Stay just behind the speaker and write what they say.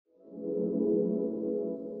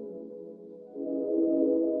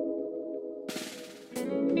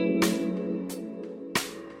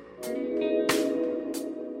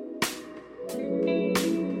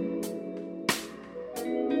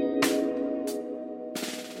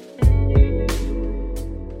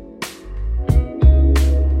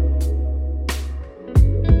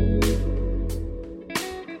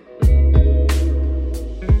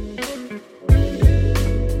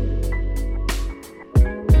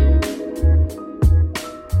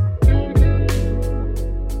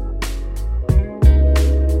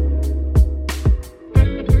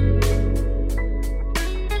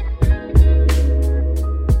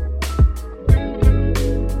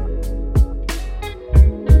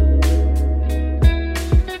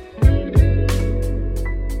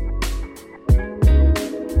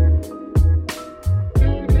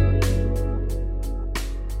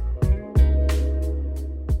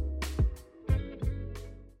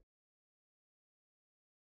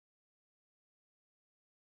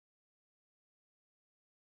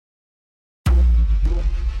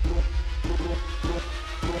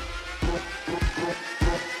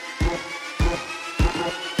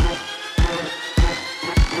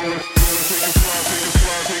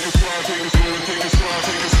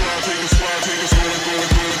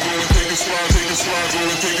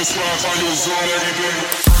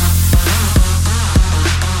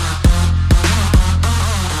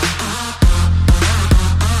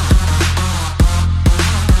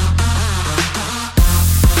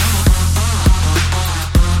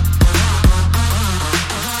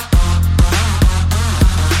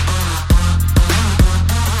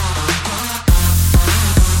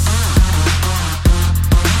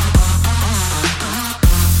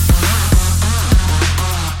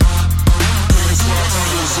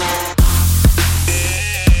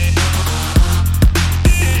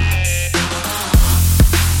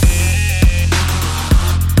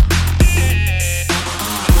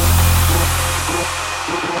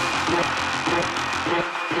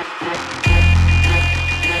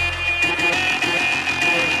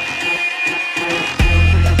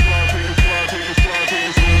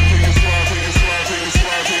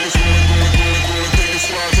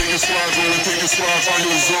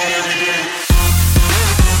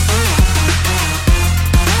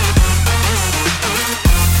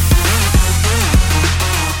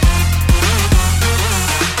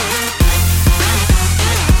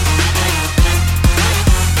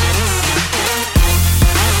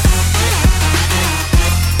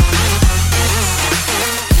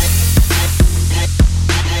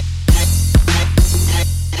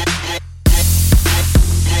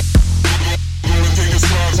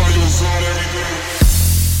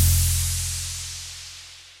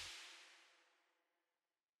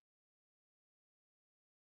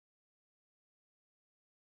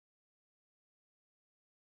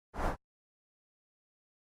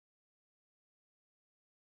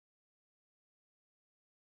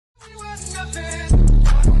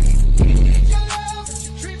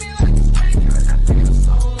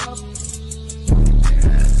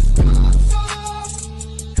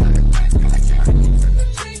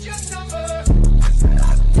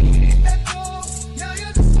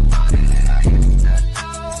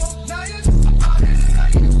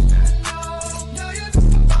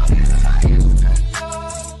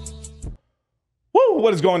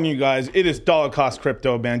What is going on, you guys? It is Dollar Cost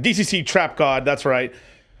Crypto, man. DCC Trap God, that's right.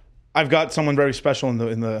 I've got someone very special in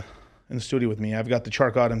the studio with me. I've got the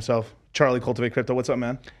Chart God himself, Charlie Cultivate Crypto. What's up,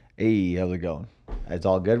 man? Hey, how's it going? It's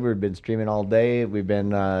all good. We've been streaming all day. We've been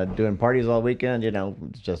doing parties all weekend. You know,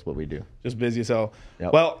 it's just what we do. Just busy as hell.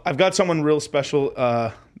 Yep. Well, I've got someone real special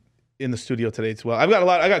in the studio today as well. I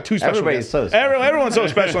got two special Everybody's guests. so special. Everyone's so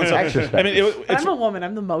special. Extra special. I mean, I'm a woman.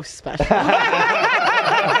 I'm the most special.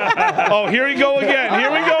 Oh, here we go again.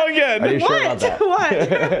 Here we go again. Are you sure about that?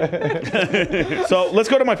 What? So let's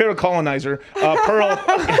go to my favorite colonizer, Pearl.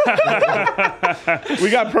 We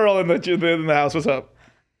got Pearl in the house. What's up?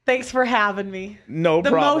 Thanks for having me. No the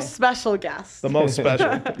problem. Most special guest. The most special.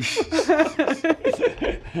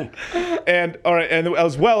 And all right, and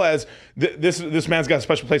as well as this man's got a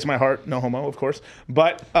special place in my heart. No homo, of course,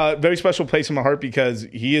 but very special place in my heart because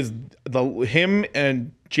he is him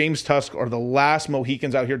and James Tusk are the last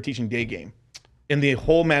Mohicans out here teaching day game in the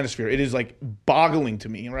whole manosphere. It is like boggling to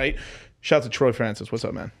me, right? Shout out to Troy Francis. What's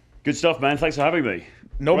up, man? Good stuff, man. Thanks for having me.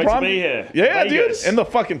 No Great problem. to be here. Yeah, Vegas. dude. In the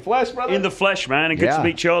fucking flesh, brother. In the flesh, man. And good Yeah. to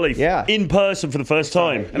meet Charlie Yeah. in person for the first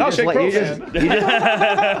time. And I'll shake Pearl's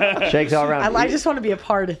hand. Shakes all around. I just want to be a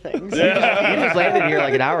part of things. You just landed here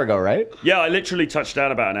like an hour ago, right? Yeah, I literally touched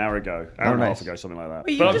down about an hour ago. Hour and a nice. half ago, something like that.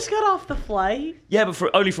 Wait, you But just got off the flight? yeah, but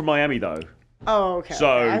only from Miami, though. Oh, okay. So,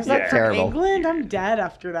 I was like, yeah. from Terrible. England? I'm dead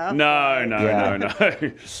after that. No.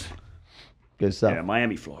 Yeah. Good stuff. Yeah,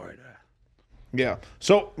 Miami, Florida. Yeah.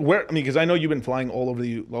 So where? I mean, because I know you've been flying all over.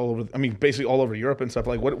 I mean, basically all over Europe and stuff.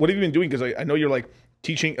 Like, what have you been doing? Because I know you're like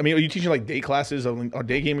teaching. I mean, are you teaching like day classes or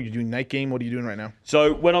day game? Or are you doing night game? What are you doing right now?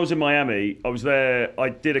 So when I was in Miami, I was there. I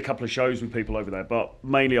did a couple of shows with people over there, but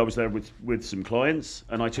mainly I was there with some clients,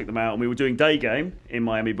 and I took them out, and we were doing day game in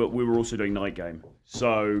Miami, but we were also doing night game.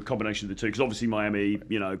 So combination of the two, because obviously Miami,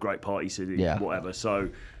 great party city, Yeah. whatever. So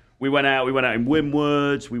we went out in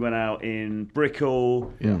Windward, we went out in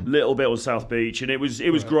Brickell, little bit on South Beach, and it was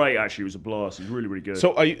great actually. It was a blast. It was really, really good.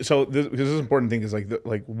 So this is an important thing is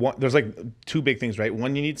one, there's like two big things, right?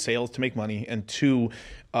 One, you need sales to make money, and two,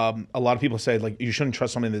 a lot of people say like you shouldn't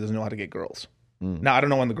trust somebody that doesn't know how to get girls. Now, I don't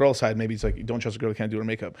know on the girl side, maybe it's like you don't trust a girl who can't do her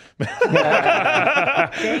makeup. Dang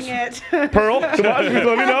it. Pearl, come on,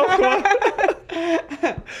 let me know. Come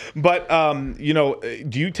on. But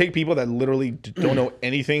do you take people that literally don't know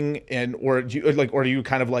anything, or do you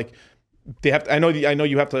kind of like they have to, I know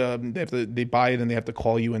you have to they buy it and they have to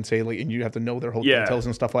call you and say like, and you have to know their whole details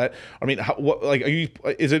and stuff like that. I mean,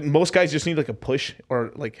 is it most guys just need like a push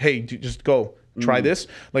or like, hey, just go. try this,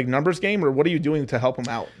 like numbers game, or what are you doing to help them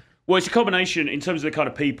out? Well, it's a combination in terms of the kind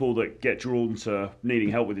of people that get drawn to needing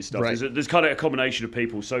help with this stuff. Right. There's kind of a combination of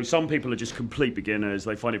people. So some people are just complete beginners.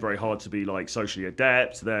 They find it very hard to be like socially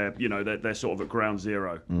adept. They're sort of at ground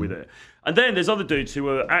zero with it. And then there's other dudes who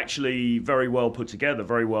are actually very well put together,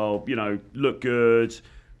 very well, look good.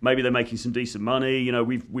 Maybe they're making some decent money.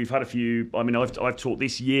 We've had a few. I mean, I've taught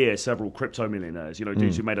this year several crypto millionaires.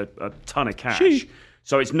 Dudes who made a ton of cash. Sheesh.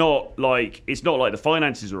 So it's not like the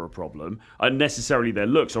finances are a problem, and necessarily their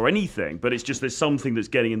looks or anything. But it's just there's something that's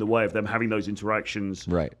getting in the way of them having those interactions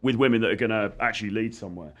with women that are going to actually lead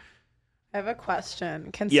somewhere. I have a question.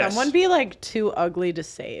 Can Yes. someone be like too ugly to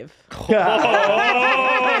save?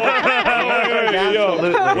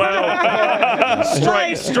 Well,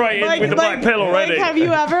 straight in with the black pill already. Like, have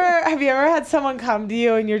you ever had someone come to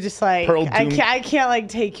you and you're just like, Pearl I Doom. can't like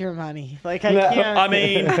take your money. Like I can't. I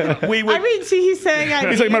mean, we would. I mean, see, he's saying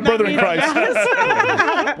He's like my brother in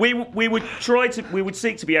Christ. we would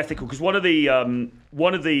seek to be ethical because one of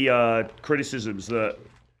the criticisms that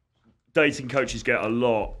dating coaches get a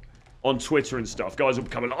lot on Twitter and stuff, guys will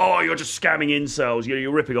become like, oh, you're just scamming incels,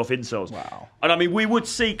 you're ripping off incels. Wow. And I mean, we would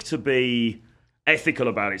seek to be ethical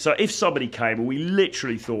about it. So if somebody came and we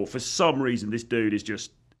literally thought for some reason this dude is just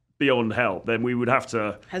beyond help, then we would have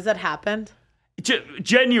to. Has that happened?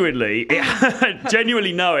 Genuinely,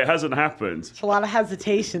 no, it hasn't happened. It's a lot of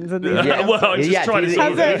hesitations in the Well, I'm just trying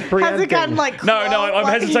to. Has it gotten like No, close, I'm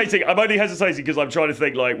like- hesitating. I'm only hesitating because I'm trying to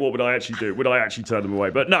think like, what would I actually do? Would I actually turn them away?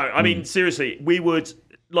 But no, I mean, seriously, we would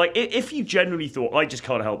like if you genuinely thought I just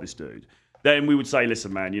can't help this dude, then we would say,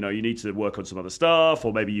 listen, man, you need to work on some other stuff,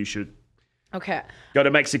 or maybe you should Okay. go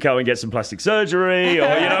to Mexico and get some plastic surgery, or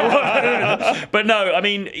But no, I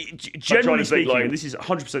mean, generally speaking, and this is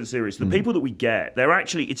 100% serious. The people that we get,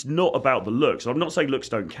 it's not about the looks. I'm not saying looks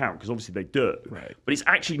don't count because obviously they do, Right. but it's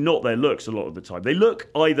actually not their looks a lot of the time. They look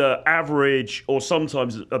either average or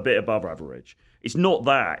sometimes a bit above average. It's not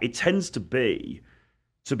that. It tends to be.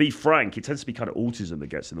 To be frank, it tends to be kind of autism that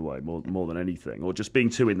gets in the way more than anything, or just being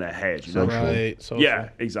too in their head. Right. So Yeah,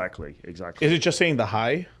 exactly. Is it just saying the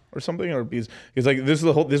hi or something, or because like this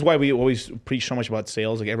is why we always preach so much about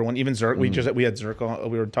sales. Like everyone, even Zerk, we had Zerk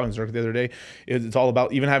on. We were talking to Zerk the other day. It's all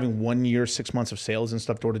about even having 1 year, 6 months of sales and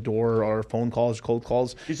stuff, door to door, or phone calls, cold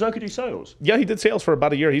calls. Did Zoka do sales? Yeah, he did sales for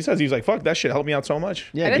about a year. He says he's like, fuck that shit, helped me out so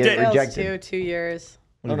much. Yeah, I did get sales rejected. too, 2 years.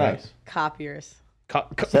 Oh, nice. Copiers.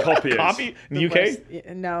 Copiers. Copy in the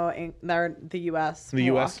UK, No, they're the US. the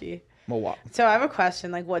US, Milwaukee. Milwaukee. So I have a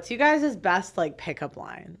question. Like, what's you guys' best like pickup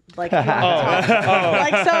line? Like, if you want to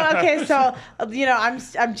talk- like so. Okay, so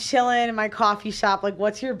I'm chilling in my coffee shop. Like,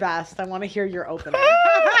 what's your best? I want to hear your opener.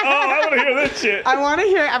 I want to hear this shit. I want to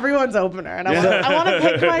hear everyone's opener, and I want to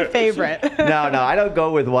pick my favorite. No, I don't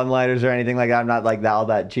go with one-liners or anything like that. I'm not like that, all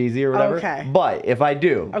that cheesy or whatever. Okay. But if I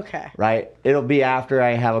do, Okay. right, it'll be after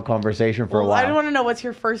I have a conversation for a Well, I while. want to know what's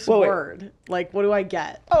your first Well, wait. word. Like, what do I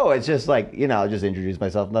get? Oh, it's just like, just introduce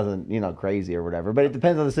myself. Nothing, crazy or whatever. But it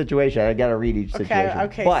depends on the situation. I got to read each situation.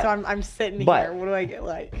 Okay. But So I'm sitting but- here. What do I get?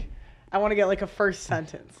 Like, I want to get like a first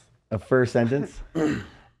sentence. a first sentence?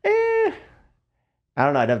 I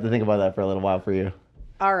don't know. I'd have to think about that for a little while for you.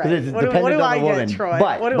 All 'Cause right. it's What do dependent I on the woman. get, Troy?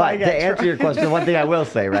 But, what do I but get, to answer Troy? your question, one thing I will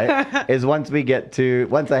say, right, is once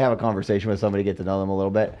I have a conversation with somebody, get to know them a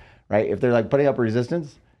little bit, right? If they're like putting up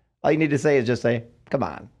resistance, all you need to say is just say, come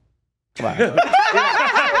on. Come on.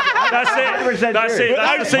 That's it. 100% That's serious. it.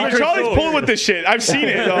 That's the secret Charlie's sauce. pulling with this shit. I've seen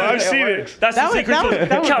it, though. I've seen it. That's That the would- secret that would- sauce.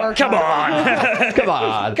 that would work Come out. on. Come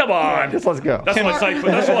on. Come on. Just let's go. That's what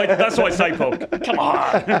I say. That's what I say, Paul. Come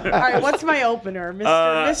on. All right. What's my opener,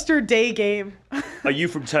 Mr. Day Game? Are you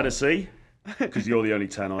from Tennessee? Because you're the only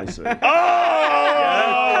 10 I see. That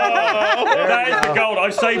is the gold.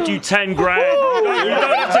 I've saved you 10 grand.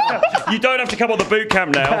 You don't have to come on the boot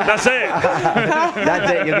camp now. That's it.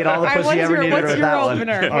 That's it. You'll get all the All right. pussy you ever needed What's with your that one.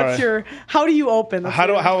 opener? All right. How do you open? How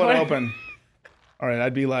would I open? All right,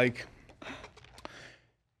 I'd be like,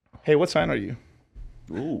 hey, what sign are you?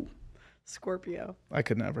 Ooh. Scorpio. I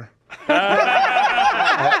could never.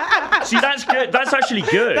 See, that's good. That's actually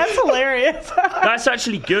good. That's hilarious. That's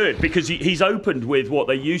actually good because he's opened with what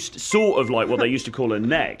they used to call a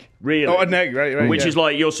neg. Really? Oh, a neg, right. Which yeah. is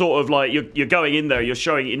like you're sort of like you're going in there, you're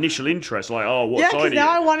showing initial interest, like what Yeah, sign are 'cause you? now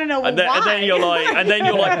I wanna know and then, why. And then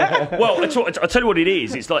you're like, well, I'll tell you what it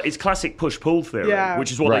is. It's classic push pull theory, Yeah.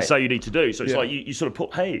 which is what Right. they say you need to do. So it's Yeah. like you sort of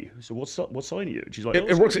put, hey, so what sign are you? And she's like,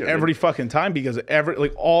 It works every fucking time because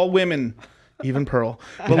all women even Pearl,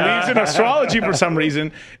 believes in astrology for some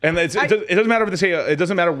reason, and it doesn't matter what they say. It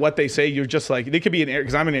doesn't matter what they say. You're just like, they could be an Aries,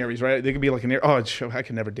 because I'm an Aries, right? They could be like an Aries. Oh, I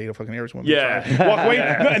can never date a fucking Aries woman. Yeah. Sorry. Walk away,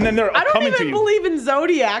 and then they're I don't coming to even you. believe in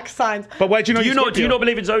zodiac signs. But why'd you know? Do you not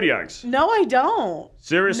believe in zodiacs? No, I don't.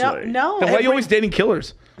 Seriously? No. Then why are you always dating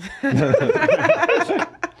killers?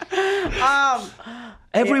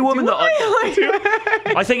 Every woman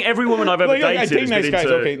that I think every woman I've ever Like, dated I date has nice been guys.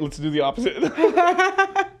 into. Okay, let's do the opposite.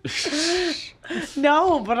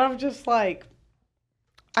 No, but I'm just like,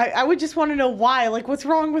 I would just want to know why. Like, what's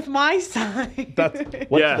wrong with my sign?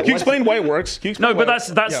 Yeah. Can you explain why it works? Can you explain No, but why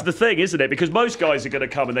that's yeah. the thing, isn't it? Because most guys are going to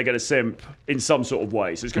come and they're going to simp in some sort of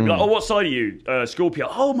way. So it's going to be like, oh, what side are you? Scorpio.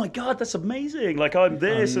 Oh my God, that's amazing. Like I'm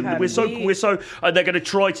this, and we're so, and they're going to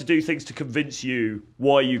try to do things to convince you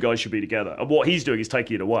why you guys should be together. And what he's doing is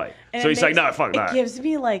taking it away. And So it he's saying, makes- no, fuck that. It gives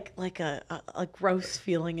me like a gross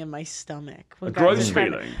feeling in my stomach. When A guys gross are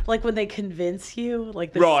trying feeling? like when they convince you,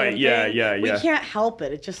 like the Right, simping. yeah. We can't help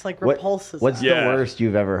it. It just like What- repulses what's us. the Yeah. worst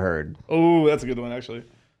you've ever heard, Oh, that's a good one, actually.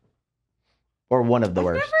 or one of the I've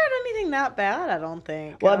worst? never had anything that bad, I don't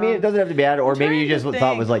think. Well, I mean, it doesn't have to be bad, or maybe you just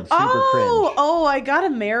thought was like super cringe. Oh, I got a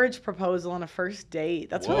marriage proposal on a first date.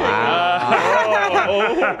 That's what Oh,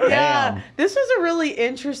 Yeah, Damn. this was a really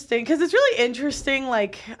interesting, because it's really interesting,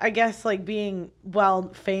 like, I guess, like, being, well,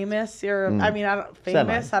 famous, or, I mean,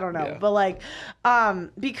 famous, Semi. I don't know, Yeah. but, like,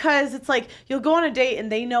 because it's like, you'll go on a date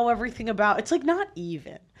and they know everything about, it's, like, not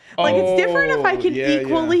even. Like, it's different if I can yeah,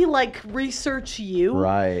 equally, like, research you.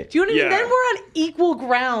 Right. Do you know what I mean? Yeah. Then we're on equal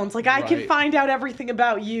grounds. Like, I can Right. find out everything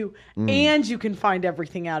about you, and you can find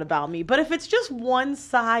everything out about me. But if it's just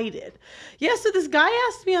one-sided. Yeah, so this guy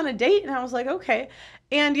asked me on a date, and I was like, okay.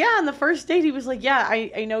 And, yeah, on the first date, he was like, yeah,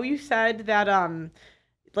 I know you said that,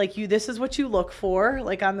 like, this is what you look for,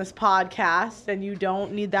 like, on this podcast, and you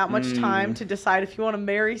don't need that much time to decide if you want to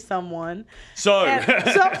marry someone. So, And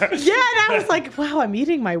so, yeah, and I was like, wow, I'm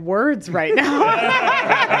eating my words right now.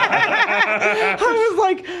 I was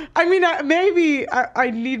like, I mean, maybe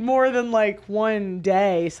I need more than like one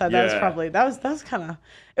day. So that was Yeah. probably, that was kind of,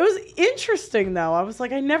 it was interesting though. I was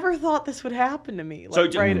like, I never thought this would happen to me.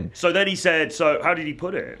 Like, so then he said, so how did he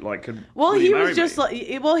put it? Like, well, would he marry was just me?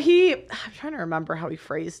 like, I'm trying to remember how he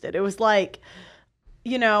phrased it. It was like,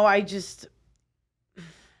 you know, it was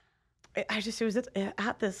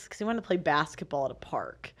at this, because he wanted to play basketball at a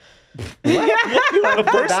park. the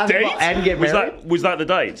first Basketball date? and get married. Was that the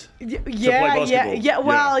date? Yeah, basketball?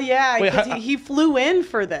 Well, yeah. Wait, 'cause he flew in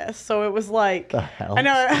for this, so it was like, The hell? I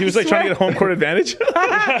know. He was like trying to get home court advantage.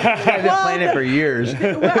 I've been playing it for years.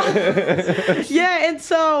 Yeah, and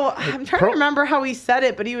so I'm trying to remember how he said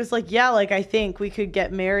it, but he was like, yeah, like I think we could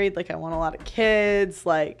get married. Like I want a lot of kids.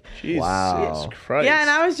 Like, Jesus Wow. Christ. yeah, and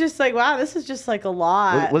I was just like, wow, this is just like a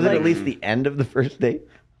lot. Was it Like, at least the end of the first date?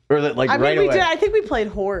 Or was it like I mean, right we away? did. I think we played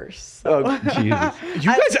horse. So. Oh, Jesus.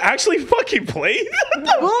 You guys actually fucking played?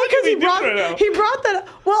 Well, because he brought right now. that.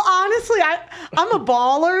 Well, honestly, I'm a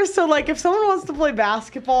baller, so like if someone wants to play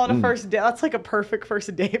basketball on a first date, that's like a perfect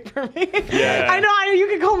first date for me. Yeah. I know you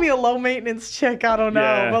could call me a low maintenance chick. I don't know,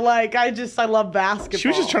 Yeah. but like I love basketball. She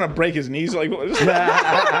was just trying to break his knees. Like, Show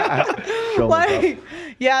myself. like,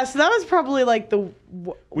 yeah. So that was probably like the.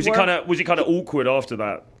 Was it kind of awkward after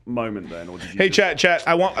that moment then, or did you? hey, just- chat.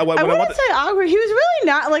 I want. I what wouldn't say awkward. He was really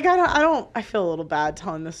not like I feel a little bad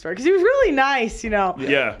telling this story because he was really nice, you know.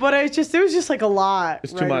 Yeah. But it was just like a lot.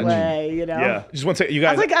 It's too right much. away, you know. Yeah. Just want to say, you I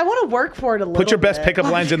guys was like, I want to work for it a little. put your best bit.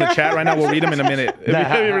 pickup lines in the chat right now. We'll read them in a minute. It'd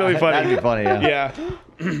be really funny. That'd be funny, yeah.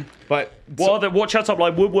 Yeah. But What chat up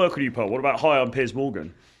line would work on you, Paul? What about hi, I'm Piers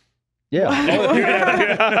Morgan? Yeah.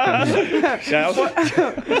 yeah,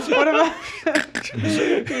 What about?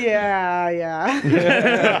 yeah.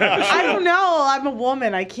 I don't know. I'm a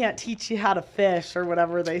woman. I can't teach you how to fish or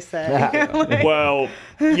whatever they say. Like, Well,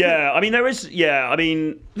 yeah. I mean, there is. Yeah. I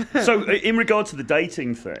mean, so in regard to the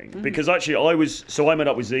dating thing, because actually, I met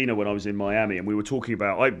up with Zena when I was in Miami, and we were talking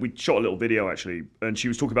about. We shot a little video actually, and she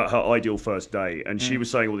was talking about her ideal first date, and she was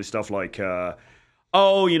saying all this stuff like.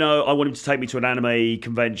 Oh, you know, I want him to take me to an anime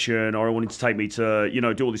convention, or I want him to take me to, you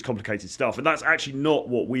know, do all this complicated stuff. And that's actually not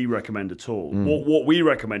what we recommend at all. What we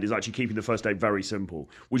recommend is actually keeping the first date very simple,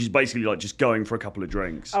 which is basically like just going for a couple of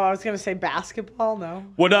drinks. oh, I was gonna say basketball. No.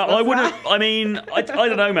 Well, no, I wouldn't. I mean, I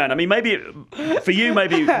don't know, man. I mean, for you,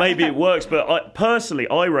 maybe it works, but personally,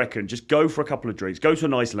 I reckon just go for a couple of drinks, go to a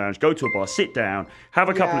nice lounge, go to a bar, sit down, have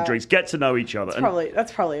a couple of Yeah. drinks, get to know each other,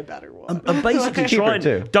 That's probably a better one. and basically try Cheaper, and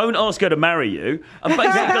too. don't ask her to marry you, and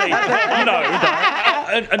basically, you know,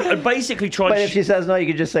 and basically try. But if she says no, you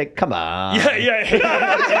can just say, "Come on." yeah.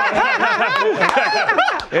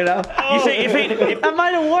 You know. You see, if That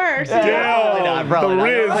might have worked. Probably not, probably the not.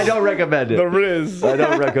 Riz. I don't recommend it. The Riz. I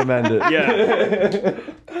don't recommend it. yeah.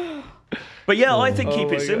 But yeah, I think keep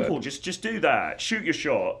my it simple. Just do that. Shoot your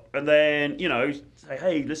shot, and then say,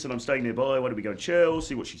 hey, listen, I'm staying nearby. Why don't we go and chill?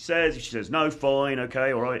 See what she says. If she says no, fine,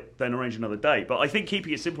 okay, all right, then arrange another date. But I think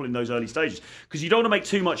keeping it simple in those early stages, because you don't want to make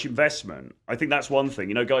too much investment. I think that's one thing.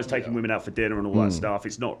 You know, guys taking women out for dinner and all that stuff.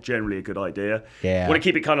 It's not generally a good idea. Yeah. Want to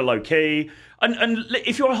keep it kind of low key. And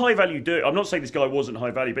if you're a high value dude, I'm not saying this guy wasn't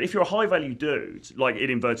high value, but if you're a high value dude, like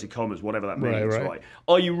in inverted commas, whatever that means, right?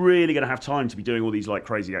 Are you really going to have time to be doing all these like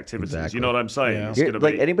crazy activities? Exactly. You know what I'm saying? Yeah. It's gonna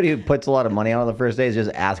Like be, anybody who puts a lot of money on the first day is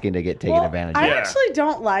just asking to get taken advantage of. I Yeah. actually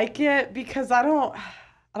don't like it because I don't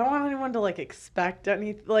want anyone to like expect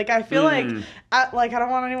anything. Like I feel like I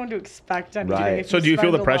don't want anyone to expect anything. Right. if So do you feel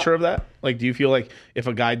spend the a pressure lot. of that? Like, do you feel like if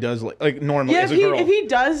a guy does like normally Yeah, as if a girl? he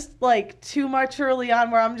does like too much early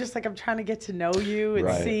on, where I'm just like I'm trying to get to know you and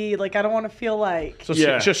Right. see. Like I don't want to feel like. so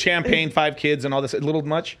Yeah. it's just champagne, 5 kids, and all this. A little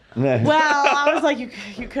much. Well, I was like, you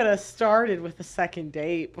could have started with the second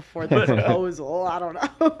date before the proposal. I don't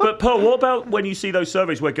know. But Pearl, what about when you see those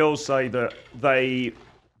surveys where girls say that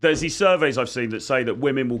there's these surveys I've seen that say that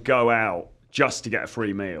women will go out just to get a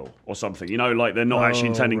free meal or something, you know, like they're not actually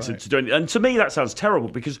intending to do anything. And to me, that sounds terrible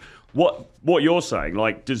because what you're saying,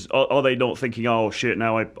 like, are they not thinking, oh shit,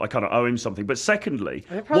 now I kind of owe him something? But secondly,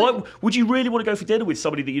 probably- why would you really want to go for dinner with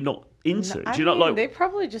somebody that you're not into? Do you not like? They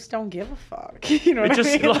probably just don't give a fuck. You know what just,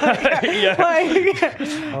 I mean? like, yeah.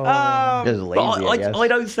 Just lazy, But I guess. I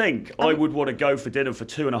don't think I would want to go for dinner for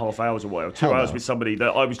 2.5 hours away or 2 hours no. with somebody that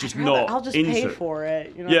I was just not I'll just into. pay for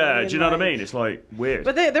it. You know Yeah, what I mean? do you know what I Like- mean? It's like weird.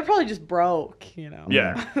 But they're probably just broke, you know.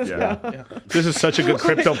 yeah, yeah. Yeah. This is such a good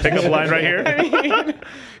crypto pickup line right here.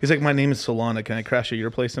 He's like, my name is Solana. Can I crash at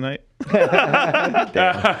your place tonight?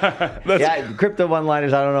 Yeah, crypto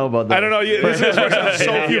one-liners. I don't know about that. I don't know. This works on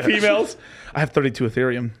so few females. I have 32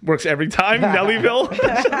 Ethereum. Works every time. Nellyville.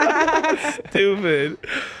 Stupid.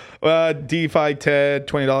 DeFi Ted,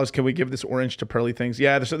 $20. Can we give this orange to Pearly things?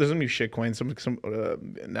 Yeah, there's some new shit coins. No,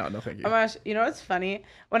 thank you. Oh my gosh, you know what's funny?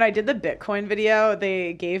 When I did the Bitcoin video,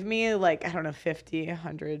 they gave me like, I don't know, $50,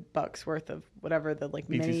 $100 worth of whatever the like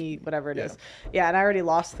mini, whatever it is. Yeah, and I already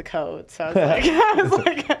lost the code. So I was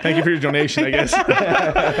like, Thank you for your donation, I guess.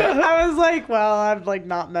 I was like, well, I'm like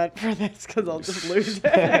not meant for this because I'll just lose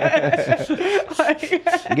it.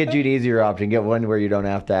 Like, Get you an easier option. Get one where you don't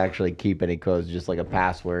have to actually keep any codes, just like a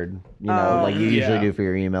password, you know, like you usually Yeah. do for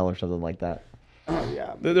your email or something like that.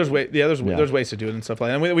 There's ways to do it and stuff like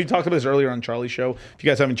that. And we talked about this earlier on Charlie's show. If you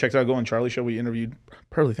guys haven't checked it out, go on Charlie's show. We interviewed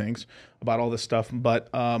Pearly Things about all this stuff. But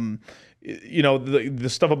you know, the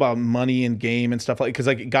stuff about money and game and stuff like, because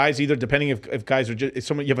like guys, either depending if guys are just, if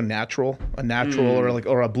someone, you have a natural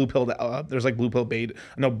or a blue pilled, there's like blue pill beta,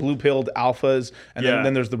 no, blue pilled alphas, and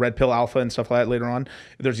then there's the red pill alpha and stuff like that later on.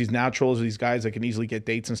 There's these naturals, these guys that can easily get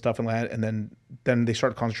dates and stuff and that, and then they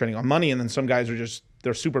start concentrating on money, and then some guys are just,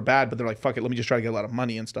 they're super bad, but they're like, fuck it, let me just try to get a lot of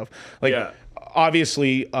money and stuff. Like,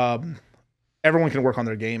 obviously, everyone can work on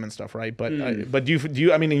their game and stuff, right? But do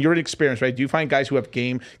you? I mean, in your experience, right? Do you find guys who have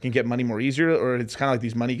game can get money more easier, or it's kind of like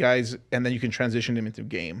these money guys, and then you can transition them into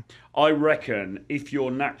game? I reckon if you're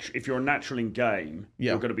a natural in game,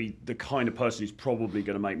 Yeah. you're going to be the kind of person who's probably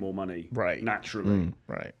going to make more money, Right. Naturally.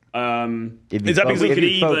 Right. If Is that because we if could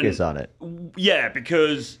you focus even- on it? Yeah,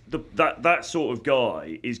 because that sort of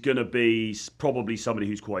guy is going to be probably somebody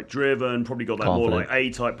who's quite driven, probably got that more Confident. like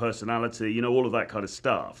A-type personality, you know, all of that kind of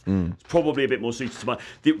stuff. It's probably a bit more suited to mine.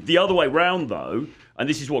 The other way round, though, and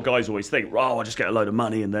this is what guys always think, oh, I'll just get a load of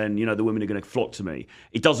money and then, you know, the women are going to flock to me.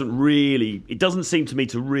 It doesn't seem to me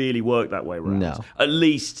to really work that way around. No. At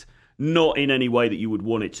least not in any way that you would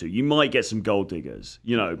want it to. You might get some gold diggers,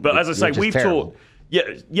 you know. But as I say, Which is we've terrible. taught...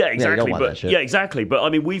 Yeah, exactly. want that But shit. yeah, exactly. But I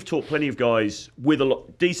mean, we've taught plenty of guys with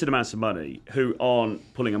decent amounts of money who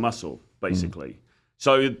aren't pulling a muscle, basically.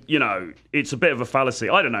 So you know, it's a bit of a fallacy.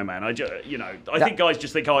 I don't know, man. I think guys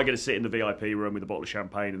just think, oh, I get to sit in the VIP room with a bottle of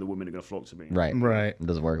champagne and the women are going to flock to me. Right. Right. It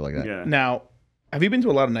doesn't work like that. Yeah. Now, have you been to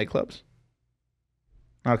a lot of nightclubs?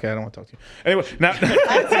 Okay, I don't want to talk to you. Anyway, now.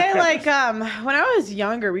 I'd say like when I was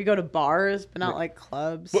younger, we go to bars, but not like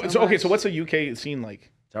clubs. So much. what's the UK scene like?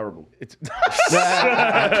 Terrible. It's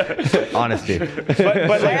Honesty. but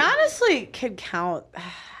like, I honestly could count.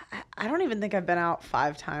 I don't even think I've been out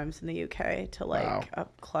 5 times in the UK to like Wow. a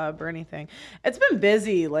club or anything. It's been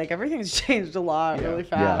busy. Like everything's changed a lot really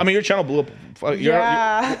fast. Yeah. I mean, your channel blew up.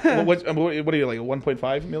 Yeah. What are you like,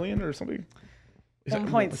 1.5 million or something? Is that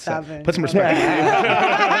 1.7. Put some respect.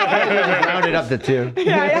 Round it up to 2.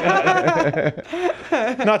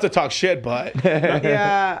 Not to talk shit, but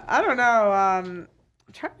Yeah, I don't know. I'm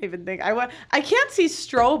trying to even think. I can't see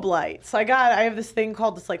strobe lights. I have this thing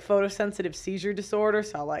called this like photosensitive seizure disorder.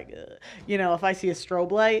 So like, if I see a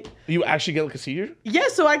strobe light, you actually get like a seizure. yeah.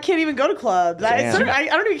 So I can't even go to clubs. I Damn.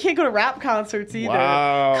 don't even can't go to rap concerts either.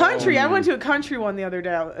 Wow. Country. I went to a country one the other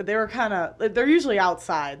day. They were they're usually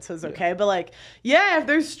outside, so it's okay. But like, yeah, if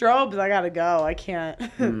there's strobes, I gotta go. I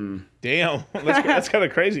can't. Damn, that's kind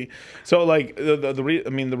of crazy. So like the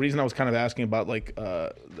reason I was kind of asking about like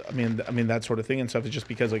that sort of thing and stuff is just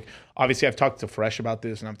because like obviously I've talked to Fresh about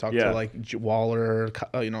this and I've talked to like Waller,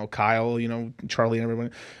 Kyle, Charlie and everyone.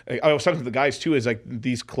 I was talking to the guys too. Is like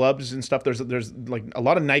these clubs and stuff. There's like a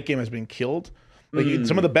lot of night game has been killed. Like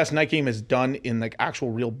some of the best night game is done in like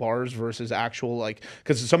actual real bars versus actual like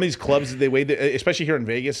because some of these clubs especially here in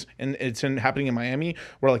Vegas and it's happening in Miami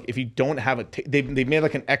where like if you don't have they've made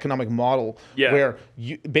like an economic model where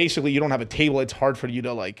you don't have a table, it's hard for you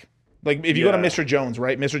to like if you go to Mr. Jones,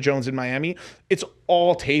 right? Mr. Jones in Miami, it's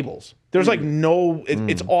all tables. There's like no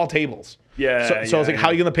it's all tables. Yeah. So it's like, how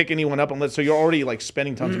are you gonna pick anyone up unless? So you're already like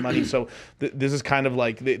spending tons of money. So this is kind of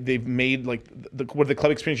like they've made like what the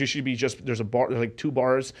club experience should be. Just there's like 2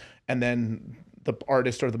 bars, and then the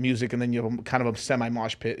artist or the music, and then you have kind of a semi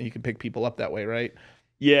mosh pit, and you can pick people up that way, right?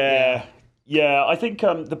 Yeah. I think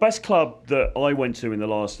the best club that I went to in the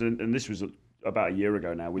last, and this was about a year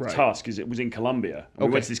ago now with Tusk, is it was in Colombia. We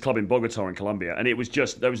went to this club in Bogota in Colombia, and it was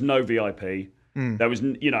just there was no VIP. There was,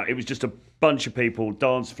 it was just a bunch of people,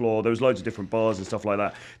 dance floor. There was loads of different bars and stuff like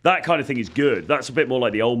that. That kind of thing is good. That's a bit more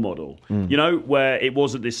like the old model, where it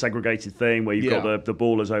wasn't this segregated thing where you've got the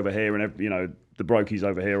ballers over here and the brokies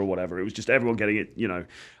over here or whatever. It was just everyone getting it,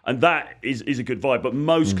 and that is a good vibe. But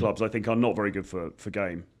most clubs, I think, are not very good for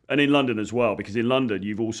game. And in London as well, because in London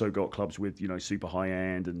you've also got clubs with super high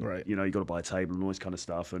end and you've got to buy a table and all this kind of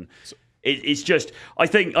stuff and. It's just,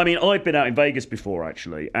 I've been out in Vegas before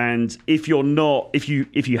actually, and if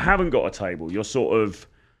you haven't got a table, you're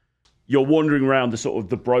wandering around the sort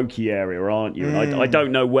of the brokey area, aren't you? And I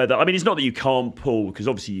don't know whether, it's not that you can't pull, because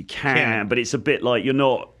obviously you can, but it's a bit like you're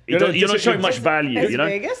not showing much value, Is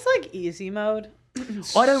Vegas like easy mode?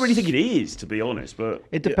 I don't really think it is, to be honest, but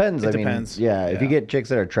It depends. It depends. If you get chicks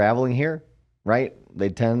that are traveling here, right? They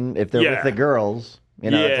tend, if they're with the girls,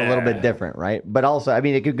 it's a little bit different, right? But also,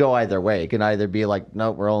 it could go either way. It can either be like, no,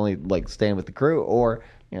 we're only like staying with the crew, or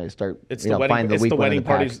start. It's the wedding. It's the wedding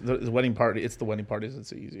parties. The wedding party. It's the wedding parties. It's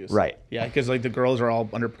the easiest. Right. Yeah, because like the girls are all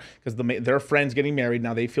because their friends getting married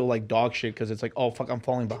now, they feel like dog shit because it's like, oh fuck, I'm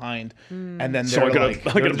falling behind, and then they're they're trying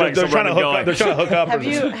to hook up. They're trying to hook up.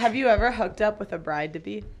 Have you ever hooked up with a bride to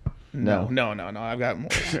be? No. I've got more.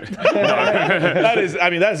 That is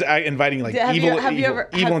inviting like evil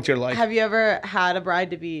into your life. Have you ever had a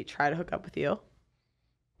bride to be try to hook up with you?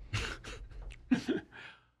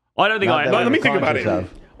 I don't think I have. Let me think about it.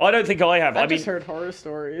 I don't think I have. I just heard horror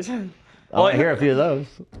stories. I hear a few of those.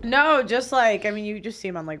 No, just like you just see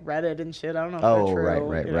them on like Reddit and shit. I don't know if they're true.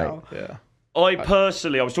 Right. Yeah. I was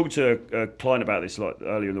talking to a client about this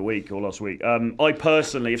earlier in the week or last week. I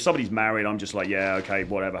personally, if somebody's married, I'm just like, yeah, okay,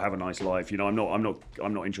 whatever, have a nice life. I'm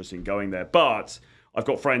not interested in going there. But I've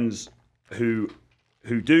got friends who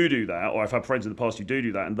do that, or I've had friends in the past who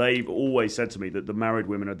do that, and they've always said to me that the married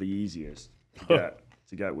women are the easiest to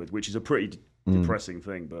get with, which is a pretty depressing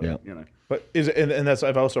thing. But But and that's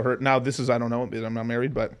I've also heard. Now this is I don't know, I'm not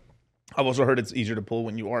married, but I've also heard it's easier to pull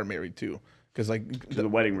when you are married too. Because the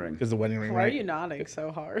wedding ring. Because the wedding ring. Why right? are you nodding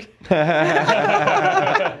so hard? do you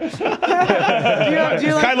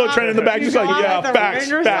Kylo Ren in the back, just like facts.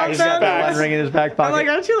 One ring in his back pocket. I'm like,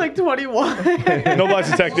 aren't you like 21? No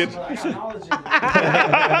lies detected.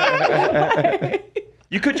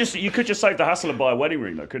 You could just save the hassle and buy a wedding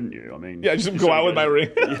ring, though, couldn't you? Just go out with my ring.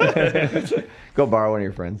 Go borrow one of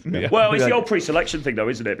your friends. Yeah. Well, it's the old pre-selection thing, though,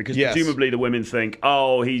 isn't it? Because presumably the women think,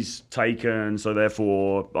 oh, he's taken, so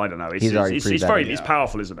therefore, I don't know. It's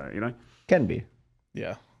powerful, isn't it? Can be.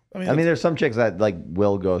 Yeah. There's some chicks that like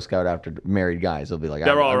will go scout after married guys. They'll be like,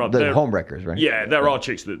 they're homewreckers, right? Yeah, there are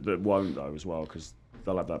chicks that won't though as well because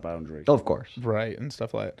they'll have that boundary. Of course. Right, and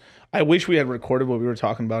stuff like that. I wish we had recorded what we were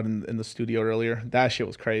talking about in the studio earlier. That shit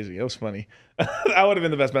was crazy. It was funny. That would have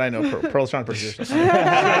been the best, but I know Pearl's trying to produce us.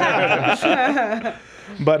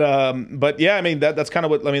 But yeah, that's kind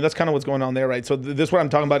of what's going on there, right? So this what I'm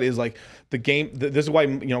talking about is like the game. This is why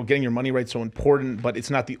getting your money right is so important, but it's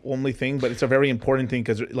not the only thing, but it's a very important thing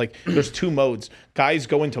because like there's 2 modes. Guys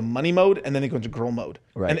go into money mode and then they go into girl mode,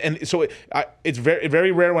 right? And so it's very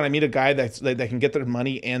very rare when I meet a guy that can get their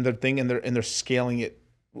money and their thing and they're scaling it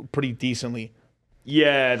pretty decently.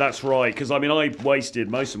 Yeah, that's right. Because I mean, I wasted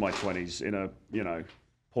most of my 20s in a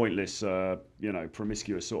pointless,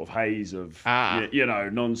 promiscuous sort of haze of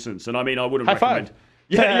nonsense. And I mean, I wouldn't recommend. Five.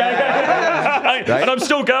 Yeah. Right? And I'm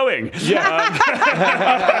still going. Yeah.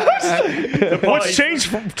 What's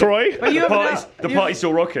changed, Troy? The party's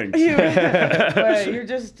still rocking. You're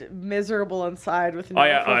just miserable inside with no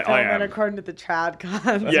fulfillment, according to the Chad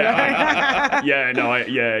cons. Yeah. Right?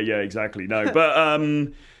 Exactly. No, but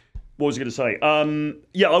what was I going to say?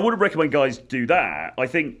 I wouldn't recommend guys do that. I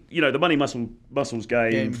think the money muscles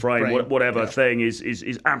game frame whatever thing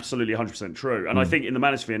is absolutely 100% true. And I think in the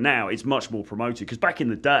manosphere now it's much more promoted, because back in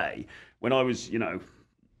the day when I was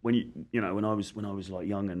when I was like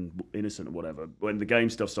young and innocent or whatever, when the game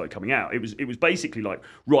stuff started coming out, it was basically like,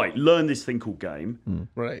 right, learn this thing called game.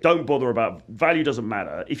 Right. Don't bother about value, doesn't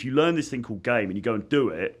matter. If you learn this thing called game and you go and do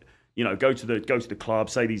it, go to the club,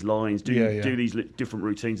 say these lines, do these different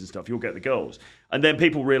routines and stuff, you'll get the goals. And then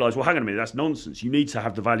people realise, well, hang on a minute, that's nonsense. You need to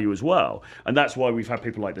have the value as well. And that's why we've had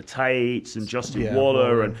people like the Tates and Justin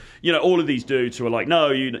Waller and all of these dudes who are like, no,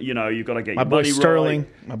 you've got to get your money Sterling.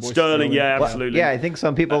 right. My boy Sterling, yeah, absolutely. Well, I think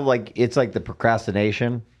some people it's like the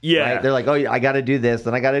procrastination. Yeah. Right? They're like, oh, I got to do this,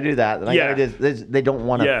 then I got to do that, then I got to do this. They don't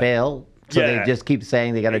want to fail. So they just keep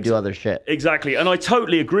saying they got to do other shit. Exactly, and I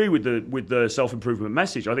totally agree with the self-improvement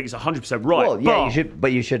message. I think it's 100% right. Well, yeah,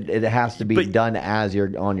 you should. It has to be done as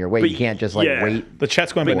you're on your way. You can't just wait. The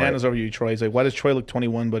chat's going bananas over you, Troy. He's like, why does Troy look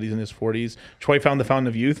 21 but he's in his 40s? Troy found the fountain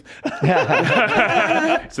of youth.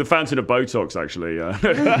 It's the fountain of Botox, actually.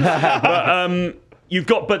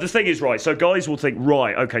 But the thing is, right, so guys will think,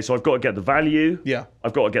 right, okay, so I've got to get the value. Yeah.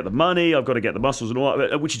 I've got to get the money. I've got to get the muscles and all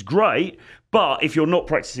that, which is great. But if you're not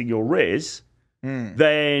practicing your Riz,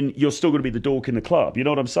 then you're still going to be the dork in the club. You know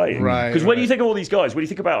what I'm saying? Right. Because when you think of all these guys, when you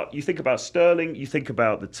think about Sterling, you think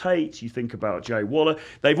about the Tates, you think about Jay Waller,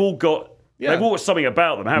 they've all got something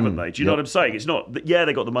about them, haven't they? Do you know what I'm saying? It's not,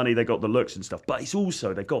 they got the money, they got the looks and stuff, but it's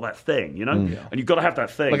also, they've got that thing, And you've got to have that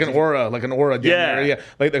thing. Like an aura. Yeah.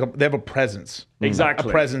 Like they have a presence. Exactly.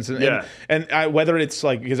 A presence. And whether it's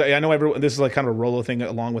like, because I know this is like kind of a Rolo thing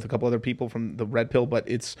along with a couple other people from the Red Pill, but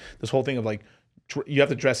it's this whole thing of like, you have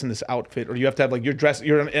to dress in this outfit, or you have to have like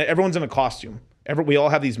everyone's in a costume. We all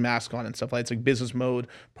have these masks on and stuff like that. It's like business mode,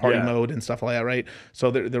 party mode, and stuff like that, right? So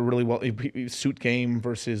they're really well suit game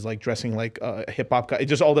versus like dressing like a hip hop guy. It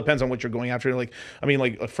just all depends on what you're going after. Like, I mean,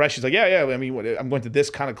 like Fresh is like, I mean, I'm going to this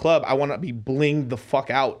kind of club. I want to be blinged the fuck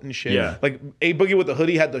out and shit. Yeah. Like A Boogie with the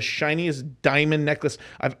hoodie had the shiniest diamond necklace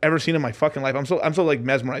I've ever seen in my fucking life. I'm so like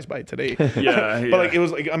mesmerized by it today. But like it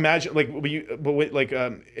was like, imagine like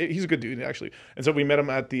he's a good dude actually. And so we met him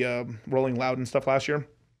at the Rolling Loud and stuff last year.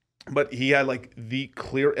 But he had like the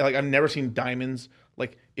clear, like I've never seen diamonds.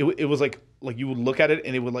 Like it was like you would look at it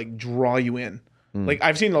and it would like draw you in. Like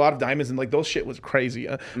I've seen a lot of diamonds and like those shit was crazy.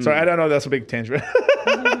 Sorry, I don't know. That's a big tangent.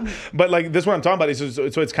 But like this is what I'm talking about.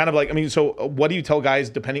 So it's kind of like, I mean, so what do you tell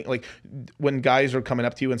guys depending, like when guys are coming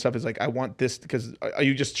up to you and stuff, is like, I want this, because are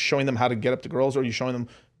you just showing them how to get up to girls, or are you showing them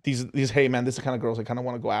these, hey man, this is the kind of girls I kind of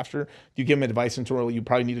want to go after? Do you give them advice into, well, you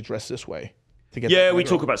probably need to dress this way? We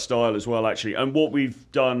talk about style as well, actually. And what we've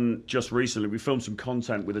done just recently, we filmed some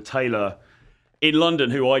content with a tailor in London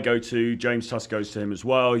who I go to. James Tusk goes to him as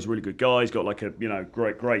well. He's a really good guy. He's got like a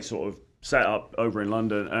great sort of setup over in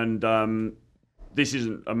London. And this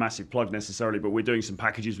isn't a massive plug necessarily, but we're doing some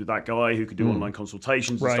packages with that guy who could do online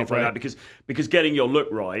consultations and stuff like that. Because getting your look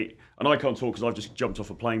right, and I can't talk because I've just jumped off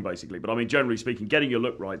a plane basically, but I mean, generally speaking, getting your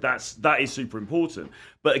look right, that is super important.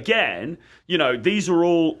 But again, these are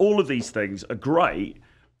all of these things are great,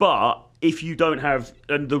 but if you don't have,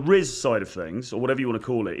 and the Riz side of things, or whatever you want to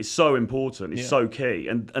call it, is so important, it's so key.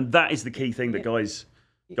 And that is the key thing that guys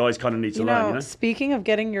kind of need to learn, Speaking of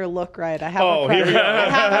getting your look right, I have a present. I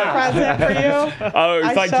have a present for you. Oh,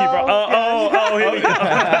 thank you, bro. Oh, here we go.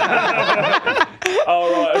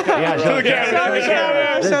 Oh, right, okay. Yeah, show the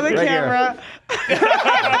camera. Show the camera.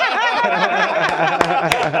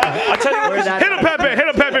 I tell you what, hit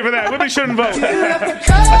a Pepe for that. Women shouldn't vote. I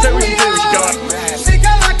tell you what you do, we should go up. Think I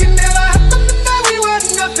like it never happened, and now we were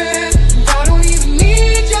nothing. I don't even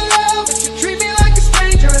need your love, but you treat me like a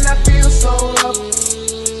stranger, and I feel so loved.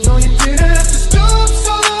 No, you didn't have to stoop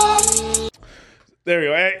so low. There you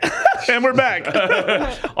go. Hey. And we're back.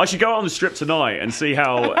 I should go out on the strip tonight and see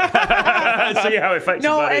how effective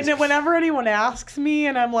No, that and is. then whenever anyone asks me,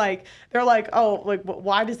 and I'm like, they're like, oh, like,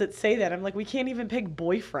 why does it say that? I'm like, we can't even pick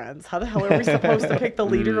boyfriends. How the hell are we supposed to pick the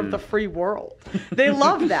leader of the free world? They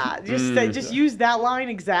love that. Just use that line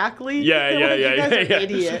exactly. Yeah. You guys are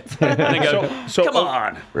idiots. So Come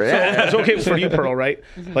on. So it's okay for you, Pearl, right?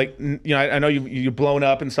 Like, I know you've blown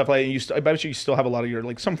up and stuff like that. I bet you still have a lot of your,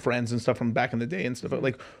 like, some friends and stuff from back in the day and stuff.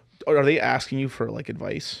 Like, are they asking you for, like,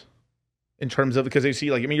 advice? In terms of, because they see,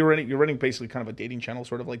 like, I mean, you're running basically kind of a dating channel,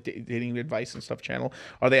 sort of like dating advice and stuff channel.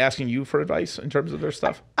 Are they asking you for advice in terms of their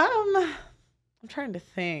stuff? I'm trying to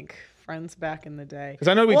think. Friends back in the day. Because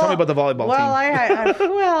I know you told me about the volleyball team.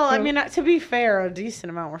 I mean, to be fair, a decent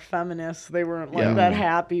amount were feminists. They weren't that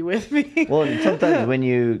happy with me. Well, and sometimes when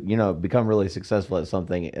you become really successful at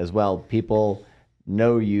something as well, people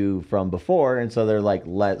know you from before, and so they're like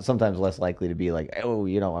sometimes less likely to be like, oh,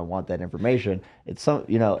 I want that information. It's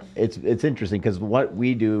it's interesting because what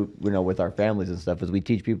we do, with our families and stuff is we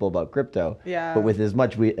teach people about crypto. Yeah. But with as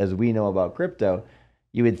much as we know about crypto,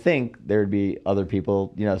 you would think there would be other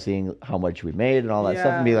people, seeing how much we made and all that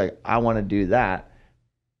stuff and be like, I want to do that.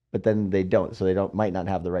 But then they don't. So they might not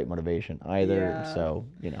have the right motivation either. Yeah. So,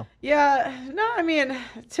 Yeah. No, I mean,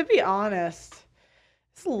 to be honest,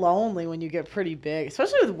 it's lonely when you get pretty big,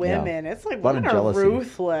 especially with women. Yeah. It's like women are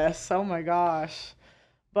ruthless. Oh my gosh.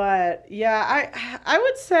 But yeah, I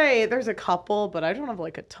would say there's a couple, but I don't have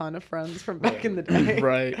like a ton of friends from back in the day.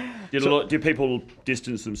 Right. Did people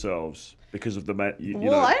distance themselves because of the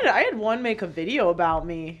I had one make a video about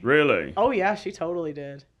me. Really? Oh yeah, she totally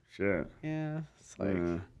did. Shit. Yeah. It's like.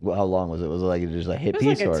 Well, how long was it? Was it like just a hit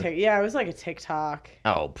piece yeah, it was like a TikTok.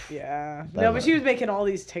 Oh. Yeah. No, but she was making all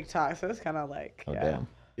these TikToks, so it was kind of like. Oh damn.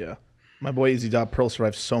 Yeah. My boy Easy Dot Pearl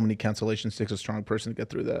survived so many cancellations. Takes a strong person to get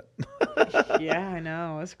through that. Yeah, I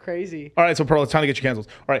know. It's crazy. All right, so Pearl, it's time to get you canceled.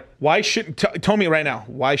 All right, why should tell me right now?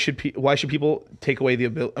 Why should people take away the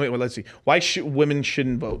ability? I mean, let's see. Why should women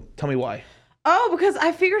shouldn't vote? Tell me why. Oh, because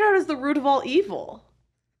I figured out it's the root of all evil.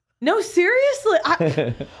 No, seriously.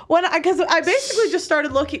 Because I basically just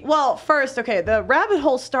started looking. Well, first, okay, the rabbit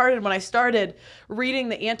hole started when I started reading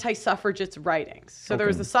the anti-suffragettes' writings. So there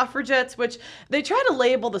was the suffragettes, which they try to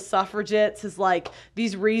label the suffragettes as like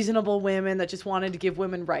these reasonable women that just wanted to give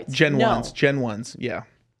women rights. Gen 1s, yeah.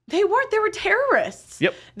 They weren't. They were terrorists.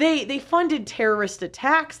 Yep. They funded terrorist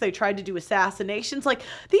attacks. They tried to do assassinations. Like,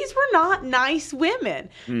 these were not nice women.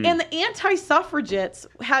 And the anti-suffragettes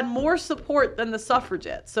had more support than the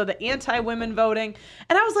suffragettes. So the anti-women voting.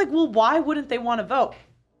 And I was like, well, why wouldn't they want to vote?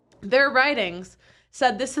 Their writings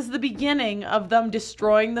said this is the beginning of them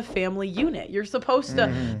destroying the family unit. You're supposed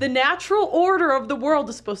to, the natural order of the world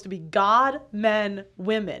is supposed to be God, men,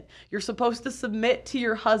 women. You're supposed to submit to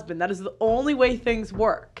your husband. That is the only way things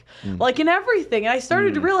work. Like in everything. And I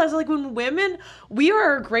started to realize, like, when women, we are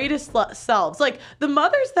our greatest selves. Like, the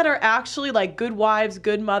mothers that are actually like good wives,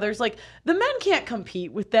 good mothers, like, the men can't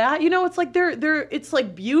compete with that. It's like it's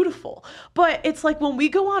like beautiful. But it's like when we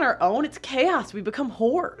go on our own, it's chaos. We become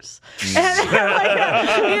whores. And like,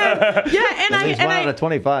 one out of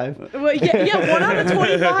 25. Well, yeah, 1 out of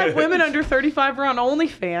 25 women under 35 are on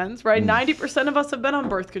OnlyFans, right? 90% of us have been on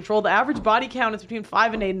birth control. The average body count is between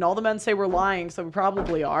 5 and 8, and all the men say we're lying, so we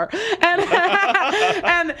probably are. And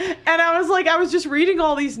I was just reading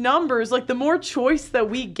all these numbers. Like, the more choice that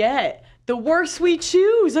we get, the worse we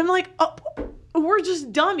choose. I'm like, oh, we're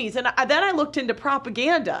just dummies. And then I looked into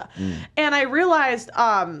propaganda, and I realized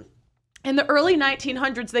in the early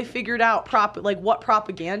 1900s, they figured out what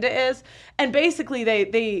propaganda is. And basically,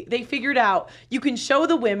 they figured out you can show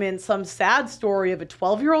the women some sad story of a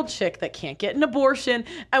 12-year-old chick that can't get an abortion,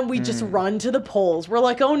 and we just run to the polls. We're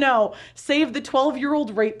like, oh no, save the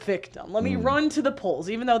 12-year-old rape victim. Let me run to the polls.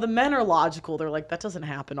 Even though the men are logical, they're like, that doesn't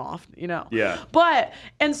happen often, Yeah.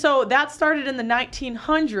 And so that started in the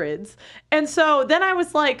 1900s. And so then I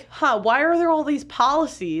was like, why are there all these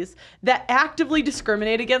policies that actively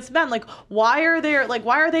discriminate against men? Like, why are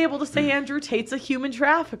they able to say Andrew Tate's a human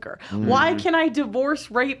trafficker? Why can I divorce,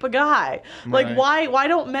 rape a guy? Like, why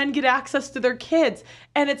don't men get access to their kids?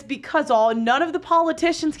 And it's because none of the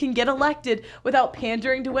politicians can get elected without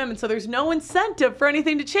pandering to women. So there's no incentive for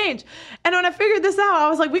anything to change. And when I figured this out, I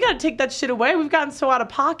was like, we got to take that shit away. We've gotten so out of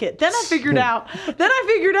pocket. Then I figured out,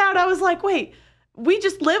 I was like, wait, we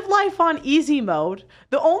just live life on easy mode.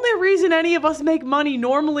 The only reason any of us make money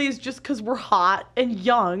normally is just because we're hot and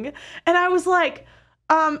young. And I was like,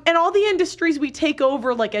 and all the industries we take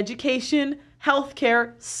over, like education,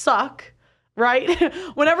 healthcare, suck. right?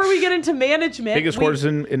 Whenever we get into management, Biggest whores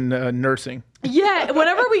in nursing. yeah,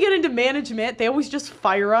 whenever we get into management, they always just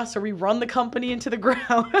fire us or we run the company into the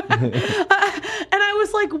ground. And I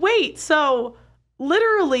was like, wait, so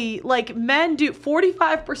literally, like,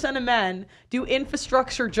 45% of men do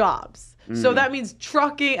infrastructure jobs. So that means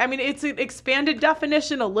trucking. I mean, it's an expanded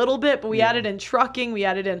definition a little bit, but we added in trucking, we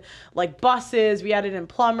added in like buses, we added in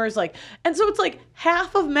plumbers, like, and so it's like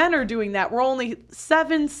half of men are doing that. We're only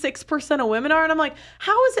 6% of women are, and I'm like,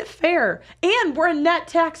 how is it fair? And we're a net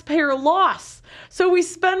taxpayer loss, so we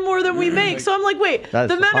spend more than we make. So I'm like, wait, the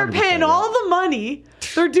men are paying all the money,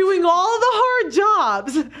 they're doing all the hard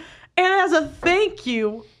jobs, and as a thank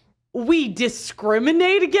you, we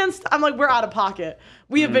discriminate against. I'm like, we're out of pocket.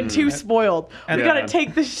 We have been too spoiled. We got to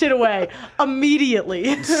take this shit away immediately.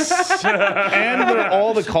 And we're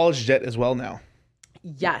all the college debt as well now.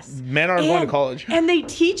 Yes. Men aren't going to college. And they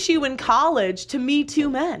teach you in college to Me Too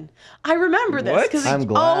men. I remember this. What? I'm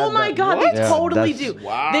glad Oh my that- God, What? they totally That's- do.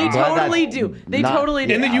 Wow. They I'm glad totally that's do. They not- totally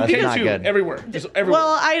do. In the Yeah, UK that's too, not good. everywhere. Just everywhere.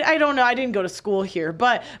 Well, I don't know. I didn't go to school here,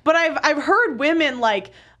 but I've heard women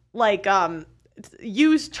like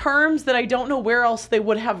use terms that I don't know where else they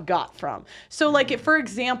would have got from. So like, for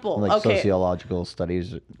example, Like sociological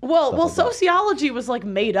studies. Well, stuff like that. sociology was like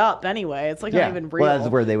made up anyway. It's like Yeah. not even real. Well, that's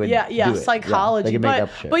where they would Yeah, do it. Yeah, psychology. they can make up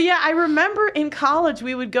shit. But yeah, I remember in college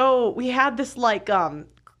we had this like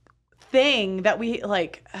thing that we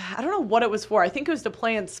like, I don't know what it was for. I think it was to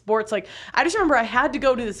play in sports. Like, I just remember I had to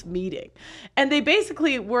go to this meeting, and they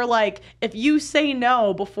basically were like, if you say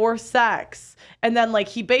no before sex, and then like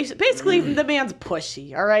he basically the man's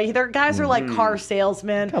pushy. All right, their guys are like car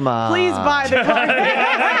salesmen. Come on. Please buy the car.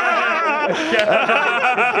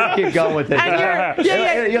 Keep going with it.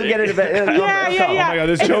 And You'll get it. Yeah. Oh my God,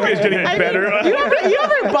 this joke is getting better. You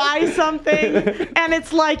ever buy something and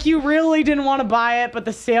it's like you really didn't want to buy it, but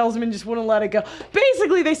the salesman just wouldn't let it go.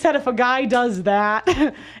 Basically, they said if a guy does that,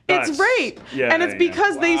 it's That's- rape. yeah, And it's yeah.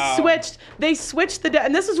 because they switched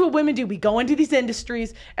and this is what women do. We go into these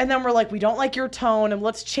industries and then we're like, we don't like your tone and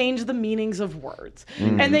let's change the meanings of words.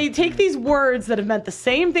 And they take these words that have meant the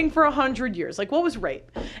same thing for 100 years. Like, what was rape?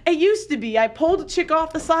 It used to be I pulled a chick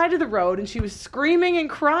off the side of the road and she was screaming and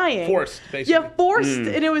crying. Forced, basically. Yeah, forced.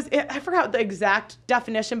 And it was, I forgot the exact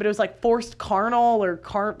definition, but it was like forced carnal or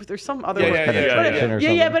there's some other word. penetration or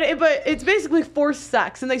something. But it's basically forced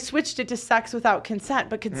sex, and they switched it to sex without consent.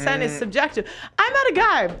 But consent is subjective. I met a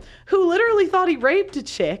guy who literally thought he raped a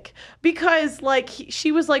chick because like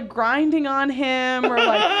she was like grinding on him or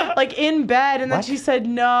like in bed, and then she said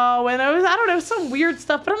no, and I don't know, some weird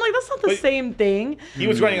stuff. But I'm like, that's not the same thing. He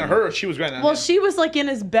was grinding on her, or she was grinding on Well, him? she was like in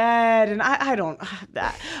his bed, and I don't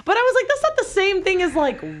that. But I was like, that's not the same thing as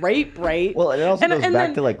like rape. Well, it also goes back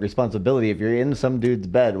then, to like responsibility. If you're in some dude's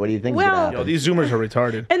bed, what do you think is Well- gonna Yo, happen? these Zoomers are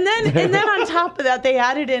retarded. And then on top of that, they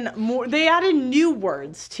added in more. They added new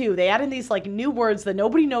words too. They added these like new words that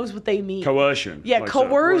nobody knows what they mean. Coercion. Yeah, like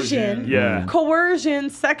coercion. Yeah. Coercion,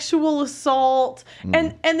 sexual assault,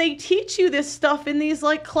 and they teach you this stuff in these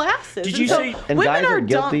like classes. Did you so see- And women guys are dumb-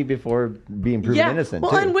 guilty before being proven innocent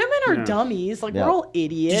well, too. and women are dummies. Like Yeah. we're all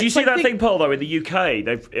idiots. Did you see Like, that they- thing, Paul? Though in the UK,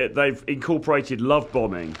 they've incorporated love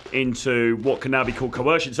bombing into what can now be called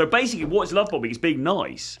coercion. So basically, what is love bombing? It's being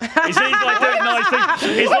nice. It's like doing nice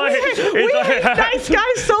things. It's like we hate nice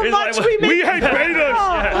guys so it's much. like- we make We hate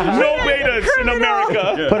betas. No betas in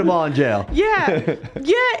America. Put them all in jail. Yeah,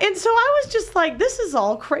 and so I was just like, this is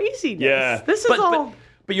all craziness. Yeah. This is all.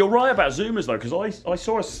 But you're right about Zoomers though, because I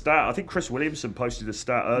saw a stat. I think Chris Williamson posted a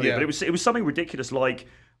stat earlier, Yeah. but it was something ridiculous. Like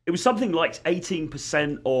it was something like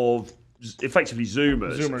 18% of effectively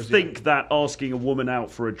Zoomers think that asking a woman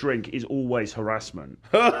out for a drink is always harassment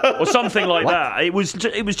or something like that. It was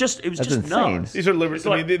just insane. nuts. These are liberals.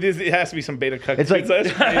 like- I mean, it has to be some beta cut. It's like- That's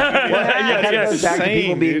It goes back to insane,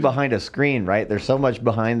 people being dude. behind a screen, right? There's so much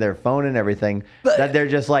behind their phone and everything that they're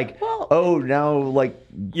just like, oh, now like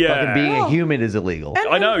fucking being a human is illegal.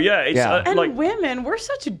 I know, yeah. It's Yeah. And like women, we're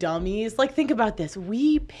such dummies. Like, think about this.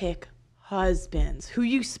 We pick husbands who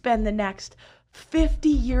you spend the next 50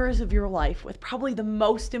 years of your life with, probably the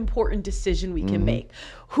most important decision we can make,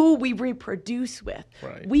 who we reproduce with.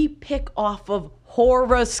 Right. We pick off of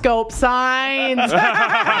horoscope signs.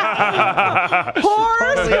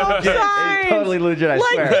 Horoscope signs. Totally legit, I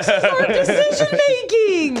Like, swear. this is our decision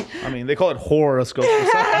making. I mean, they call it horoscope. And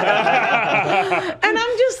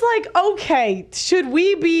I'm just like, okay, should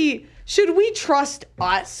we be should we trust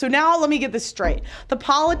us? So now let me get this straight. The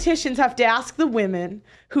politicians have to ask the women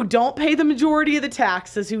who don't pay the majority of the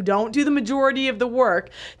taxes, who don't do the majority of the work.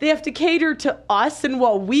 They have to cater to us and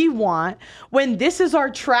what we want when this is our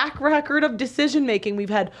track record of decision making. We've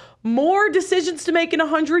had more decisions to make in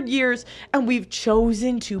 100 years, and we've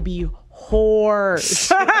chosen to be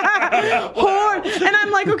whores. Whore. And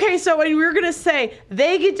I'm like, okay, so we were going to say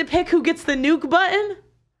they get to pick who gets the nuke button.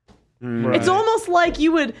 Right. It's almost like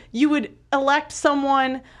you would elect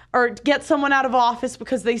someone or get someone out of office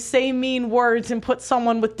because they say mean words and put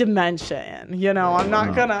someone with dementia in. You know, I'm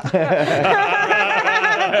not gonna.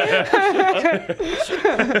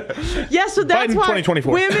 Yeah, so that's Biden why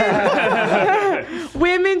 2024.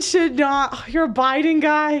 women should not. Oh, you're a Biden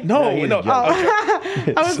guy. No. I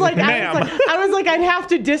was like, I'd have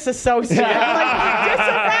to disassociate.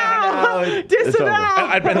 I'm like,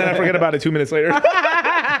 disavow. And then I forget about it 2 minutes later.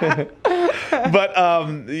 But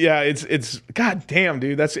yeah, it's god damn,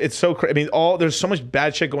 dude. It's so crazy. I mean, there's so much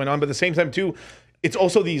bad shit going on, but at the same time too, it's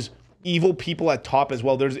also these evil people at top as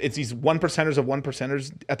well. It's these 1%ers of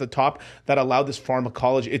 1%ers at the top that allowed this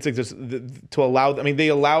pharmacology. It's like this to allow. I mean, they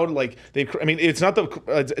allowed like they. I mean, it's not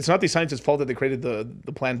the scientists' fault that they created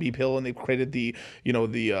the Plan B pill and they created the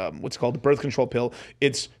what's called the birth control pill.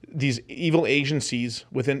 It's these evil agencies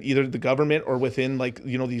within either the government or within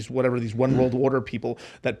these one world order people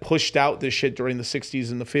that pushed out this shit during the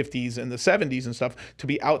 60s and the 50s and the 70s and stuff to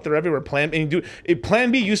be out there everywhere. Plan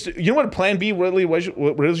B used to. You know what Plan B really was?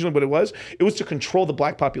 Originally, what it was to control the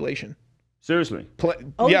black population. Seriously?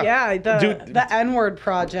 The N-word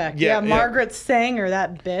project. Yeah, Margaret Sanger,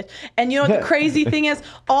 that bitch. And you know what the crazy thing is?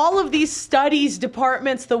 All of these studies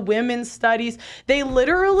departments, the women's studies, they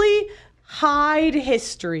literally hide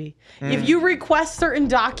history. If you request certain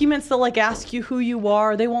documents, they'll ask you who you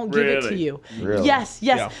are. They won't give it to you. Really? Yes.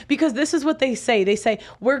 Yeah. Because this is what they say. They say,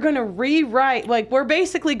 we're going to rewrite, we're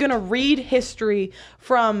basically going to read history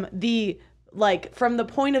from the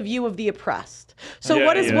point of view of the oppressed. So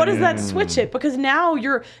what does that switch it? Because now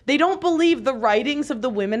they don't believe the writings of the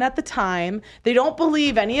women at the time. They don't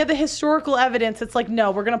believe any of the historical evidence. It's like,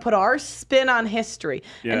 no, we're going to put our spin on history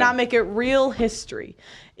and not make it real history.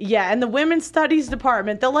 Yeah, and the women's studies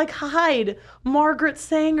department, they'll hide Margaret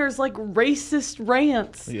Sanger's racist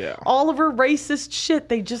rants. Yeah. All of her racist shit,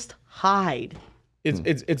 they just hide.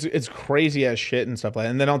 It's crazy ass shit and stuff like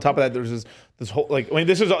that. And then on top of that, there's this whole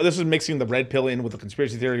this is mixing the red pill in with the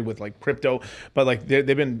conspiracy theory with crypto, but they've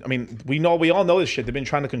been, we all know this shit. They've been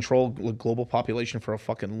trying to control global population for a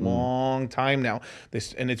fucking long time now.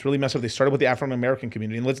 And it's really messed up. They started with the African American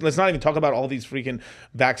community, and let's not even talk about all these freaking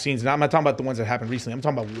vaccines. And I'm not talking about the ones that happened recently. I'm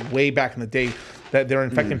talking about way back in the day that they're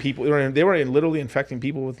infecting people. They were literally infecting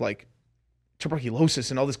people with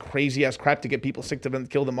tuberculosis and all this crazy ass crap to get people sick to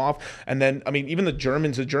kill them off. And then even the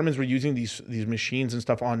Germans were using these machines and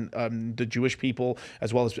stuff on the Jewish people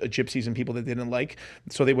as well as gypsies and people that they didn't like.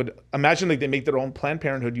 So they would imagine they make their own Planned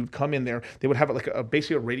Parenthood. You'd come in there, they would have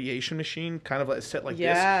basically a radiation machine kind of set like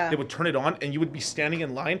this. They would turn it on and you would be standing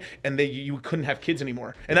in line and you couldn't have kids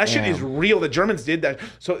anymore. And that shit is real. The Germans did that.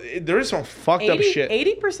 So there is some fucked up shit.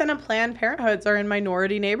 80% of Planned Parenthoods are in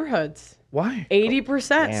minority neighborhoods. Why?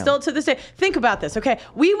 80% still to this day. Think about this, okay?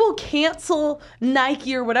 We will cancel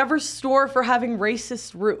Nike or whatever store for having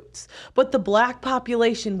racist roots, but the black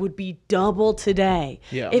population would be double today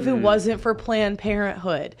if it wasn't for Planned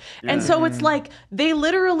Parenthood. And so it's they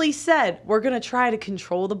literally said, we're going to try to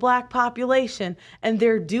control the black population, and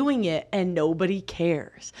they're doing it, and nobody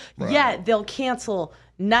cares. Right. Yet they'll cancel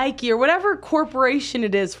Nike or whatever corporation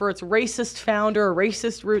it is for its racist founder or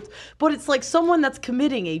racist roots, but it's someone that's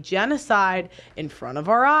committing a genocide in front of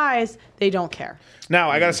our eyes. They don't care.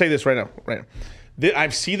 Now, I got to say this right now. I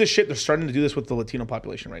see the shit. They're starting to do this with the Latino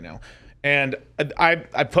population right now. And I'll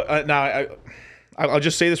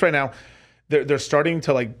just say this right now. They're starting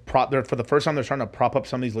to for the first time they're starting to prop up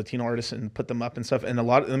some of these Latino artists and put them up and stuff. And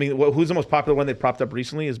who's the most popular one they propped up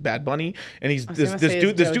recently is Bad Bunny, and he's this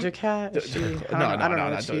dude. Doja Cat? I don't know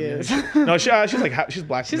what she is. No, she's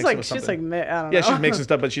black. She's I don't know. Yeah, she's mixing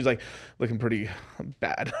stuff, but she's looking pretty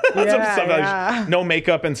bad. Yeah, no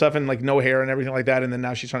makeup and stuff, and no hair and everything like that. And then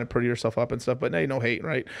now she's trying to pretty herself up and stuff. But no hate,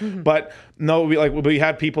 right? Mm-hmm. But no, we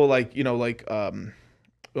had people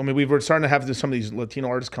we were starting to have some of these Latino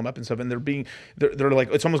artists come up and stuff, and they're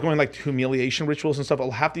it's almost going humiliation rituals and stuff.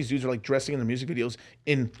 Half these dudes are dressing in their music videos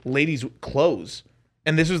in ladies' clothes.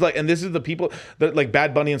 And this is the people that like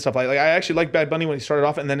Bad Bunny and stuff like. I actually liked Bad Bunny when he started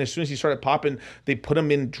off, and then as soon as he started popping, they put him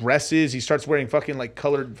in dresses. He starts wearing fucking like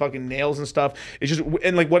colored fucking nails and stuff. It's just,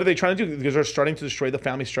 and like, what are they trying to do? Because they're starting to destroy the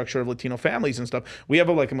family structure of Latino families and stuff. We have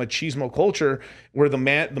a machismo culture where the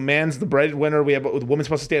man's the breadwinner. The woman's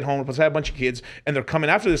supposed to stay at home. We're supposed to have a bunch of kids, and they're coming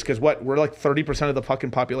after this because what? We're like 30% of the fucking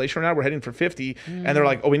population right now. We're heading for 50, and they're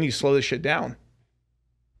like, oh, we need to slow this shit down.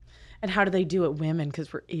 And how do they do it, women?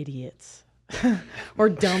 Because we're idiots. Or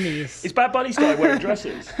dummies. Is Bad Bunny started wearing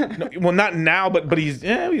dresses? No, well, not now, but he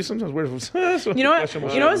sometimes wears. You know what?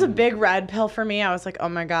 It was a big red pill for me. I was like, oh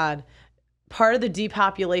my god, part of the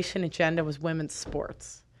depopulation agenda was women's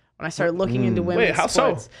sports. When I started looking into women's sports. Wait,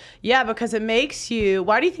 how so? Yeah, because it makes you.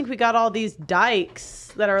 Why do you think we got all these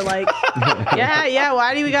dykes that are like, yeah?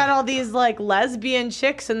 Why do we got all these like lesbian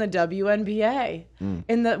chicks in the WNBA,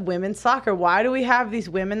 in the women's soccer? Why do we have these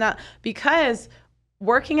women that? Because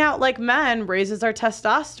working out like men raises our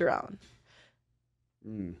testosterone.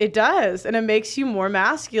 It does, and it makes you more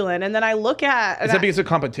masculine. And then I look at... Is that because of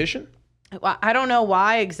competition? I don't know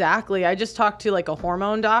why exactly. I just talked to like a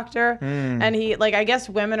hormone doctor, and he like, I guess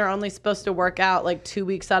women are only supposed to work out like 2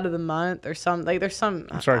 weeks out of the month or something. Like there's some...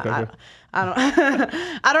 I'm sorry, Coco. I don't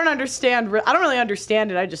I don't understand. I don't really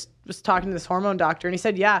understand it. I just was talking to this hormone doctor, and he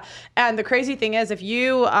said, yeah. And the crazy thing is, if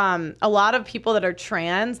you, a lot of people that are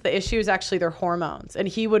trans, the issue is actually their hormones, and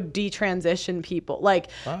he would detransition people. Like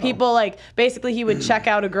people, like basically he would check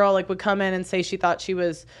out a girl, like would come in and say she thought she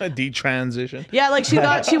was a detransition. Yeah, like she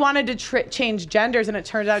thought she wanted to change genders, and it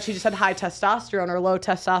turns out she just had high testosterone or low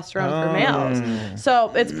testosterone for males. So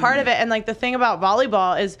it's part of it. And like the thing about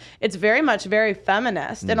volleyball is it's very much very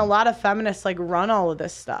feminist, and a lot of feminists like run all of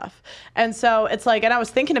this stuff. And so it's like, and I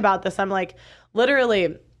was thinking about this, I'm like,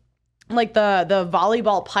 literally, like the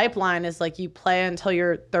volleyball pipeline is like you play until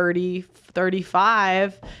you're 30,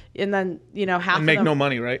 35, and then, you know, half and make no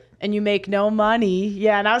money, right? And you make no money.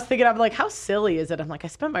 Yeah. And I was thinking, I'm like, how silly is it? I'm like, I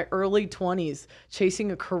spent my early 20s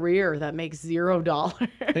chasing a career that makes $0.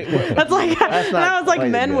 That's like, and I was like,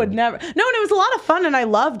 men would never. No, and it was a lot of fun and I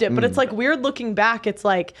loved it. But it's like weird looking back. It's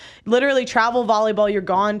like literally travel volleyball. You're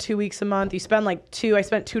gone 2 weeks a month. You spend like I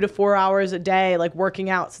spent 2 to 4 hours a day, like working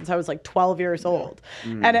out since I was like 12 years old.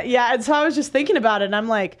 And and so I was just thinking about it, and I'm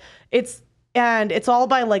like, it's all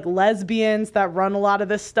by like lesbians that run a lot of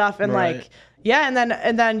this stuff, and like, yeah,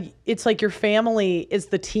 and then it's like your family is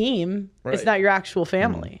the team. It's not your actual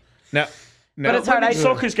family. Now, but it's hard.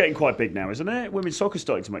 Soccer's getting quite big now, isn't it? Women's soccer's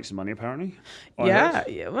starting to make some money, apparently. Well,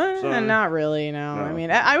 not really. No, I mean,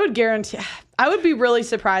 I would guarantee. I would be really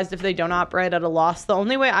surprised if they don't operate at a loss. The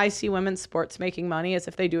only way I see women's sports making money is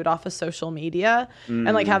if they do it off of social media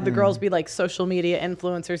and like have the girls be like social media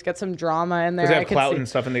influencers, get some drama in there. Because they have clout and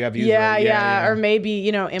stuff, and they got views. Yeah, or maybe,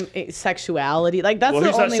 you know, sexuality. Like that's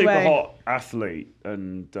the only way. Who's that super hot athlete?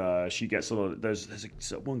 And she gets a lot of, there's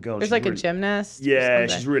one girl. There's like a gymnast. Yeah,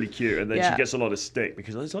 she's really cute, and then she gets a lot of stick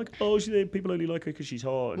because it's like, oh, people only like her because she's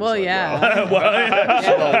hot. And well, like, yeah.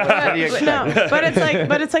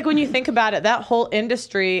 But it's like when you think about it, that whole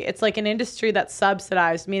industry, it's like an industry that's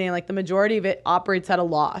subsidized, meaning like the majority of it operates at a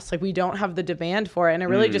loss. Like we don't have the demand for it, and it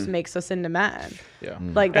really just makes us into men. Yeah,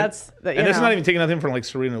 like that's. And this is not even taking nothing from like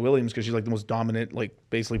Serena Williams, because she's like the most dominant, like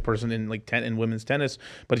basically person in like in women's tennis.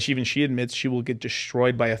 But she admits she will get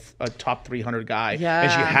destroyed by a top 300 guy. Yeah,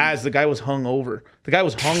 and she has. The guy was hung over. The guy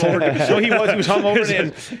was hung over. So he was hung over,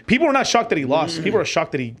 and people were not shocked that he lost. People were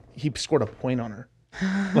shocked that he scored a point on her.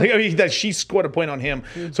 Like, I mean, that she scored a point on him.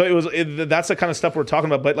 So that's the kind of stuff we're talking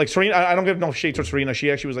about. But like Serena, I don't give no shade to Serena. She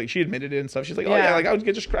actually was like, she admitted it and stuff. She's like, oh yeah, like I would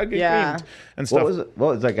get creamed and stuff.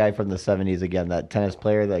 What was that guy from the 70s again? That tennis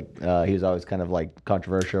player, like he was always kind of like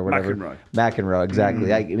controversial or whatever. McEnroe,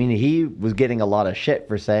 exactly. I mean, he was getting a lot of shit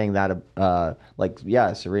for saying that.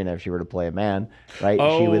 Serena, if she were to play a man, right,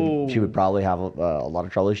 she would probably have a lot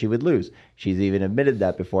of trouble. She would lose. She's even admitted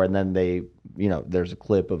that before. And then there's a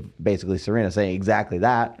clip of basically Serena saying exactly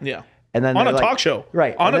that. Yeah. And then on a talk show.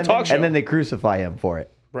 Right. On a talk show. And then they crucify him for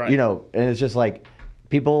it. Right. You know, and it's just like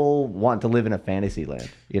people want to live in a fantasy land,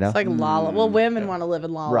 you know? It's like La La. Well, women want to live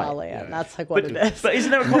in La La Land. Yeah. That's like what it is. But isn't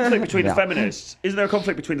there a conflict between the feminists? Isn't there a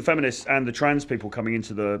conflict between the feminists and the trans people coming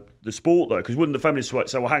into the sport, though? Because wouldn't the feminists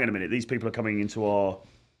say, well, hang on a minute, these people are coming into our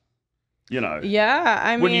Yeah,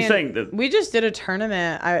 I mean, What do you think that- we just did a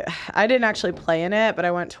tournament. I didn't actually play in it, but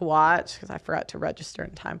I went to watch because I forgot to register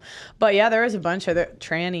in time. But yeah, there was a bunch of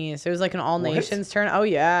trannies. There was like an all nations tournament. Oh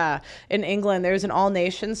yeah, in England there was an all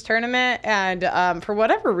nations tournament, and for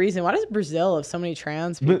whatever reason, why does Brazil have so many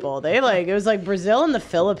trans people? It was like Brazil and the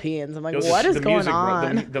Philippines. I'm like, what is going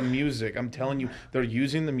on? Bro, the music. I'm telling you, they're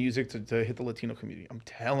using the music to hit the Latino community. I'm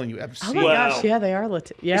telling you, I've seen. Oh my gosh, yeah, they are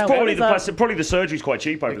Latino. Yeah, It's probably the surgery's quite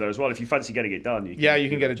cheap over there as well. If you fancy getting it done, you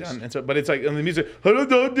can get it done. And so, but it's like in the music, like,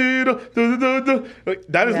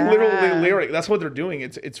 that is literally the lyric. That's what they're doing.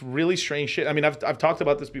 It's really strange shit. I mean, I've talked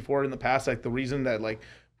about this before in the past. Like the reason that like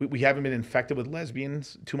we haven't been infected with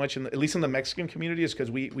lesbians too much, at least in the Mexican community, is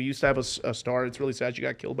because we used to have a star. It's really sad. She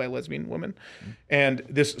got killed by a lesbian woman, and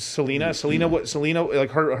this Selena,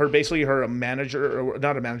 like her basically her manager, or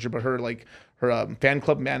not a manager, but her fan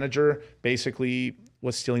club manager basically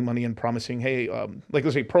was stealing money and promising, hey, like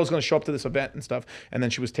let's say Pearl's going to show up to this event and stuff, and then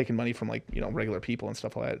she was taking money from like regular people and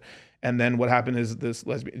stuff like that. And then what happened is this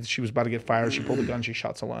lesbian, she was about to get fired. She pulled a gun, she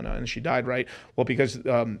shot Solana, and she died. Right? Well, because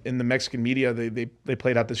in the Mexican media they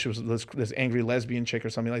played out this angry lesbian chick or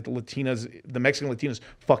something. Like the Mexican Latinas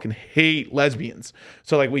fucking hate lesbians.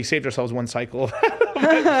 So like we saved ourselves one cycle.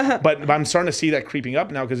 but I'm starting to see that creeping up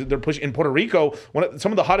now because they're pushing in Puerto Rico. Two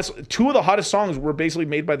of the hottest songs were basically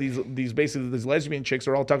made by these lesbian chicks.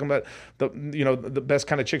 They're all talking about the best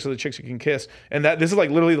kind of chicks are the chicks you can kiss, and this is like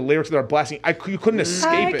literally the lyrics that are blasting. You couldn't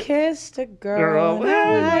escape it. I kissed a girl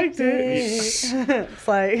I liked it. It's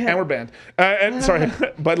like, and we're banned. And sorry,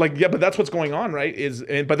 but that's what's going on, right?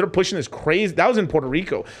 But they're pushing this crazy. That was in Puerto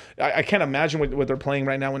Rico. I can't imagine what they're playing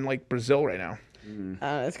right now in like Brazil right now.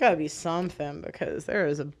 It's got to be something because there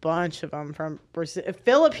is a bunch of them from Brazil.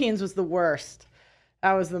 Philippines was the worst.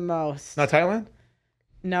 That was the most. Not Thailand?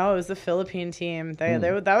 No, it was the Philippine team.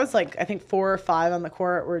 That was like I think 4 or 5 on the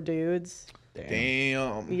court were dudes.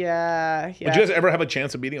 Damn. Yeah. Did you guys ever have a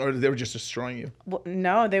chance of beating, or they were just destroying you? Well,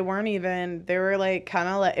 no, they weren't even. They were like kind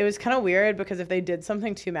of like, it was kind of weird because if they did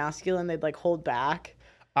something too masculine, they'd like hold back.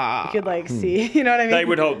 You could like see, you know what I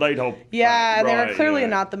mean? They'd hold. Yeah, they were clearly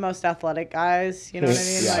not the most athletic guys. You know what I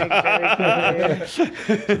mean? Like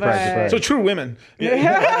very clearly. So true women.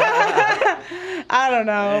 I don't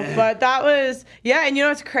know, but that was and you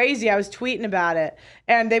know it's crazy. I was tweeting about it,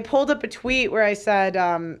 and they pulled up a tweet where I said,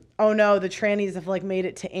 "Oh no, the trannies have like made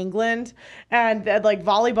it to England," and like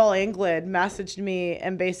Volleyball England messaged me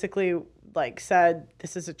and basically like said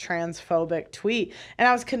this is a transphobic tweet, and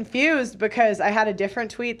I was confused because I had a different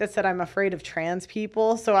tweet that said I'm afraid of trans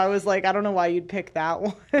people, so I was like, I don't know why you'd pick that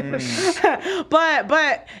one.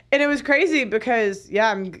 but and it was crazy because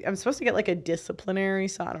I'm supposed to get like a disciplinary,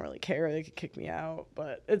 so I don't really care, they could kick me out,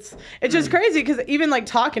 but it's just crazy because even like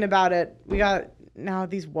talking about it, we got now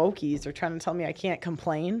these wokies are trying to tell me I can't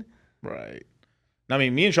complain. Right. I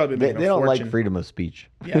mean, me and Charlie have been making they don't fortune. like freedom of speech.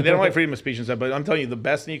 Yeah, they don't like freedom of speech and stuff. But I'm telling you, the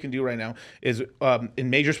best thing you can do right now is in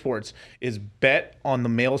major sports is bet on the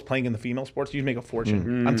males playing in the female sports. You make a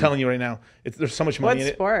fortune. I'm telling you right now, there's so much money in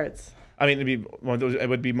it. What sports? I mean, it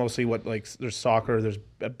would be mostly there's soccer, there's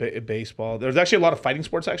baseball. There's actually a lot of fighting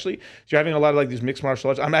sports actually. So you're having a lot of like these mixed martial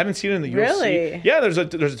arts. I haven't seen it in the UFC. Really? Yeah, there's a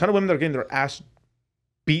ton of women that are getting their ass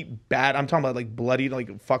beat bad. I'm talking about like bloody,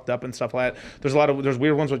 like fucked up and stuff like that. There's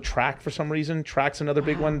weird ones with track for some reason. Track's another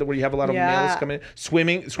big one where you have a lot of males coming in.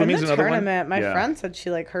 Swimming's another tournament, one. My friend said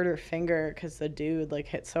she like hurt her finger because the dude like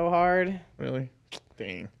hit so hard. Really?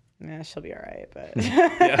 Dang. Yeah, she'll be all right,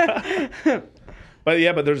 but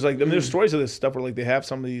But there's like there's stories of this stuff where like they have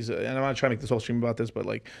some of these, and I'm not trying to make this whole stream about this, but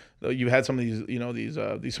like you had some of these,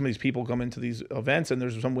 some of these people come into these events, and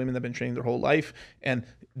there's some women that've been training their whole life, and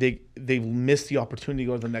they missed the opportunity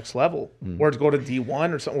to go to the next level or to go to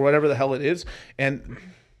D1 or something, or whatever the hell it is, and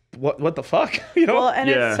what the fuck, Well, and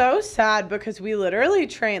it's so sad because we literally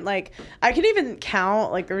trained, like, I can even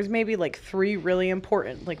count, like, there was maybe like 3 really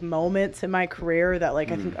important like moments in my career that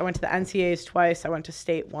like I think I went to the NCAAs twice, I went to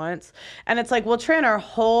state once, and it's like we'll train our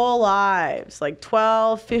whole lives, like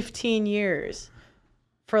 12, 15 years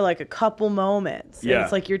for like a couple moments. And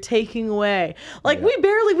it's like you're taking away. Like we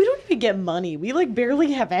don't even get money. We like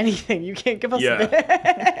barely have anything. You can't give us this.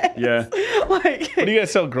 Like, what do you guys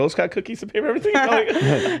sell? Girl Scout cookies to pay for everything?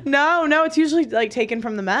 No, it's usually like taken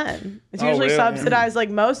from the men. It's usually subsidized. Like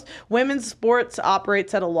most women's sports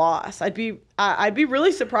operates at a loss. I'd be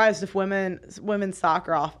really surprised if women's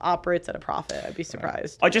soccer operates at a profit. I'd be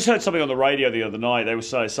surprised. I just heard something on the radio the other night. They were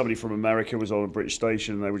saying somebody from America was on a British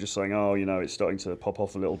station, and they were just saying, "Oh, it's starting to pop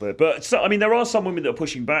off a little bit." But so, I mean, there are some women that are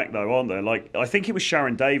pushing back, though, aren't there? Like I think it was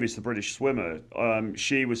Sharon Davis, the British swimmer.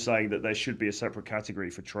 She was saying that there should be a separate category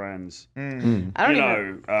for trans. I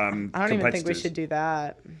don't even think we should do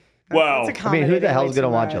that. Well, That's I mean, who the accommodating hell's way going to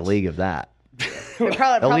too watch a much. league of that?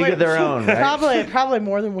 Probably, A league of their own, right? Probably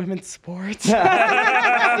more than women's sports. Like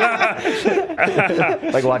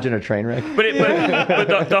watching a train wreck.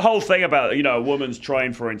 But the whole thing about a woman's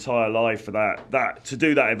trained for her entire life for that to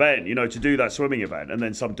do that event, to do that swimming event, and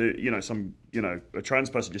then a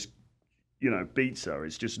trans person just beats her.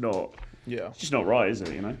 It's just not. Yeah. It's just not right, is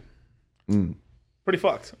it? Pretty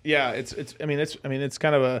fucked. Yeah, it's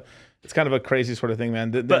kind of a crazy sort of thing,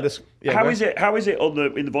 man. But go how ahead. is it? How is it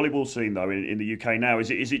in the volleyball scene though in the UK now?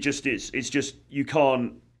 Is it just it's just you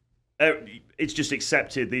can't. It's just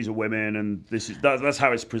accepted. These are women, and that's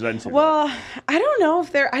how it's presented. Well, I don't know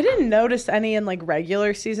if I didn't notice any in like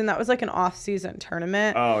regular season. That was like an off-season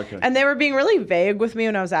tournament. Oh, okay. And they were being really vague with me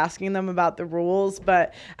when I was asking them about the rules.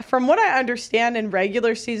 But from what I understand, in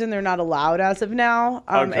regular season they're not allowed as of now.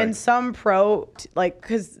 Okay. And some pro,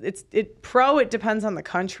 because it depends on the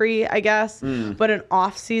country, I guess. But in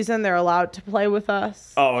off-season they're allowed to play with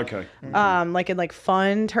us. Oh, okay. Like in like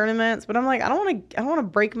fun tournaments. But I'm like, I don't want to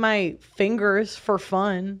break my fingers for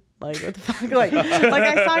fun. Like what the fuck? Like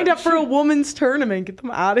I signed up for a woman's tournament. Get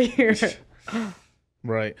them out of here.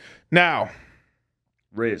 Right. Now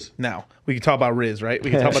we can talk about Riz, right?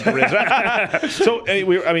 We can talk about the Riz. Right? So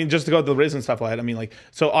just to go to the Riz and stuff like that. I mean, like,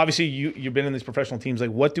 so obviously you've been in these professional teams.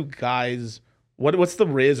 Like, what do guys? What's the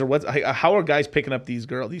Riz, or how are guys picking up these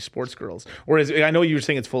sports girls? Or I know you were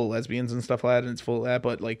saying it's full of lesbians and stuff like that, and it's full of that,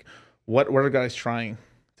 but like, what are guys trying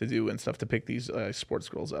to do and stuff to pick these sports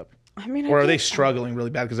girls up? I mean, Or are they struggling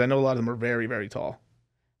really bad? Because I know a lot of them are very, very tall.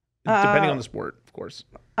 Depending on the sport, of course.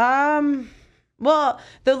 Well,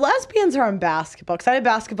 the lesbians are on basketball because I did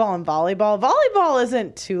basketball and volleyball. Volleyball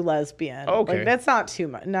isn't too lesbian. Okay. Like, that's not too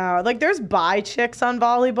much. No, like there's bi chicks on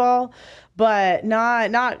volleyball, but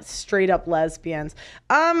not straight up lesbians.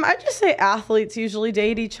 I'd just say athletes usually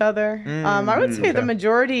date each other. I would say the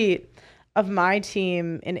majority of my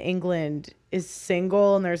team in England is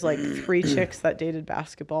single, and there's like 3 chicks that dated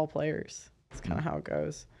basketball players. That's kind of how it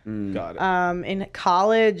goes. Got it. In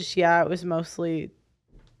college, it was mostly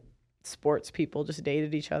sports people just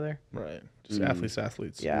dated each other. Right. Just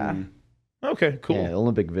athletes. Yeah. Okay, cool. Yeah,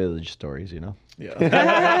 Olympic Village stories,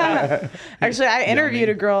 Yeah. Actually, I interviewed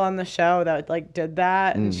a girl on the show that like did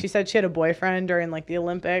that, and she said she had a boyfriend during like the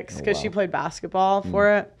Olympics because she played basketball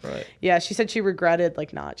for it. Right. Yeah, she said she regretted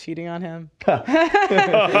like not cheating on him. yeah.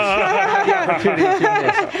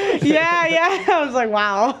 Yeah. I was like,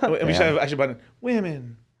 wow. And we should have actually button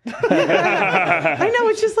women. I know,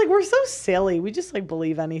 it's just like we're so silly. We just like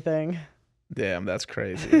believe anything. Damn, that's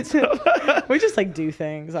crazy. We just like do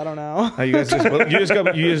things. I don't know. You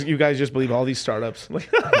guys just believe all these startups.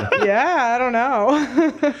 Yeah, I don't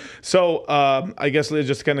know. So I guess let's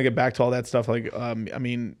just kind of get back to all that stuff. Like,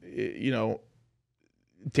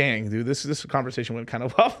 dang, dude, this conversation went kind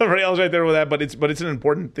of off the rails right there with that, but it's an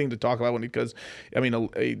important thing to talk about because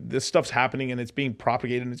this stuff's happening and it's being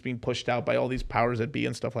propagated and it's being pushed out by all these powers that be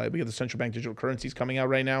and stuff like that. We have the central bank digital currencies coming out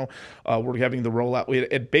right now. We're having the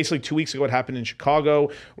rollout. Basically 2 weeks ago, it happened in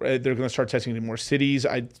Chicago. They're going to start testing it in more cities.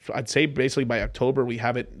 I'd say basically by October we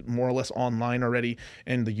have it more or less online already,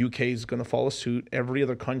 and the UK is going to follow suit. Every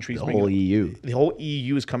other country is The whole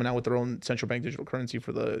EU is coming out with their own central bank digital currency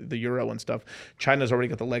for the euro and stuff. China's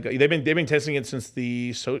already got the leg. They've been testing it since about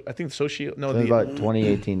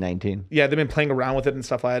 2018-19. Yeah, they've been playing around with it and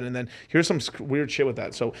stuff like that. And then here's some weird shit with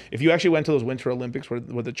that. So if you actually went to those Winter Olympics where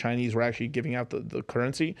the Chinese were actually giving out the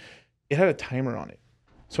currency, it had a timer on it.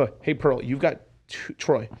 So hey, Pearl, you've got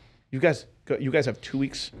Troy, you guys have 2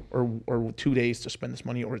 weeks or 2 days to spend this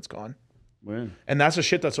money or it's gone. Wow. And that's the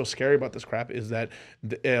shit that's so scary about this crap is that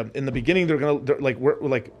in the beginning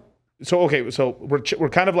So we're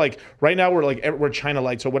kind of like right now we're China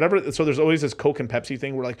light. So there's always this Coke and Pepsi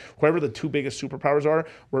thing where like whoever the 2 biggest superpowers are,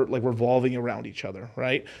 we're revolving around each other,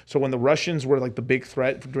 right? So when the Russians were like the big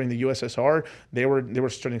threat during the USSR, they were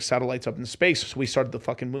starting satellites up in space. So we started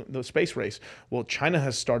the space race. Well, China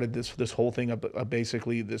has started this whole thing of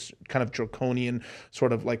basically this kind of draconian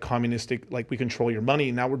sort of like communistic, like we control your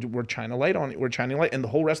money. Now we're China light on it. We're China light, and the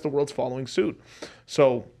whole rest of the world's following suit.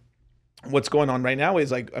 So what's going on right now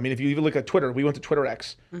is if you even look at Twitter, we went to Twitter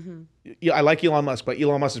X. Mm-hmm. Yeah, I like Elon Musk, but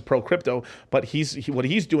Elon Musk is pro crypto. But what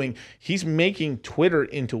he's doing, he's making Twitter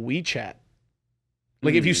into WeChat.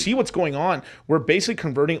 Like if you see what's going on, we're basically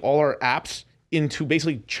converting all our apps into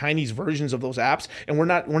basically Chinese versions of those apps, and we're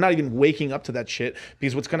not even waking up to that shit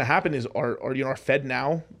because what's going to happen is our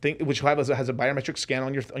FedNow thing, which has a biometric scan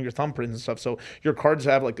on your thumbprint and stuff. So your cards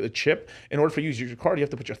have like a chip. In order for you to use your card, you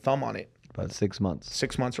have to put your thumb on it. About 6 months.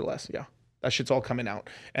 6 months or less, yeah. That shit's all coming out.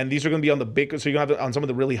 And these are going to be on the big, so you're going to have on some of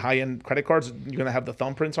the really high-end credit cards, you're going to have the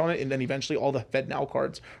thumbprints on it. And then eventually all the FedNow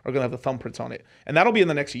cards are going to have the thumbprints on it. And that'll be in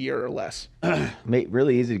the next year or less.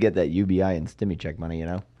 Really easy to get that UBI and Stimmy check money, you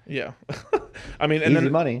know? Yeah. I mean, and easy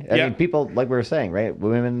then money. I mean, people, like we were saying, right?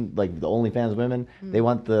 Women, like the OnlyFans women, they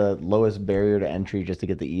want the lowest barrier to entry just to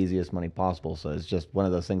get the easiest money possible. So it's just one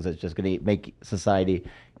of those things that's just going to make society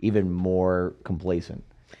even more complacent.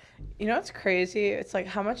 You know what's crazy? It's like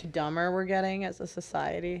how much dumber we're getting as a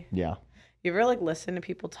society. Yeah. You ever like listen to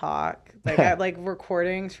people talk? Like I have like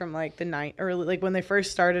recordings from like or like when they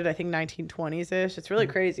first started, I think 1920s ish. It's really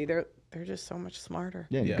crazy. They're just so much smarter.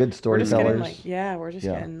 Yeah, Yeah. good We're just getting storytellers. like we're just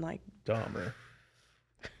getting like dumber.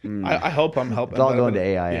 I hope I'm helping. It's all going to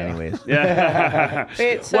AI anyways. Yeah.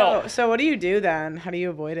 wait, so what do you do then? How do you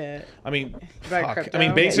avoid it? I mean, Buy fuck. crypto? I mean,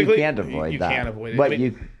 Yeah, basically, you can't avoid you that. can't avoid it. But I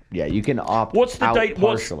mean, you can opt What's the out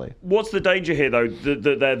partially? What's the danger here, though?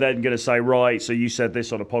 That they're then going to say, right? So you said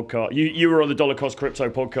this on a podcast. You were on the Dollar Cost Crypto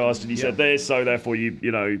podcast, and you said this, so therefore you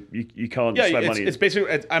can't spend money. It's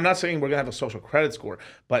basically. I'm not saying we're gonna have a social credit score,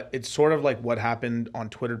 but it's sort of like what happened on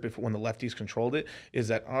Twitter before when the lefties controlled it. Is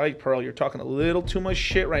that all right, Pearl? You're talking a little too much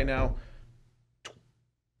shit right now.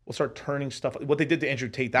 We'll start turning stuff. What they did to Andrew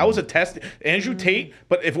Tate. That was a test. Andrew Tate.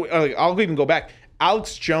 But if I'll even go back.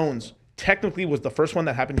 Alex Jones technically was the first one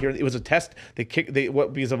that happened here. It was a test.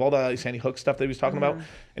 Because of all the Sandy Hook stuff that he was talking about,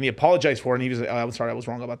 and he apologized for it. And he was, I'm sorry, I was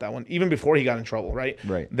wrong about that one. Even before he got in trouble, right?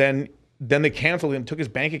 Right. Then they canceled him, took his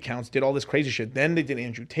bank accounts, did all this crazy shit. Then they did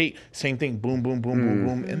Andrew Tate, same thing, boom, boom, boom, boom,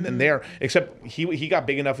 boom, and then there. Except he got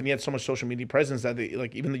big enough and he had so much social media presence that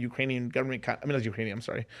even the Ukrainian government, not Ukrainian, I'm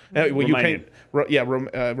sorry, Romanian.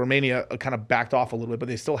 Romania kind of backed off a little bit, but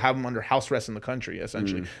they still have him under house arrest in the country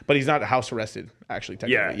essentially. But he's not house arrested actually.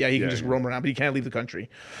 Technically. He can just roam around, but he can't leave the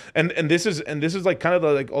country. And this is like kind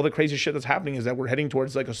of all the crazy shit that's happening is that we're heading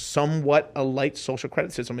towards like a light social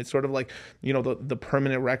credit system. It's sort of like the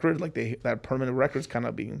permanent record, like that permanent record's kind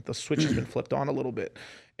of being, the switch has been flipped on a little bit.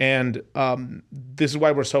 And this is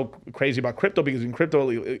why we're so crazy about crypto, because in crypto,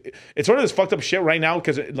 it's sort of this fucked up shit right now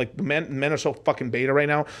because like the men are so fucking beta right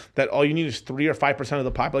now that all you need is 3 or 5% of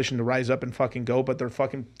the population to rise up and fucking go, but they're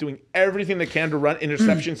fucking doing everything they can to run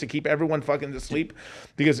interceptions to keep everyone fucking asleep.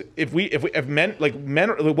 Because if men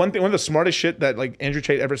are one of the smartest shit that like Andrew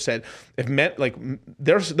Tate ever said, if men like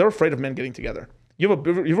they're afraid of men getting together. You have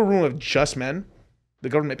a room of just men. The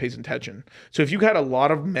government pays attention. So if you had a lot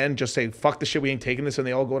of men just say, fuck the shit, we ain't taking this, and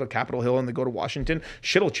they all go to Capitol Hill and they go to Washington,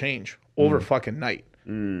 shit'll change over fucking night.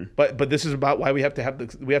 But this is about why we have to have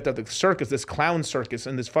the circus, this clown circus,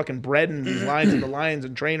 and this fucking bread and these lines and the lions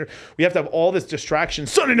and trainer. We have to have all this distraction.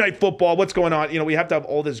 Sunday night football, what's going on? We have to have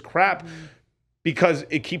all this crap because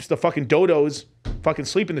it keeps the fucking dodos fucking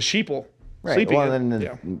sleeping, the sheeple. Right. Sleeping. Well,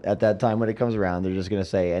 then at that time when it comes around, they're just going to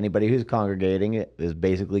say anybody who's congregating is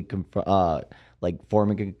basically like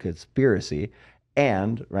forming a conspiracy,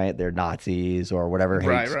 and they're Nazis or whatever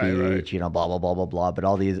hate speech, blah blah blah blah blah. But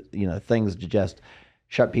all these things to just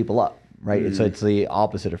shut people up, right? So it's the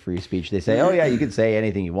opposite of free speech. They say, oh yeah, you can say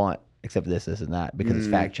anything you want except this and that because it's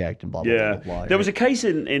fact checked and blah blah blah blah. There was a case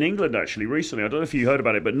in England actually recently. I don't know if you heard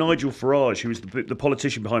about it, but Nigel Farage, who was the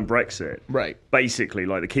politician behind Brexit, basically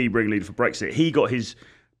like the key ringleader for Brexit, he got his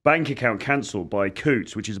bank account cancelled by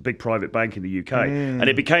Coutts, which is a big private bank in the UK, and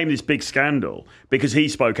it became this big scandal because he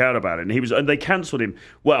spoke out about it, and they cancelled him.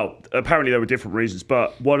 Well, apparently there were different reasons,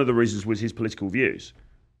 but one of the reasons was his political views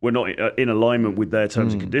were not in alignment with their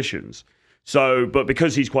terms and conditions. So, but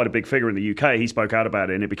because he's quite a big figure in the UK, he spoke out about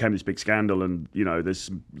it, and it became this big scandal. And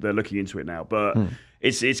they're looking into it now. But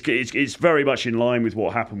it's very much in line with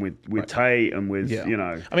what happened with Tate and with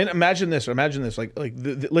I mean, imagine this. Like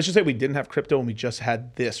let's just say we didn't have crypto and we just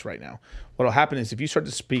had this right now. What'll happen is if you start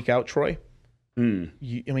to speak out, Troy.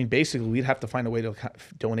 Basically, we'd have to find a way to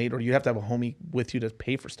donate, or you'd have to have a homie with you to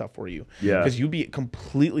pay for stuff for you. Yeah, because you'd be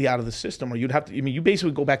completely out of the system, or you'd have to. You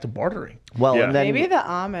basically go back to bartering. Well, and then maybe the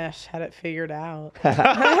Amish had it figured out.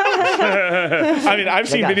 I mean, I've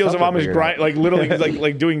seen videos of Amish grind, like literally,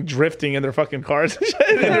 like doing drifting in their fucking cars,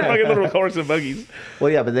 in their fucking little cars and buggies. Well,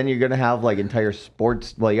 yeah, but then you're gonna have like entire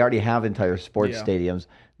sports. Well, you already have entire sports stadiums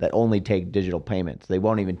that only take digital payments. They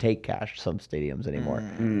won't even take cash, some stadiums anymore,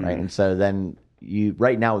 right? And so then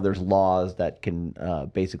right now there's laws that can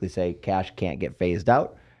basically say cash can't get phased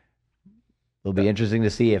out. It'll be interesting to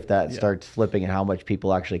see if that starts flipping and how much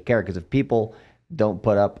people actually care. Because if people don't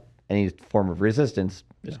put up any form of resistance,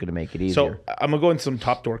 it's going to make it easier. So I'm gonna go into some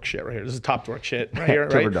top dork shit right here. This is top dork shit right here.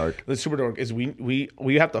 Super right? dork. The super dork is we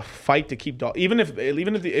have to fight to keep dollars. Even if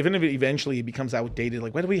it eventually becomes outdated,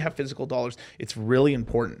 like why do we have physical dollars? It's really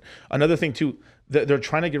important. Another thing too, they're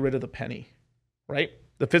trying to get rid of the penny, right?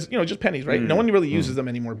 just pennies, right? No one really uses them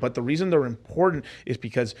anymore. But the reason they're important is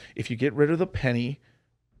because if you get rid of the penny,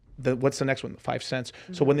 what's the next one? 5 cents.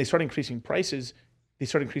 So when they start increasing prices, they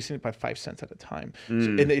start increasing it by 5 cents at a time. So,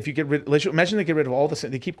 and if you get rid, imagine they get rid of all the,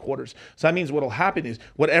 they keep quarters. So that means what'll happen is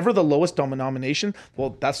whatever the lowest denomination,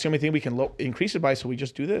 well, that's the only thing we can increase it by. So we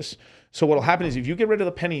just do this. So what'll happen is if you get rid of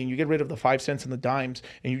the penny and you get rid of the 5 cents and the dimes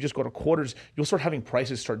and you just go to quarters, you'll start having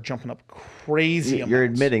prices start jumping up crazy amounts. You're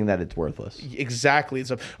admitting that it's worthless. Exactly. It's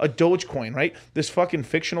a Dogecoin, right? This fucking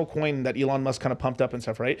fictional coin that Elon Musk kind of pumped up and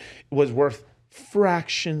stuff, right? Was worth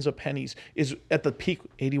fractions of pennies, is at the peak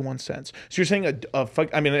 81 cents. So you're saying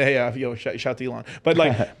shout to Elon, but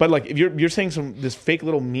like if you're saying this fake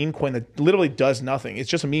little meme coin that literally does nothing, it's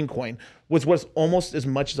just a meme coin, was worth almost as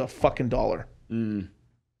much as a fucking dollar.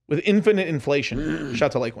 With infinite inflation.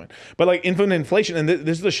 Shout to Litecoin. But like infinite inflation, and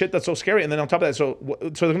this is the shit that's so scary. And then on top of that, so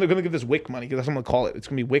they're going to give this WIC money, because that's what I'm going to call it. It's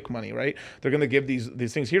going to be WIC money, right? They're going to give these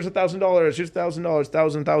things. Here's $1,000. Here's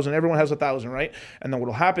 $1,000. 1,000. Everyone has 1,000, right? And then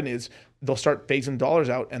what'll happen is they'll start phasing dollars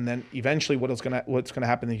out, and then eventually what's going to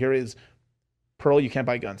happen here is, Pearl, you can't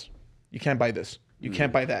buy guns. You can't buy this. You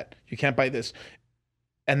can't buy that. You can't buy this.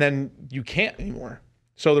 And then you can't anymore.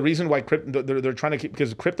 So the reason why they're trying to keep,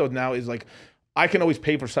 because crypto now is like, I can always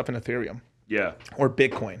pay for stuff in Ethereum, or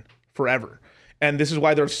Bitcoin forever, and this is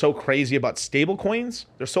why they're so crazy about stable coins.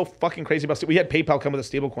 They're so fucking crazy about. We had PayPal come with a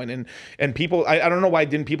stable coin, and people. I don't know why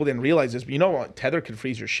people didn't realize this, but you know what? Tether could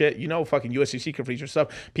freeze your shit. You know, fucking USDC could freeze your stuff.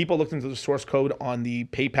 People looked into the source code on the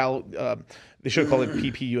PayPal. They should call it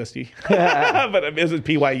PPUSD, but it was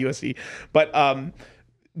PYUSD. But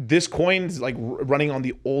this coin's like running on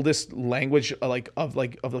the oldest language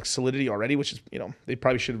of Solidity already, which is, they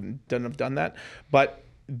probably should have done that, but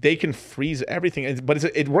they can freeze everything. But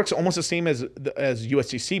it works almost the same as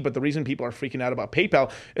USDC. But the reason people are freaking out about PayPal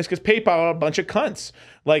is because PayPal are a bunch of cunts.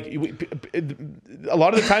 Like a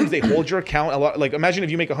lot of the times they hold your account. Like imagine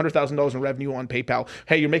if you make $100,000 in revenue on PayPal.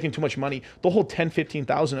 Hey, you're making too much money. They'll hold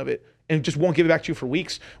 10,000-15,000 of it and just won't give it back to you for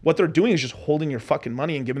weeks. What they're doing is just holding your fucking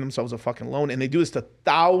money and giving themselves a fucking loan. And they do this to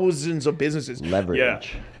thousands of businesses.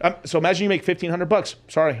 Leverage. Yeah. So imagine you make $1,500.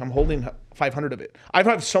 Sorry, I'm holding 500 of it. I've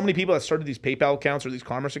had so many people that started these PayPal accounts or these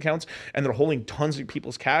commerce accounts, and they're holding tons of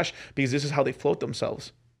people's cash because this is how they float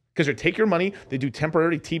themselves. Because they take your money, they do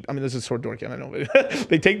temporary this is sort of dorky, I know. But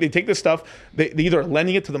they take this stuff, they either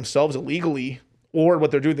lending it to themselves illegally, or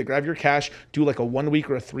what they're doing, they grab your cash, do like a 1 week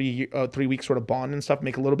or a 3 week sort of bond and stuff,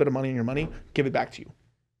 make a little bit of money in your money, give it back to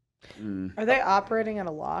you. Are they operating at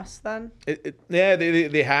a loss then? Yeah,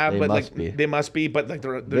 they have, but must like be. they must be, but like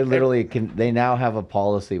they're literally they now have a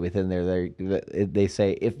policy within there. They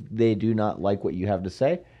say if they do not like what you have to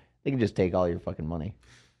say, they can just take all your fucking money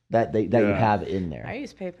that you have in there. I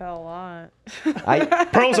use PayPal a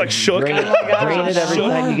lot. Pearl's like shook. Drain it every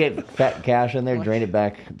time you get fat cash in there. Drain it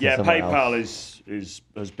back. To PayPal else.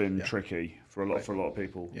 has been tricky for a lot of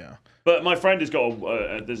people. Yeah, but my friend has got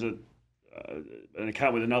there's an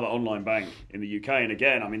account with another online bank in the UK, and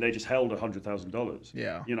again, I mean, they just held $100,000.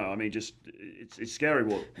 Yeah, I mean, just it's scary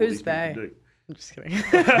what Who's these they? people do. I'm just kidding. he's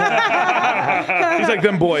like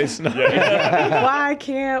them boys. No. Why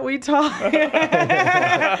can't we talk?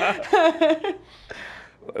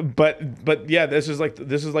 But yeah, this is like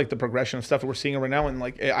the progression of stuff that we're seeing right now, and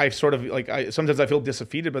like I sort of sometimes I feel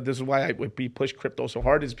defeated, but this is why we push crypto so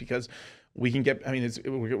hard, is because we can get. I mean,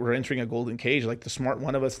 we're entering a golden cage. Like the smart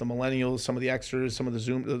one of us, the millennials, some of the Xers, some of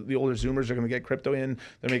the older Zoomers are going to get crypto in.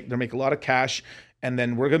 They make a lot of cash, and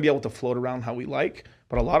then we're going to be able to float around how we like.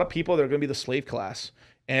 But a lot of people, they're going to be the slave class,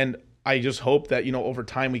 and I just hope that over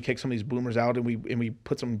time we kick some of these boomers out and we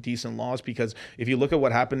put some decent laws, because if you look at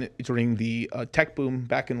what happened during the tech boom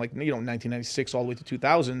back in 1996 all the way to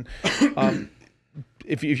 2000,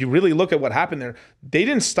 if you really look at what happened there, they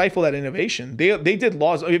didn't stifle that innovation. They did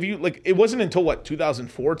laws. If you it wasn't until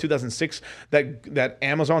 2004 2006 that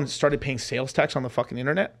Amazon started paying sales tax on the fucking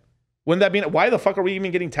internet. Wouldn't that be, why the fuck are we even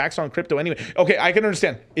getting taxed on crypto anyway? Okay, I can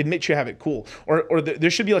understand. Admit you have it, cool. Or there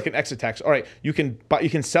should be like an exit tax. All right, you can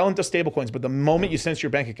sell into stablecoins, but the moment you censor your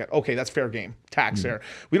bank account, okay, that's fair game. Tax there.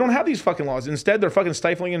 We don't have these fucking laws. Instead, they're fucking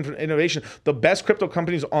stifling innovation. The best crypto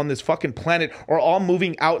companies on this fucking planet are all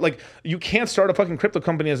moving out. Like, you can't start a fucking crypto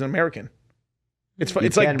company as an American. It's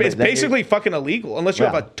basically fucking illegal unless you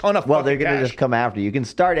have a ton of fucking Well, they're going to just come after you. You can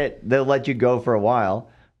start it. They'll let you go for a while,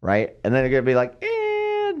 right? And then they're going to be like,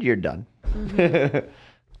 you're done. I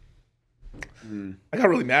got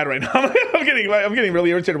really mad right now. I'm getting really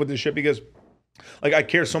irritated with this shit, because I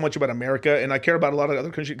care so much about America, and I care about a lot of other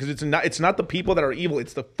countries, because it's not the people that are evil,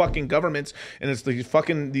 it's the fucking governments, and it's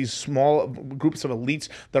these small groups of elites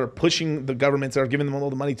that are pushing the governments, that are giving them all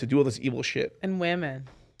the money to do all this evil shit. And women.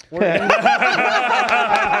 Back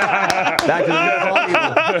to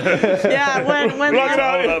the Yeah, when Hold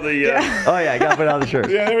up the, Oh yeah, I got to put it on the shirt.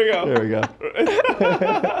 Yeah, there we go. There we go.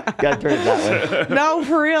 Got to turn it that way. no,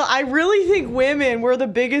 for real. I really think women were the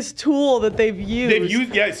biggest tool that they've used. They've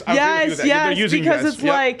used, yes, I agree with you with that. Yes, They're using because yes. it's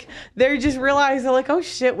like they just realize they're like, oh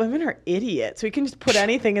shit, women are idiots. We can just put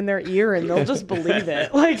anything in their ear and they'll just believe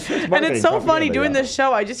it. Like, and it's so funny doing this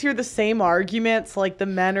show. I just hear the same arguments, like the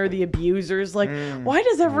men are the abusers. Like, why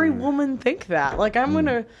does every woman think that? Like, I'm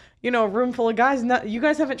gonna. A room full of guys. You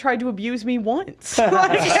guys haven't tried to abuse me once.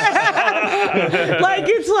 like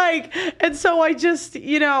it's like, and so I just,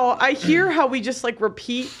 I hear how we just like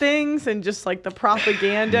repeat things and just like the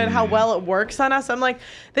propaganda and how well it works on us. I'm like,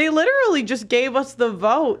 they literally just gave us the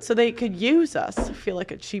vote so they could use us. I feel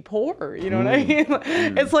like a cheap whore. You know what I mean?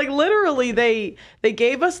 It's like literally they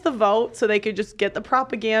gave us the vote so they could just get the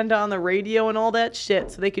propaganda on the radio and all that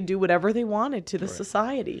shit so they could do whatever they wanted to the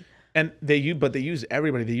society. And they use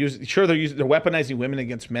everybody. They're weaponizing women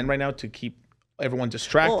against men right now to keep everyone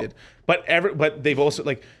distracted. But they've also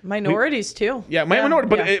like minorities too. Yeah, minority.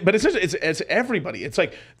 But it's everybody. It's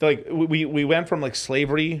like we went from like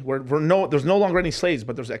slavery where there's no longer any slaves,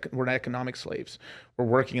 but we're economic slaves. We're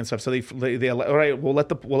working and stuff. So they all right. We'll let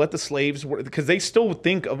the slaves work because they still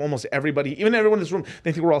think of almost everybody, even everyone in this room.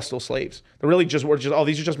 They think we're all still slaves. They're really these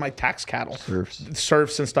are just my tax cattle,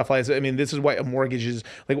 serfs and stuff like that. I mean, this is why a mortgage is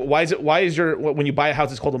like. Why is when you buy a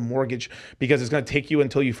house it's called a mortgage because it's going to take you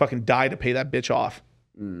until you fucking die to pay that bitch off.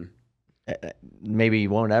 Maybe you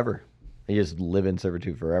won't ever. You just live in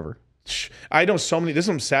servitude forever. I know so many. This is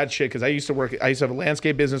some sad shit because I used to have a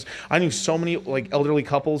landscape business. I knew so many like elderly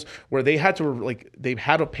couples where they had to they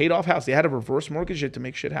had a paid off house. They had to reverse mortgage it to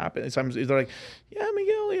make shit happen. And sometimes they're like, yeah,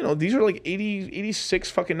 Miguel, these are like 86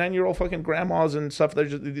 fucking 9-year-old fucking grandmas and stuff. They're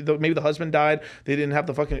just, maybe the husband died. They didn't have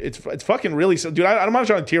the fucking. It's fucking really, dude. I'm not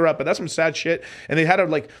trying to tear up, but that's some sad shit. And they had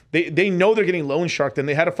to they know they're getting loan sharked and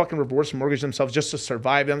they had to fucking reverse mortgage themselves just to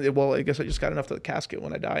survive. Well, I guess I just got enough to the casket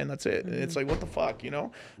when I die and that's it. And it's like, what the fuck,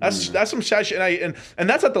 That's some sad shit. And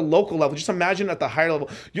that's at the local level. Just imagine at the higher level,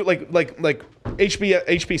 you like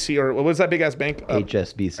HBC or what was that big ass bank?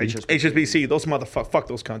 HSBC. Those fuck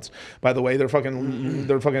those cunts. By the way, they're fucking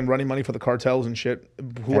running money for the cartels and shit.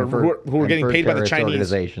 Who are getting paid by the Chinese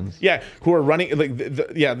organizations. Yeah, who are running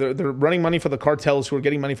they're running money for the cartels who are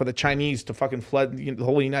getting money for the Chinese to fucking flood the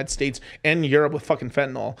whole United States and Europe with fucking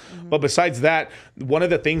fentanyl. But besides that, one of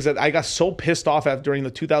the things that I got so pissed off at during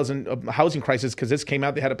the 2000 housing crisis because this came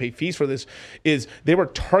out, they had to pay fees for this. Is they were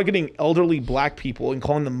targeting elderly black people and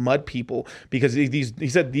calling them mud people because he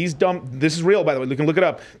said these dumb. This is real, by the way. You can look it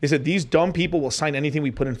up. They said these dumb people will sign anything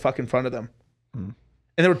we put in front of them.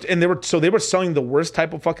 And they were selling the worst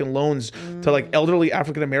type of fucking loans to like elderly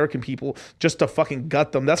African American people just to fucking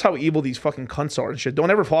gut them. That's how evil these fucking cunts are and shit.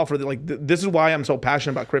 Don't ever fall for this is why I'm so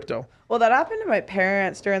passionate about crypto. Well, that happened to my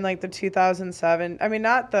parents during like the 2007. I mean,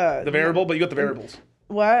 not the variable, but you got the variables.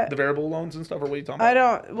 What? The variable loans and stuff, or what are you talking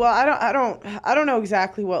about? I don't know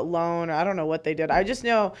exactly what loan, or I don't know what they did. I just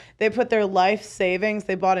know they put their life savings,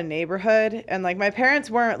 they bought a neighborhood, and like my parents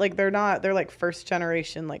weren't like they're like first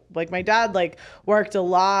generation. Like my dad like worked a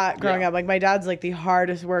lot growing up. Like my dad's like the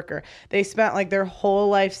hardest worker. They spent like their whole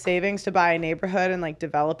life savings to buy a neighborhood and like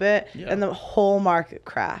develop it, and the whole market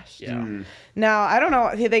crashed. Yeah. Now, I don't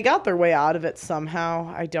know. They got their way out of it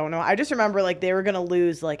somehow. I don't know. I just remember like they were going to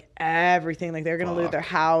lose like everything. Like they were going to lose their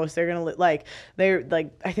house. They're going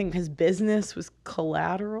to I think his business was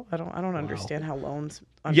collateral. I don't understand how loans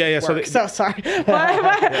work. So sorry.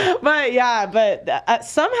 But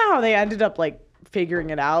somehow they ended up like figuring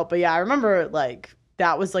it out. But yeah, I remember like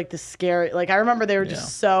that was like the scary, like I remember they were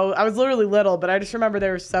just I was literally little, but I just remember they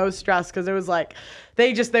were so stressed because it was like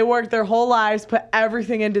they worked their whole lives, put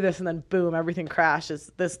everything into this, and then boom, everything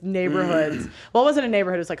crashes. This neighborhood, well, it wasn't a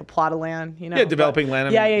neighborhood, it was like a plot of land, Yeah, developing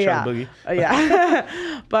land. Yeah.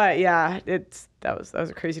 But yeah, that was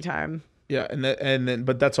a crazy time. Yeah,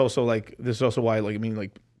 but that's also like this is also why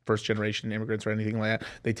like first generation immigrants or anything like that,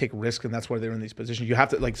 they take risks and that's why they're in these positions. You have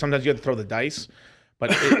to like sometimes you have to throw the dice. But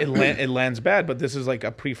it lands bad. But this is like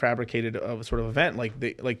a prefabricated sort of event.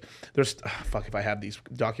 There's fuck if I have these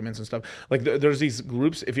documents and stuff. Like there's these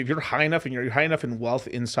groups. If you're high enough and you're high enough in wealth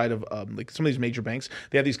inside of like some of these major banks,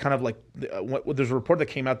 they have these kind of like. There's a report that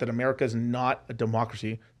came out that America is not a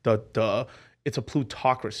democracy. It's a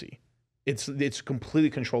plutocracy. It's completely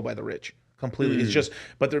controlled by the rich. Completely. It's just.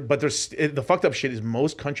 But there's the fucked up shit is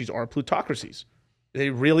most countries are plutocracies.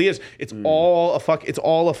 It really is. It's all a fucking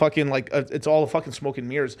smoke and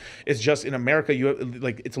mirrors. It's just in America, you have,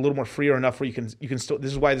 like, it's a little more freer enough where you can still.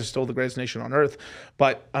 This is why there's still the greatest nation on earth.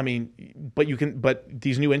 But I mean, but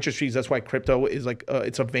these new industries. That's why crypto is like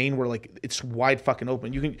it's a vein where like it's wide fucking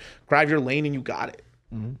open. You can grab your lane and you got it,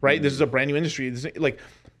 right? This is a brand new industry. This is, like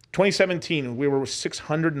 2017, we were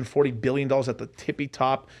 $640 billion at the tippy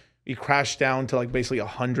top. We crashed down to like basically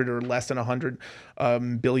 100 or less than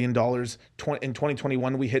 $100 billion. In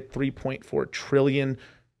 2021, we hit 3.4 trillion.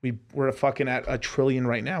 We're fucking at $1 trillion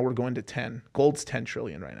right now. We're going to 10. Gold's 10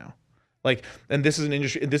 trillion right now. Like, and this is an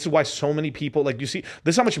industry. This is why so many people, like, you see,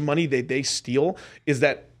 this is how much money they steal. Is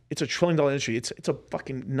that it's $1 trillion industry. It's a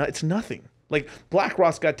fucking it's nothing. Like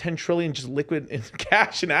BlackRock's got 10 trillion just liquid in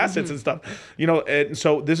cash and assets and stuff, you know. And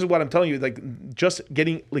so this is what I'm telling you, like just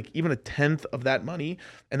getting like even a tenth of that money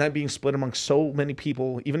and that being split among so many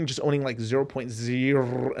people, even just owning like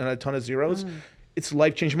 0.0 and a ton of zeros, it's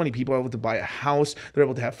life-changing money. People are able to buy a house. They're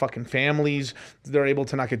able to have fucking families. They're able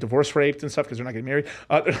to not get divorced, raped, and stuff because they're not getting married.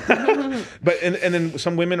 But and then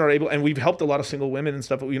some women are able, and we've helped a lot of single women and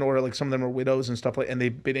stuff. You know, where like some of them are widows and stuff like, and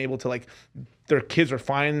they've been able to like, their kids are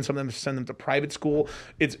fine. Some of them send them to private school.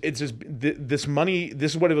 It's just this money.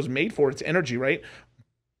 This is what it was made for. It's energy, right?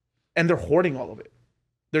 And they're hoarding all of it.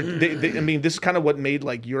 I mean, this is kind of what made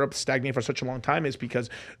like Europe stagnate for such a long time, is because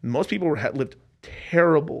most people lived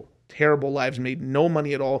terrible lives, made no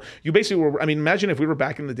money at all. You basically were, I mean, imagine if we were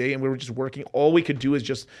back in the day and we were just working, all we could do is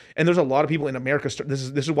just, and there's a lot of people in America, this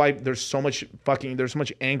is why there's so much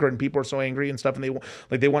anger and people are so angry and stuff, and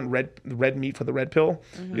they want red meat for the red pill,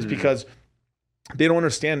 is because they don't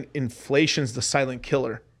understand inflation's the silent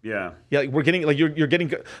killer. Yeah, like we're getting, like you're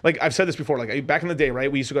getting, like I've said this before, like back in the day, right?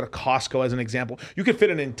 We used to go to Costco as an example. You could fit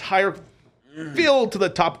an entire fill to the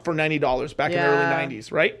top for $90 back in the early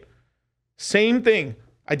 90s, right? Same thing.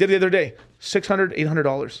 I did the other day, $600,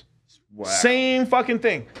 $800. Wow. Same fucking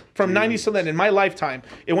thing. From 90s to then, in my lifetime,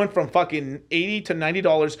 it went from fucking $80 to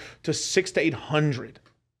 $90 to $600 to $800.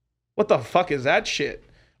 What the fuck is that shit?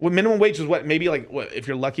 Well, minimum wage was what? Maybe like, what, if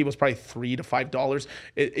you're lucky, it was probably $3 to $5.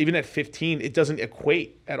 Even at 15, it doesn't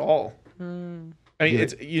equate at all. I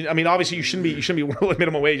mean, obviously you shouldn't be working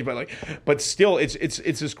minimum wage, but still, it's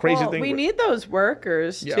this crazy thing. We need those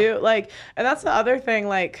workers too. Like, and that's the other thing.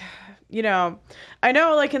 Like, you know, I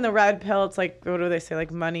know like in the red pill, it's like, what do they say?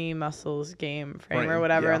 Like money, muscles, game, frame, or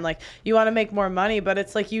whatever. Yeah. And like, you want to make more money, but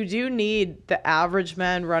it's like, you do need the average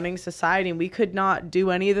man running society. And we could not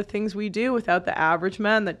do any of the things we do without the average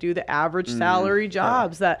men that do the average salary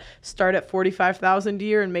jobs that start at $45,000 a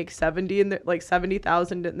year and make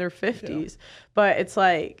 70,000 in their 50s. Yeah. But it's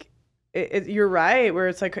like, you're right, where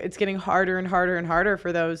it's like it's getting harder and harder and harder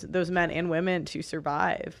for those men and women to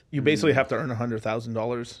survive. You basically have to earn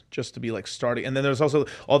 $100,000 just to be like starting, and then there's also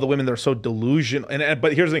all the women that are so delusional.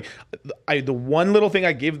 But here's the thing: the one little thing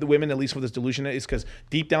I give the women, at least with this delusion, is because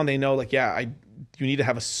deep down they know, like, you need to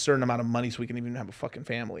have a certain amount of money so we can even have a fucking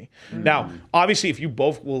family. Now, obviously, if you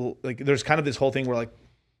both will, like, there's kind of this whole thing where like,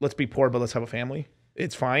 let's be poor but let's have a family.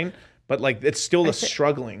 It's fine. But like, it's still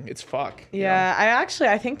struggling. It's fuck. Yeah, you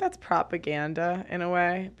know? I think that's propaganda in a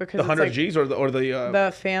way, because the 100 G's or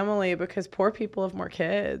the family, because poor people have more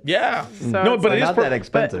kids. Yeah, so no, but it's not that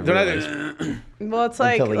expensive. They're not. Well, it's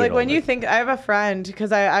like when you think, I have a friend,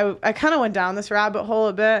 because I kind of went down this rabbit hole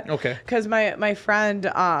a bit. Okay. Because my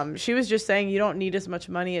friend, she was just saying you don't need as much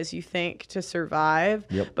money as you think to survive.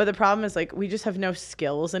 Yep. But the problem is, like, we just have no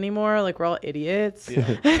skills anymore. Like, we're all idiots.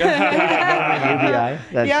 Yeah.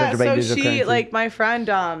 So she, like, my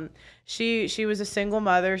friend, she was a single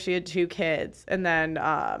mother. She had 2 kids, and then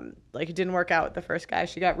like, it didn't work out with the first guy.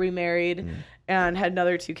 She got remarried and had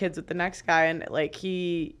another 2 kids with the next guy, and like,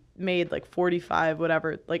 he made like 45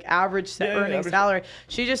 whatever, like average earning salary.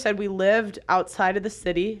 She just said we lived outside of the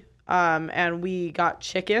city, and we got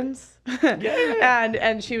chickens.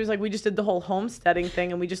 And she was like, we just did the whole homesteading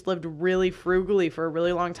thing, and we just lived really frugally for a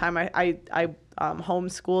really long time. I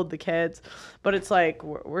homeschooled the kids, but it's like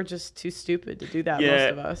we're just too stupid to do that. Most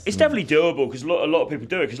of us. It's definitely doable, because a lot of people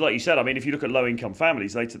do it. Because like you said, I mean, if you look at low income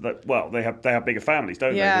families, they have bigger families,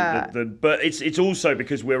 don't they? But it's also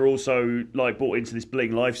because we're also like bought into this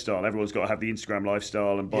bling lifestyle. Everyone's got to have the Instagram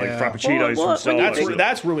lifestyle and buy frappuccinos from Starbucks.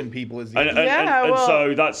 That's ruined people.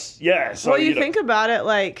 So that's So you think about it,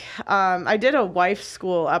 like, I did a wife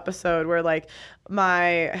school episode where like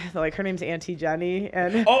her name's Auntie Jenny,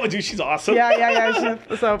 and oh, dude, she's awesome. Yeah, yeah,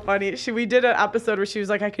 she's so funny. We did an episode where she was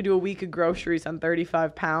like, I could do a week of groceries on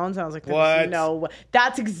 35 pounds. And I was like, What? No way.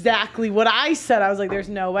 That's exactly what I said. I was like, there's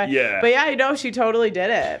no way. Yeah. But yeah, I know she totally did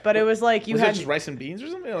it. But it was like you Was had it just rice and beans or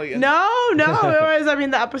something? Like, No, it was. I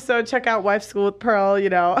mean, the episode. Check out Wife School with Pearl. You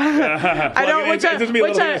know, I don't, which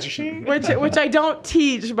I don't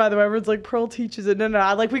teach. By the way, everyone's like Pearl teaches it. No,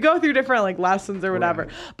 like we go through different like lessons or whatever.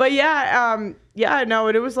 Right. But yeah, no,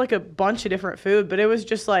 it was like a bunch of different food, but it was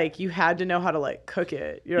just like you had to know how to like cook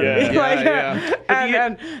it. You know what I mean?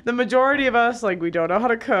 And the majority of us, like, we don't know how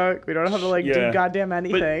to cook. We don't know how to like do goddamn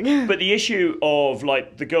anything. But the issue of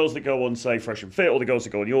like the girls that go on, say, Fresh and Fit, or the girls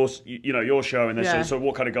that go on your show, and they say, so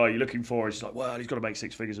what kind of guy are you looking for? It's like, well, he's got to make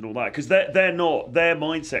 6 figures and all that, because they're not, their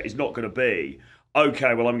mindset is not going to be,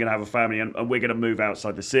 okay, well, I'm going to have a family and we're going to move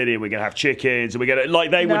outside the city and we're going to have chickens and we're going to,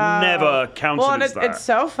 like, they would never countenance that. It's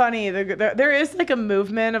so funny. There is, like, a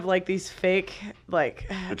movement of, like, these fake, like,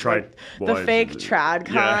 the fake trad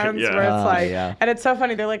cons where it's like, and it's so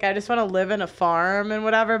funny. They're like, I just want to live in a farm and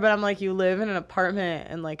whatever, but I'm like, you live in an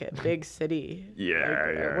apartment in, like, a big city.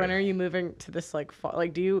 When are you moving to this, like,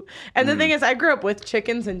 do you, and the thing is, I grew up with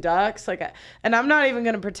chickens and ducks, like, and I'm not even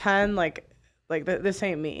going to pretend, like this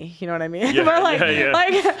ain't me, you know what I mean? But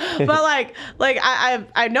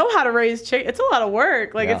I know how to raise chicken. It's a lot of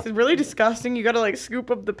work. Like it's really disgusting. You got to like scoop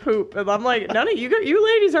up the poop, and I'm like, none of you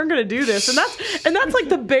ladies aren't gonna do this. And that's like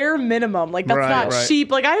the bare minimum. Like that's not sheep.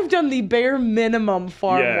 Like I've done the bare minimum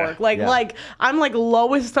farm work. Like I'm like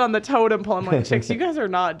lowest on the totem pole. I'm like, chicks, you guys are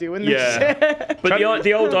not doing this shit. But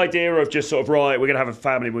the old idea of just sort of we're gonna have a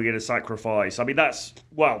family, we're gonna sacrifice. I mean, that's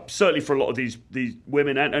certainly for a lot of these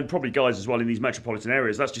women and probably guys as well in these metropolitan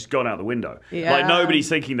areas, that's just gone out the window. Like nobody's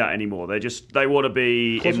thinking that anymore. They want to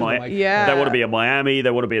be they want to be in Miami,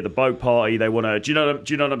 they want to be at the boat party, they want to, do you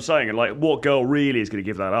know what I'm saying? And like, what girl really is going to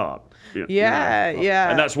give that up?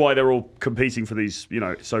 And that's why they're all competing for these,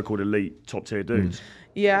 so-called elite top tier dudes.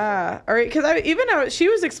 Yeah. All right. Because she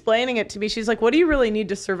was explaining it to me. She's like, what do you really need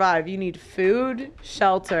to survive? You need food,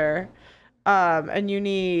 shelter, and you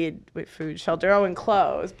need food, shelter, and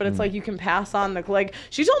clothes. But it's like you can pass on the, like,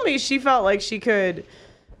 she told me she felt like she could,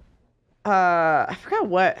 I forgot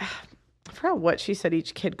what she said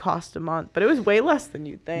each kid cost a month, but it was way less than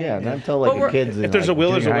you'd think. Yeah, not until like a kid's in, if there's a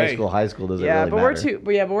will, there's a way. High school doesn't really matter.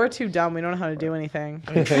 But we're too dumb. We don't know how to do anything.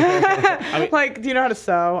 Like, do you know how to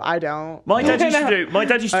sew? I don't. My dad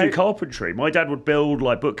used to do carpentry. My dad would build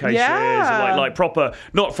like bookcases and like proper,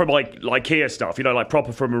 not from like IKEA stuff, like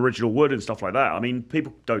proper from original wood and stuff like that. I mean,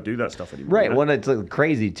 people don't do that stuff anymore. Right. Well, it's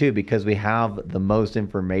crazy too because we have the most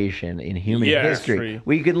information in human history.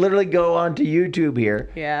 We could literally go onto YouTube here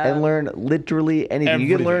and learn literally anything.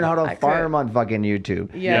 You can learn how to farm on fucking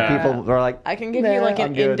YouTube. Yeah. And people are like, I can give you like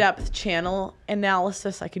an in-depth channel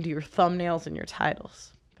analysis. I can do your thumbnails and your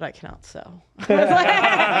titles, but I cannot sew.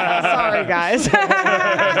 Sorry, guys.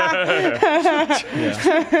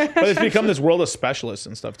 But it's become this world of specialists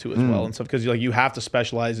and stuff too as well and stuff because you have to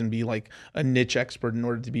specialize and be like a niche expert in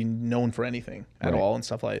order to be known for anything at all and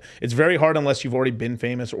stuff like that. It's very hard unless you've already been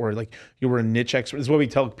famous or like you were a niche expert. This is what we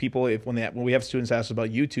tell people when we have students ask us about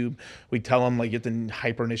YouTube, we tell them like you have to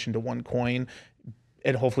hyper niche into one coin.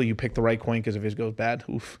 And hopefully you pick the right coin because if it goes bad,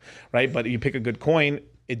 oof, right? But you pick a good coin,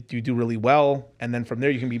 you do really well, and then from there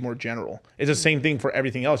you can be more general. It's the same thing for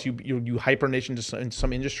everything else. You hyper niche into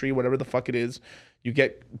some industry, whatever the fuck it is. You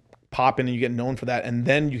get popping and you get known for that, and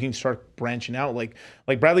then you can start branching out. Like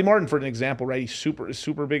Bradley Martin, for an example, right? He's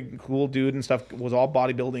super big, cool dude and stuff. Was all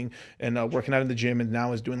bodybuilding and working out in the gym, and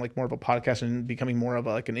now is doing like more of a podcast and becoming more of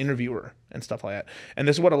like an interviewer and stuff like that. And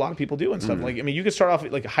this is what a lot of people do and stuff. Like, I mean, you could start off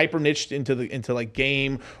like hyper niched into like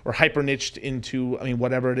game or hyper niched into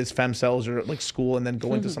whatever it is, femcells or like school, and then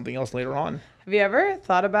go into something else later on. Have you ever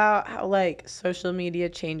thought about how like social media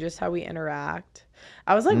changes how we interact?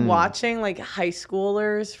 I was like watching like high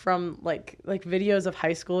schoolers from like videos of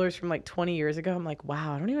high schoolers from like 20 years ago. I'm like,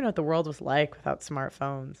 wow, I don't even know what the world was like without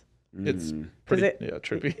smartphones. It's pretty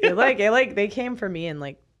trippy. They came for me in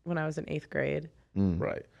like when I was in 8th grade.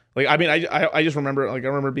 Right. Like, I mean, I just remember, like, I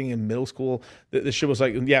remember being in middle school. This shit was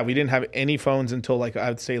like, we didn't have any phones until like, I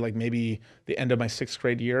would say like maybe the end of my 6th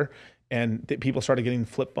grade year. And people started getting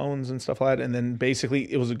flip phones and stuff like that. And then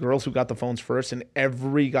basically it was the girls who got the phones first, and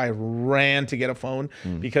every guy ran to get a phone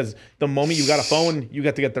because the moment you got a phone, you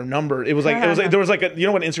got to get their number. It was like there was like when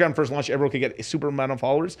Instagram first launched, everyone could get a super amount of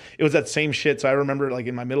followers. It was that same shit. So I remember like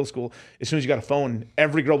in my middle school, as soon as you got a phone,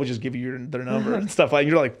 every girl would just give you their number and stuff like.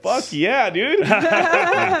 And you're like, fuck yeah, dude.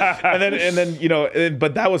 and then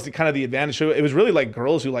but that was kind of the advantage. So it was really like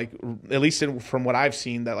girls who like, at least from what I've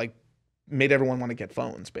seen, that like made everyone want to get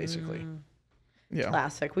phones, basically. Yeah.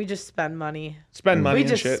 Classic. We just spend money. Spend money We and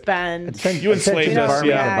just shit. spend. You enslaved Attention us, farming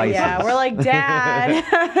yeah. devices. Yeah, we're like,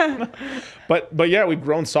 Dad. But yeah, we've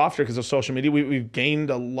grown softer because of social media. We've gained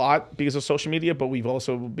a lot because of social media, but we've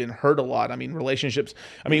also been hurt a lot. I mean, relationships.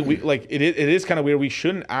 I mean, we like it is kind of weird. We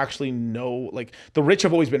shouldn't actually know. Like the rich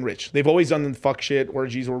have always been rich. They've always done fuck shit,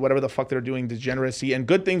 orgies, or whatever the fuck they're doing, degeneracy, and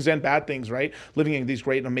good things and bad things, right? Living in these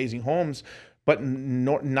great and amazing homes. But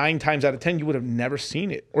 9 times out of 10, you would have never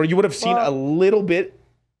seen it, or you would have seen a little bit,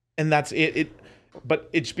 and that's it.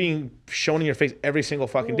 But it's being shown in your face every single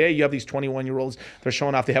fucking day. You have these 21-year-olds, they're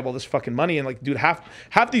showing off they have all this fucking money, and like, dude, half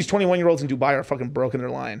these 21-year-olds in Dubai are fucking broke in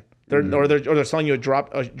their line. They're selling you a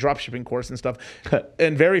drop shipping course and stuff,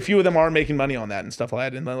 and very few of them are making money on that and stuff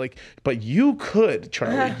like that. And like, but you could,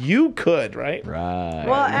 Charlie, you could, right? Right.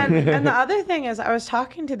 Well, and the other thing is, I was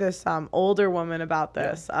talking to this older woman about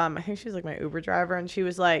this. I think she was like my Uber driver, and she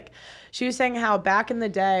was saying how back in the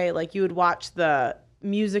day, like you would watch the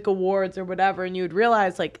music awards or whatever, and you would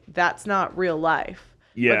realize like that's not real life.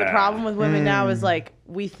 Yeah. But the problem with women now is like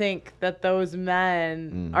we think that those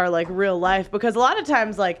men are like real life, because a lot of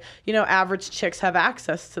times like, you know, average chicks have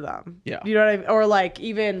access to them. Yeah. You know what I mean? Or like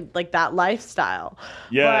even like that lifestyle.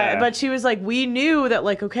 Yeah. But she was like, we knew that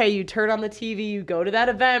like, okay, you turn on the TV, you go to that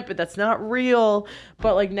event, but that's not real.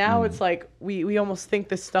 But like now it's like we almost think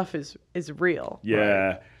this stuff is real. Yeah.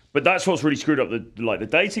 Right. But that's what's really screwed up the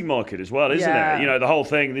dating market as well, isn't Yeah. it? You know, the whole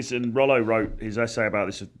thing. And Rollo wrote his essay about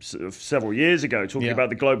this several years ago, talking about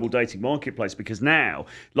the global dating marketplace. Because now,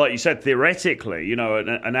 like you said, theoretically, you know,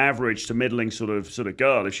 an average to middling sort of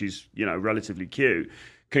girl, if she's, you know, relatively cute,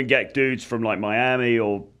 can get dudes from like Miami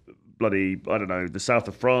or bloody, I don't know, the south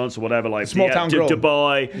of France or whatever, like Small town girl.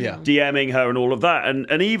 Dubai, Yeah. DMing her and all of that.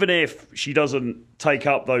 And even if she doesn't take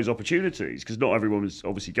up those opportunities, because not everyone is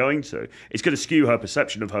obviously going to, it's going to skew her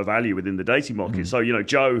perception of her value within the dating market. So, you know,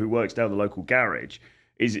 Joe, who works down the local garage,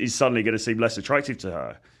 is suddenly going to seem less attractive to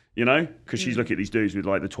her, you know, because she's looking at these dudes with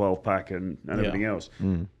like the 12-pack and everything else.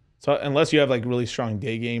 So unless you have like really strong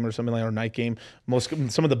day game or something like, or night game,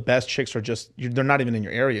 some of the best chicks are just they're not even in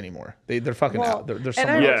your area anymore. They're fucking out. They're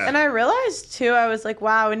somewhere else. And I realized too, I was like,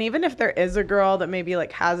 wow. And even if there is a girl that maybe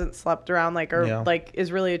like hasn't slept around, like, or like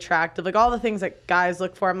is really attractive, like all the things that guys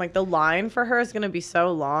look for, I'm like, the line for her is going to be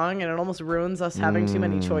so long, and it almost ruins us having too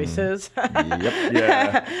many choices. Yep.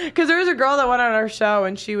 Yeah. Because there was a girl that went on our show,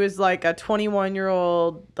 and she was like a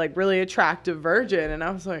 21-year-old, like really attractive virgin, and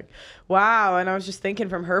I was like, wow. And I was just thinking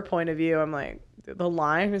from her point of view, I'm like, the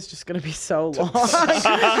line is just going to be so long.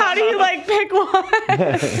 How do you like pick one?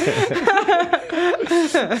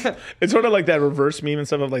 It's sort of like that reverse meme and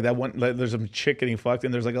stuff of like that one, like there's a chick getting fucked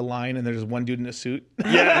and there's like a line and there's one dude in a suit.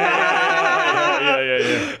 Yeah.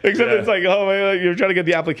 Except it's like, oh, you're trying to get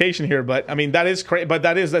the application here. But I mean, that is crazy. But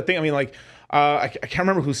that is the thing. I mean, like, I can't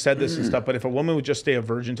remember who said this and stuff, but if a woman would just stay a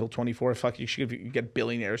virgin till 24, fuck you, she could get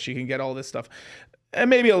billionaires. She can get all this stuff. And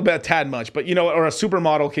maybe a little bit, a tad much, but, you know, or a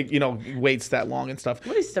supermodel, could, you know, waits that long and stuff.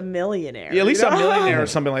 At least a millionaire. Yeah, at least you know? a millionaire or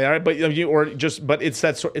something like that. Right? But but it's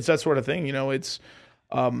that sort of thing. You know, it's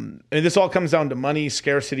and this all comes down to money,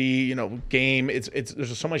 scarcity. You know, game. It's there's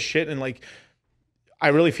just so much shit, and like, I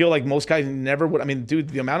really feel like most guys never would. I mean, dude,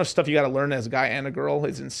 the amount of stuff you got to learn as a guy and a girl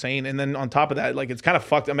is insane. And then on top of that, like, it's kind of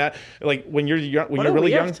fucked. I'm at like when you're young, when you're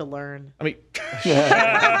really young. Have to learn. I mean,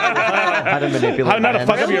 How to manipulate. how not to men.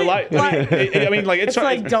 fuck up your life. I mean, like It's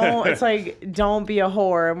like don't be a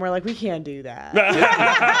whore, and we're like, we can't do that.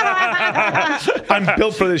 I'm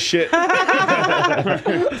built for this shit.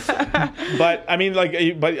 But I mean, like,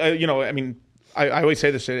 you know, I mean, I always say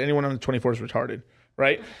this shit. Anyone under 24 is retarded,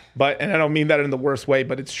 right? And I don't mean that in the worst way,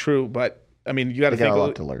 but it's true. But I mean, you got to think a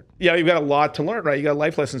lot to learn. Yeah, you've got a lot to learn, right? You got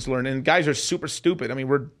life lessons to learn, and guys are super stupid. I mean,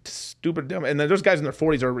 we're stupid dumb, and then there's guys in their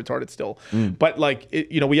 40s are retarded still. But like,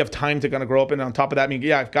 you know, we have time to kind of grow up, and on top of that, I mean,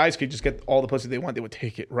 yeah, if guys could just get all the pussy they want, they would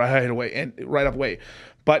take it right away and right away.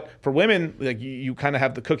 But for women, like, you kind of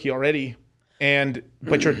have the cookie already,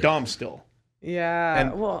 but you're dumb still.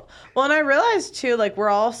 Yeah. Well, and I realized too, like, we're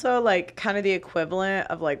also like kind of the equivalent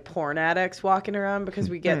of like porn addicts walking around because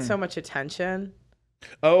we get so much attention.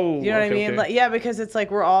 Oh, you know what I mean? Okay. Like, yeah, because it's like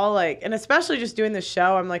we're all like, and especially just doing this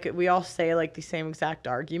show, I'm like, we all say like the same exact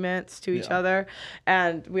arguments to each other,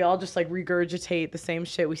 and we all just like regurgitate the same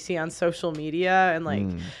shit we see on social media, and like,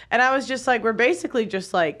 and I was just like, we're basically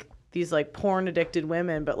just like these like porn addicted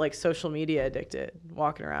women, but like social media addicted,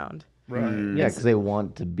 walking around. Right. Yeah, because they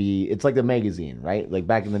want to be. It's like the magazine, right? Like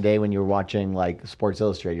back in the day when you were watching like Sports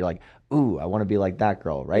Illustrated, you're like, "Ooh, I want to be like that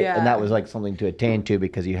girl," right? Yeah. And that was like something to attain to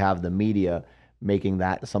because you have the media making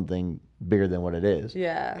that something bigger than what it is.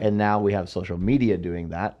 Yeah. And now we have social media doing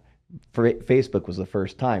that. Facebook was the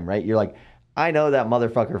first time, right? You're like, I know that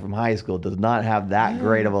motherfucker from high school does not have that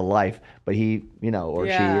great of a life, but he, or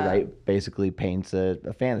she, right, basically paints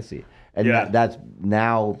a fantasy. And that's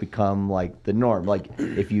now become like the norm. Like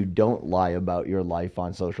if you don't lie about your life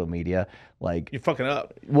on social media, like you're fucking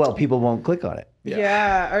up. Well, people won't click on it.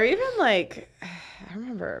 Yeah. Or even like, I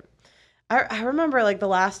remember like the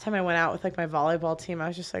last time I went out with like my volleyball team, I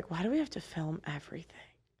was just like, why do we have to film everything?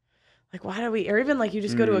 Like, why do we, or even like you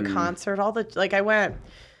just go to a concert, like I went,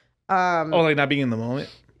 like not being in the moment.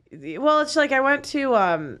 Well, it's like I went to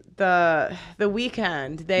the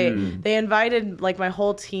Weeknd. They invited like my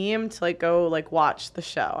whole team to like go like watch the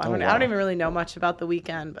show. I don't even really know much about the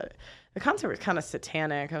Weeknd, but the concert was kind of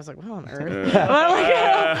satanic. I was like, what on earth?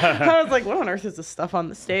 I was like, what on earth is this stuff on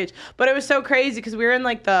the stage? But it was so crazy because we were in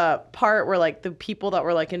like the part where like the people that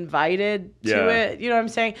were like invited to it, you know what I'm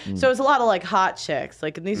saying? So it was a lot of like hot chicks.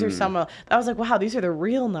 Like, and these are some I was like, wow, these are the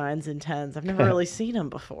real 9s and 10s. I've never really seen them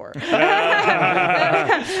before. And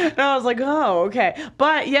I was like, oh, okay.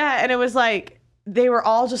 But yeah, and it was like, they were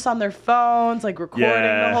all just on their phones, like recording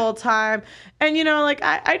the whole time. And, like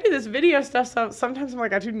I do this video stuff. So sometimes I'm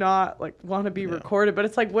like, I do not like want to be recorded, but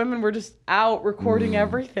it's like women were just out recording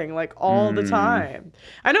everything like all the time.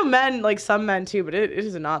 I know men, like some men too, but it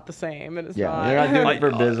is not the same. And it's not. They're not doing it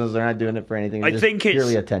for business. They're not doing it for anything. I think it's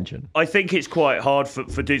purely attention. I think it's quite hard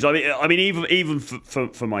for dudes. I mean, even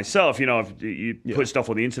for myself, you put stuff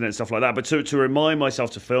on the internet and stuff like that. But to remind myself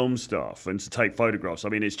to film stuff and to take photographs, I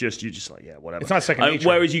mean, you're just like, whatever. It's not second nature.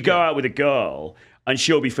 Whereas you go out with a girl and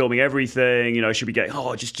she'll be filming everything, she'll be getting,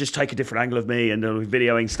 just take a different angle of me and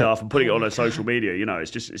videoing stuff and putting it on her social media.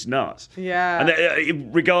 It's nuts. Yeah.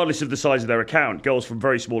 And regardless of the size of their account, girls from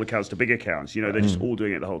very small accounts to big accounts, they're just all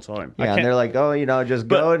doing it the whole time. Yeah, and they're like, just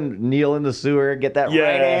go and kneel in the sewer, get that right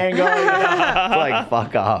angle. It's like,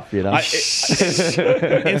 fuck off, Instagram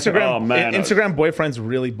boyfriends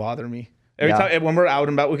really bother me. Every time when we're out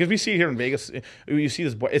and about, because we see it here in Vegas, you see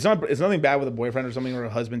this boy. It's nothing bad with a boyfriend or something, or a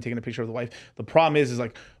husband taking a picture of the wife. The problem is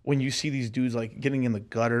like when you see these dudes like getting in the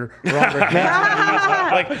gutter, or on their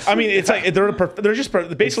like I mean, it's like they're just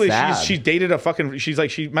basically she's dated a fucking. She's like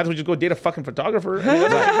she might as well just go date a fucking photographer. And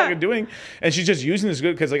that's what she's fucking doing, and she's just using this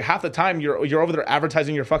good because like half the time you're over there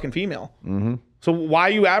advertising your fucking female. Mm-hmm. So why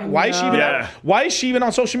is she even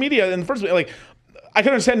on social media in the first place? Like. I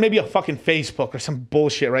can understand maybe a fucking Facebook or some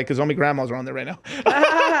bullshit, right? Because all my grandmas are on there right now.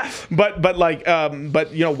 but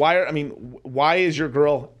why is your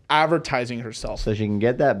girl advertising herself? So she can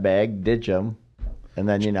get that bag, ditch them, and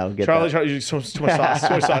then get Charlie, too much sauce.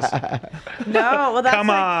 No, well that's come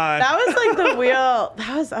on. That was like the wheel.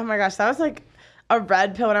 That was oh my gosh, that was like a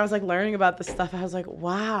red pill when I was like learning about this stuff. I was like,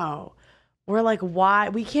 wow. We're like, why?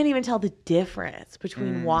 We can't even tell the difference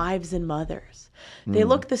between wives and mothers. They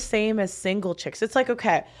look the same as single chicks. It's like,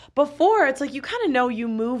 okay, before it's like you kind of know you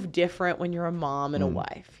move different when you're a mom and a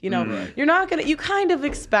wife. Right. You're not going to, you kind of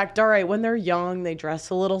expect, all right, when they're young, they dress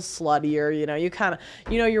a little sluttier. You kind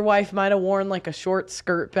of, your wife might have worn like a short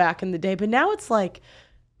skirt back in the day. But now it's like,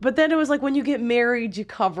 but then it was like when you get married, you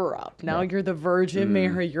cover up. Now you're the Virgin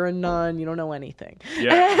Mary, you're a nun, you don't know anything.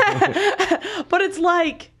 Yeah. But it's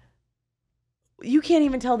like, you can't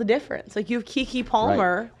even tell the difference. Like you have Keke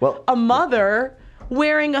Palmer, a mother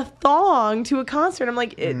wearing a thong to a concert. I'm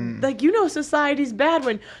like, society's bad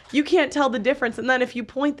when you can't tell the difference. And then if you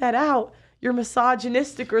point that out, you're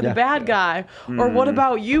misogynistic or the bad guy. Or what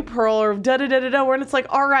about you, Pearl? Or da-da-da-da-da. Where it's like,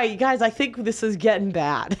 all right, you guys, I think this is getting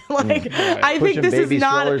bad. I think this is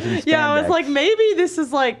not. Yeah, it's like, maybe this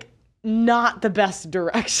is like, not the best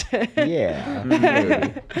direction. Yeah.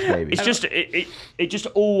 Maybe. It's just it just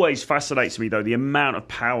always fascinates me though the amount of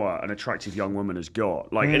power an attractive young woman has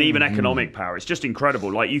got. Like and even economic power. It's just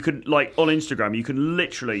incredible. Like you could like on Instagram you can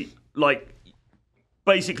literally like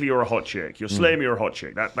basically you're a hot chick. You're slim, you're a hot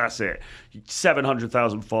chick. That's it.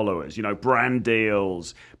 700,000 followers, brand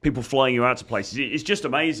deals, people flying you out to places. It's just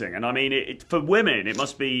amazing. And I mean for women it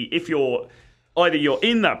must be if you're either you're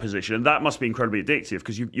in that position, that must be incredibly addictive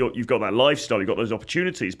because you've got that lifestyle, you've got those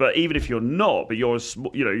opportunities. But even if you're not, but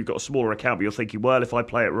you've got a smaller account, but you're thinking, well, if I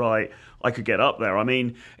play it right, I could get up there. I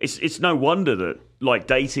mean, it's no wonder that like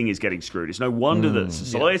dating is getting screwed. It's no wonder that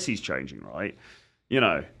society's changing, right?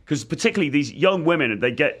 Because particularly these young women,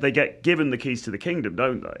 they get given the keys to the kingdom,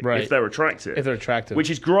 don't they? Right. If they're attractive, which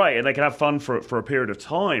is great, and they can have fun for a period of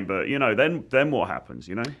time. But then what happens?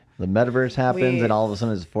 The metaverse happens, and all of a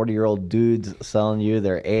sudden, it's 40-year-old dudes selling you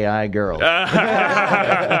their AI girls.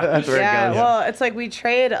 That's where it goes. Well, it's like we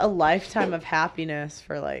trade a lifetime of happiness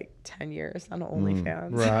for like 10 years on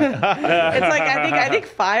OnlyFans. Right. It's like I think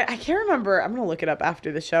 5. I can't remember. I'm gonna look it up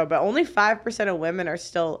after the show, but only 5% of women are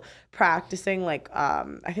still practicing like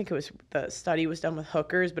I think think it was the study was done with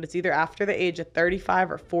hookers, but it's either after the age of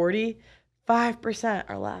 35 or 40, 5%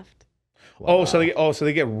 are left. Wow. So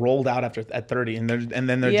they get rolled out at 30, and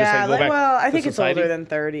then they're just like go back. Well, I to think society? it's older than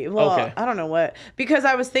 30. Well, Okay. I don't know what, because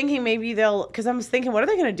I was thinking maybe because I was thinking, what are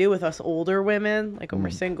they going to do with us older women, like when we're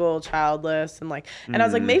single, childless, and I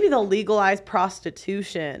was like, maybe they'll legalize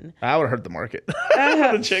prostitution. That would hurt the market.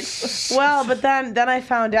 The chicks. Well, but then I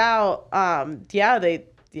found out,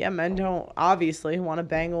 men don't obviously want to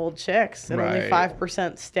bang old chicks, and only Right.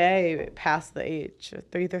 5% stay past the age.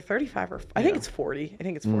 They're either 35 or I think it's 40. I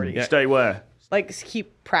think it's 40. Yeah. Stay where? Like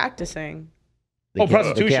keep practicing. They can't-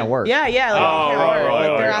 prostitution. They can't work. Yeah, like, they can't right, work. right,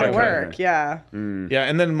 Like, they're right, out of okay. work. Yeah. Yeah,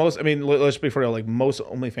 and then let's be for real. Like most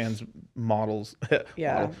OnlyFans models,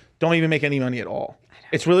 Yeah. don't even make any money at all.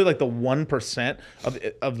 It's really like the 1%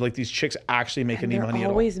 of like these chicks actually make any They're money at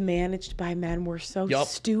all. always managed by men. We're so Yup.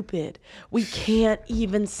 stupid. We can't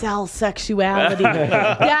even sell sexuality.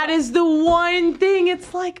 That is the one thing.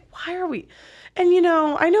 It's like, why are we? And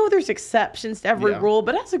I know there's exceptions to every Yeah. rule,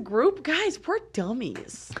 but as a group, guys, we're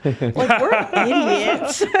dummies. Like we're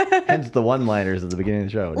idiots. Hence the one-liners at the beginning of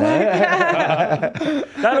the show.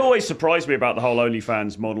 That always surprised me about the whole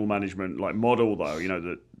OnlyFans model management, model though,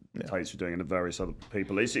 that Tate's doing and the various other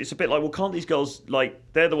people. It's a bit like, well, can't these girls,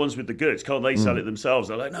 they're the ones with the goods, can't they sell it themselves?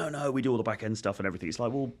 They're like, no, we do all the back end stuff and everything. It's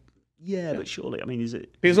like, well, yeah, but surely, I mean, is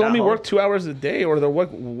it? Because is they'll that only hard? work 2 hours a day, or they'll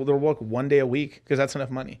work 1 day a week, because that's enough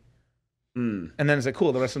money. And then it's like,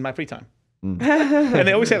 cool, the rest is my free time. And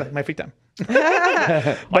they always say that, my free time.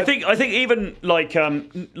 I think even like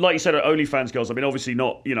you said, OnlyFans girls. I mean, obviously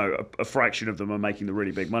not. A fraction of them are making the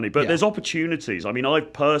really big money, but Yeah. there's opportunities. I mean,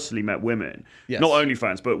 I've personally met women, Yes. not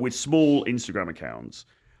OnlyFans, but with small Instagram accounts,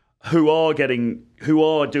 who are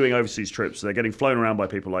doing overseas trips. They're getting flown around by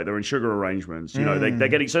people, like they're in sugar arrangements. They're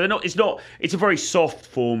getting. So they're not. It's a very soft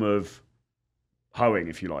form of hoeing,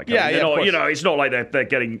 if you like. Yeah, they're yeah, of not, course. it's not like they're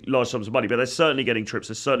getting large sums of money, but they're certainly getting trips.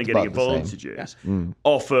 They're certainly getting about the same. advantages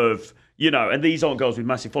off of, and these aren't girls with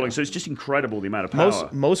massive followings. So it's just incredible the amount of power.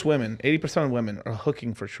 Most women, 80% of women, are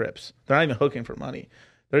hooking for trips. They're not even hooking for money.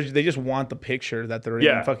 They just want the picture that they're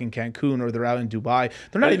in fucking Cancun or they're out in Dubai.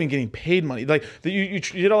 They're not even getting paid money. Like you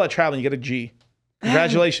did all that traveling, you get a G.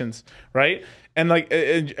 Congratulations, right? And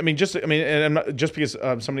and I'm not, just because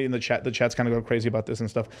somebody in the chat's kind of go crazy about this and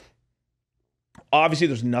stuff. Obviously,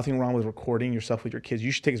 there's nothing wrong with recording yourself with your kids.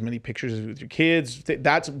 You should take as many pictures with your kids.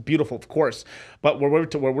 That's beautiful, of course. But what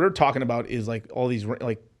we're talking about is like all these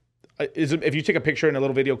if you take a picture and a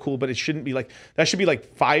little video, cool. But it shouldn't be like that. Should be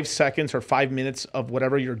like 5 seconds or 5 minutes of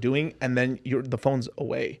whatever you're doing, and then the phone's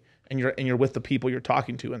away, and you're with the people you're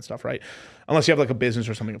talking to and stuff, right? Unless you have like a business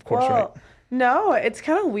or something, of course, right? No, it's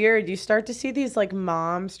kind of weird. You start to see these like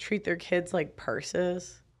moms treat their kids like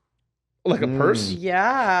purses. Like a purse.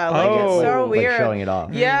 Yeah, like Oh. it's so Like weird. showing it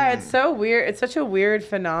off. Yeah, it's so weird. It's such a weird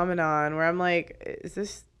phenomenon where I'm like, is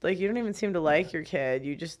this like you don't even seem to like your kid?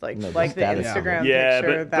 You just like No, like just the that is- Instagram Yeah,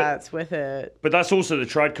 picture but- that's with it. But that's also the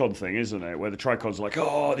TradCon thing, isn't it? Where the TradCon's like,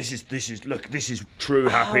 oh, this is true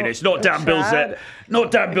happiness. Not Dan Trad-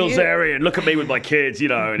 Bilzerian. Look at me with my kids,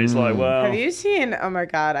 and it's like, well, Have you seen? Oh my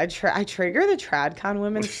god, I trigger the TradCon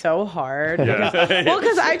women so hard. Yeah.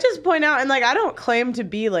 Because I just point out, and like I don't claim to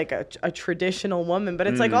be like a traditional woman, but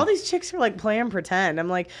it's like all these chicks are like playing pretend. I'm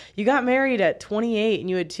like, you got married at 28 and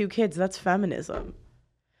you had 2 kids. That's feminism.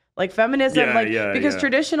 Like feminism, because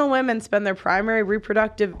traditional women spend their primary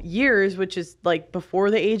reproductive years, which is like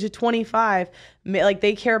before the age of 25, like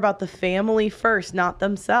they care about the family first, not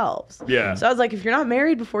themselves. Yeah. So I was like, if you're not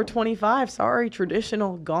married before 25, sorry,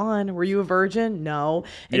 traditional, gone. Were you a virgin? No.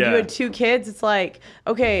 And you Yeah. had 2 kids. It's like,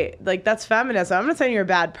 okay, like that's feminism. I'm not saying you're a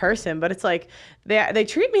bad person, but it's like they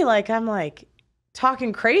treat me like I'm like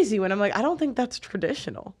talking crazy when I'm like, I don't think that's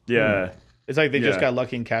traditional. yeah. It's like they just Yeah. got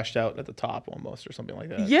lucky and cashed out at the top almost, or something like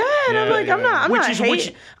that. Yeah, and I'm like, I'm not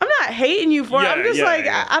hating you for it. I'm Yeah, just yeah, like,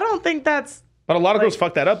 yeah. I don't think that's. But a lot of girls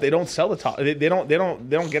fuck that up. They don't sell the top. They don't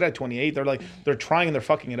get at 28. They're trying and they're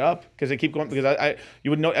fucking it up because they keep going. Because I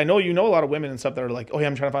know a lot of women and stuff that are like, oh yeah,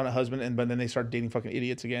 I'm trying to find a husband, but then they start dating fucking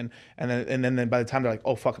idiots again, and then by the time they're like,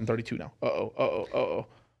 oh fuck, I'm 32 now.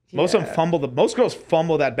 Most of them most girls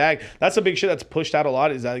fumble that bag. That's a big shit that's pushed out a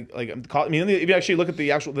lot. Is that if you actually look at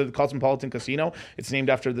the Cosmopolitan Casino, it's named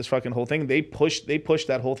after this fucking whole thing. They pushed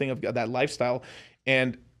that whole thing of that lifestyle,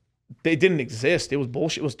 and they didn't exist. It was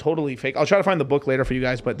bullshit. It was totally fake. I'll try to find the book later for you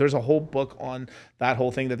guys, but there's a whole book on that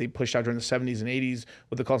whole thing that they pushed out during the 70s and 80s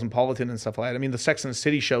with the Cosmopolitan and stuff like that. I mean, the Sex and the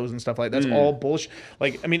City shows and stuff like that. That's all bullshit.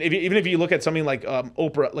 Like, I mean, even if you look at something like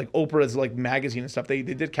Oprah's like magazine and stuff, they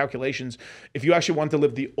did calculations. If you actually want to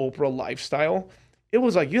live the Oprah lifestyle, it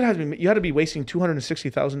was like you had to be wasting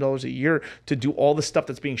 $260,000 a year to do all the stuff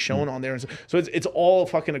that's being shown on there. And so it's all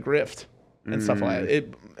fucking a grift and stuff like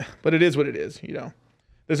that. But it is what it is, you know.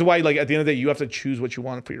 This is why, like, at the end of the day, you have to choose what you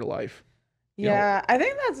want for your life. Yeah, I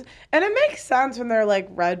think and it makes sense when they're like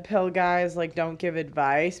red pill guys, like don't give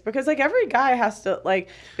advice, because like every guy has to, like,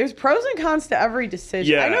 there's pros and cons to every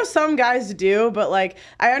decision. Yeah. I know some guys do, but like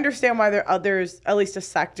I understand why there are others, at least a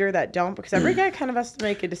sector, that don't, because every guy kind of has to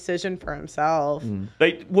make a decision for himself.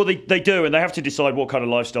 They do, and they have to decide what kind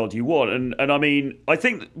of lifestyle do you want. And I mean, I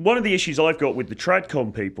think one of the issues I've got with the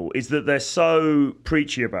tradcon people is that they're so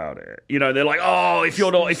preachy about it. You know, they're like, oh, if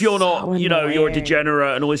you're not, you know, you're a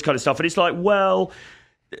degenerate and all this kind of stuff. And it's like, well,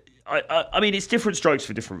 I mean, it's different strokes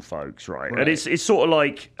for different folks, right? And it's sort of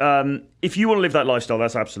like, if you want to live that lifestyle,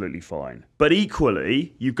 that's absolutely fine. But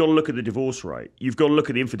equally, you've got to look at the divorce rate. You've got to look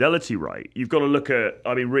at the infidelity rate. You've got to look at,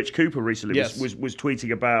 I mean, Rich Cooper recently was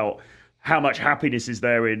tweeting about how much happiness is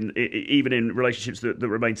there even in relationships that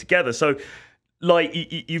remain together. So, like,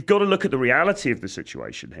 you've got to look at the reality of the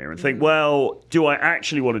situation here and think, well, do I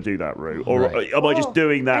actually want to do that route? Or am I just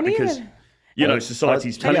doing that because... You know,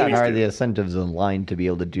 society's telling me. Are the incentives in line to be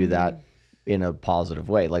able to do that in a positive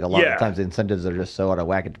way? Like a lot of times, the incentives are just so out of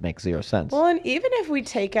whack it makes zero sense. Well, and even if we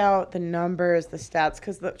take out the numbers, the stats,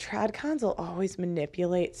 because the tradcons will always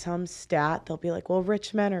manipulate some stat. They'll be like, "Well,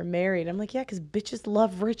 rich men are married." I'm like, "Yeah, because bitches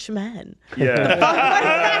love rich men."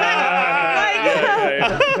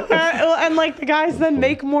 And like the guys then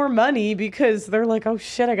make more money because they're like, oh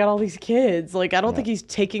shit, I got all these kids. Like, I don't think he's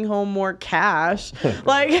taking home more cash.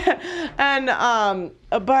 Like, and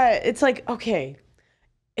but it's like, okay,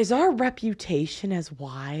 is our reputation as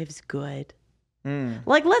wives good?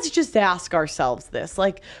 Like, let's just ask ourselves this,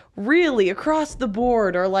 like, really across the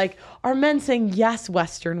board, or like, are men saying, yes,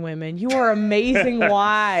 Western women, you are amazing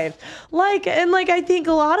wives? Like, and like, I think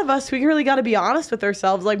a lot of us, we really got to be honest with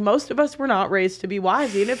ourselves. Like, most of us were not raised to be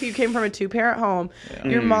wives. Even if you came from a 2-parent home,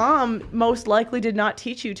 your mom most likely did not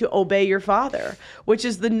teach you to obey your father, which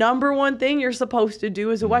is the number one thing you're supposed to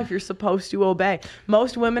do as a wife. You're supposed to obey.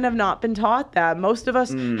 Most women have not been taught that. Most of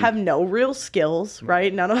us have no real skills,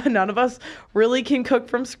 right? None of us really can cook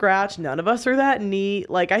from scratch. None of us are that neat.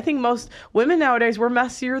 Like, I think most women nowadays, we're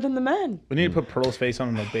messier than the men. We need to put Pearl's face on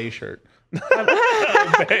an Obey shirt.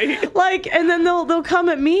 Like, and then they'll come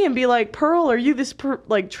at me and be like, Pearl, are you this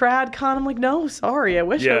like trad con? I'm like, no, sorry, I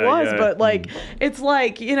wish I was, but like, it's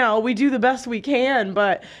like, you know, we do the best we can,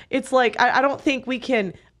 but it's like, I don't think we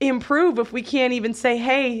can improve if we can't even say,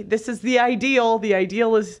 hey, this is the ideal. The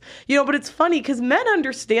ideal is, you know, but it's funny because men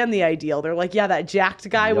understand the ideal. They're like, yeah, that jacked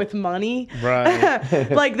guy with money, right?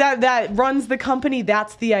 Like that runs the company.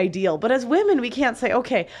 That's the ideal. But as women, we can't say,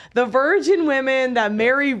 okay, the virgin women that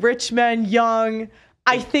marry rich men young,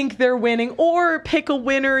 I think they're winning, or pick a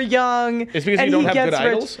winner young. It's because you don't have good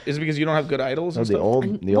idols. Is it because you don't have good idols? And the old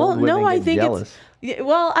women no, I get think jealous.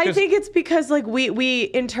 I think it's because like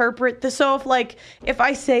we interpret the, so if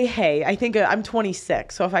I say, hey, I think I'm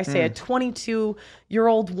 26, so if I say a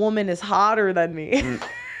 22-year-old woman is hotter than me.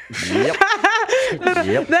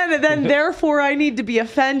 Then therefore I need to be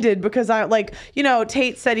offended because I, like, you know,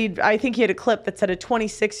 Tate said I think he had a clip that said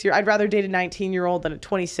I'd rather date a 19-year-old than a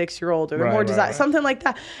 26-year-old, or more desire, something like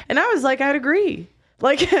that. And I was like, I'd agree.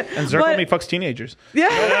 Like, and Zirk only fucks teenagers. Yeah.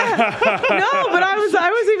 No, but I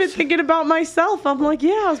was even thinking about myself. I'm like,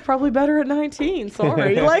 yeah, I was probably better at 19.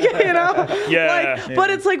 Sorry. Like, you know? But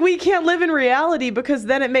it's like we can't live in reality because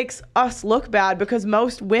then it makes us look bad because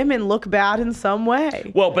most women look bad in some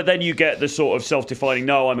way. Well, but then you get the sort of self-defining,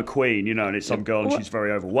 no, I'm a queen, you know, and it's some girl and she's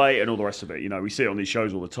very overweight and all the rest of it. You know, we see it on these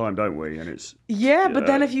shows all the time, don't we? And it's... Yeah, but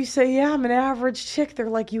then if you say, yeah, I'm an average chick, they're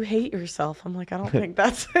like, you hate yourself. I'm like, I don't think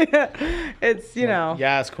that's... It's, you know...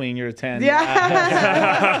 Yes, queen, you're a 10.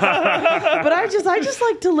 Yeah. But I just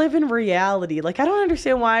like to live in reality. Like, I don't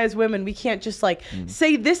understand why as women we can't just like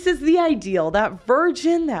say this is the ideal, that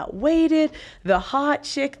virgin, that waited, the hot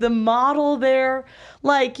chick, the model there,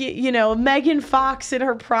 like, you know, Megan Fox in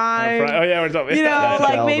her prime. Oh yeah, we're talking. You know,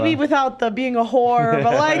 like maybe without the being a whore,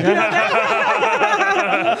 but like, you know,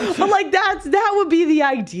 but like that would be the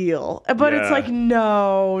ideal. But it's like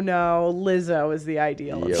no, Lizzo is the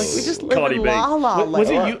ideal. It's like we just live in la la.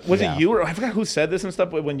 Was it you or I forgot who said this and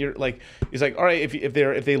stuff? But when you're like, he's like, all right, if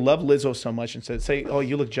they love Lizzo so much and say, oh,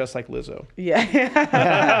 you look just like Lizzo.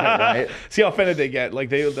 Yeah. Right? See how offended they get. Like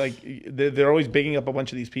they're always bigging up a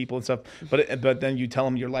bunch of these people and stuff. But then you tell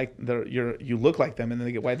them you look like them, and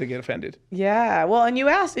then why they get offended. Yeah. Well, and you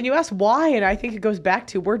asked why, and I think it goes back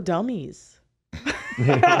to we're dummies.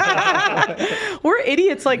 We're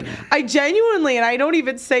idiots. Like, I genuinely, and I don't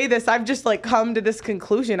even say this, I've just like come to this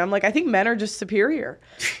conclusion. I'm like, I think men are just superior.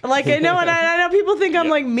 Like, I know, and I know people think I'm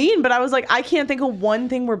like mean, but I was like, I can't think of one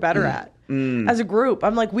thing we're better at as a group.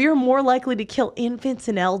 I'm like, we are more likely to kill infants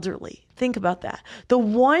and elderly. Think about that. The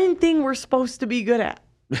one thing we're supposed to be good at.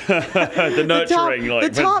 The nurturing, the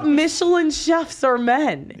top Michelin chefs are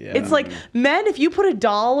men. Yeah. It's like men, if you put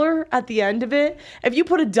 $1 at the end of it, if you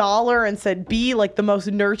put $1 and said be like the most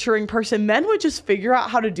nurturing person, men would just figure out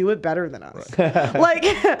how to do it better than us.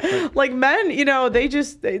 Right. like men, you know, they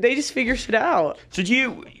just figure shit out. So do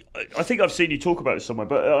you? I think I've seen you talk about it somewhere,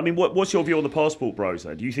 but I mean, what's your view on the passport bros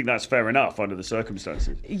then? Do you think that's fair enough under the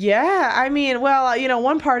circumstances? Yeah, I mean, well, you know,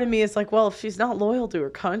 one part of me is like, well, if she's not loyal to her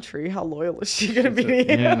country, how loyal is she going to be?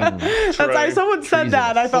 That's why someone said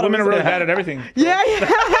that. I thought women are really bad at everything. Yeah.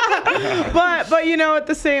 but you know, at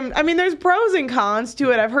the same, I mean, there's pros and cons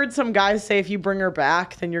to it. I've heard some guys say if you bring her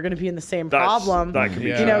back, then you're going to be in the same problem. That could be,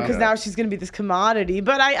 you know, because now she's going to be this commodity.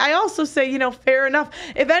 But I also say, you know, fair enough.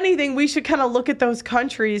 If anything, we should kind of look at those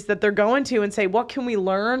countries that they're going to and say, what can we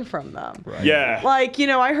learn from them? Right. Yeah. Like, you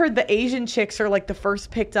know, I heard the Asian chicks are like the first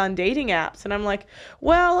picked on dating apps. And I'm like,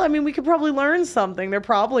 well, I mean, we could probably learn something. They're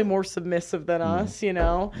probably more submissive than us, you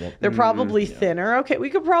know? They're probably thinner. Okay, we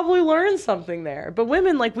could probably learn something there. But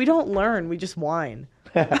women, like, we don't learn. We just whine.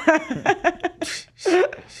 Yeah,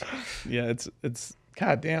 it's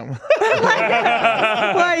goddamn.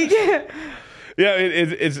 Like... Yeah,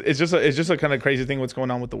 it's just a kind of crazy thing what's going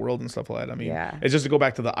on with the world and stuff like that. I mean, it's just to go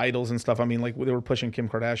back to the idols and stuff. I mean, like they were pushing Kim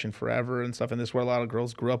Kardashian forever and stuff, and this is where a lot of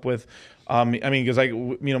girls grew up with. I mean, because like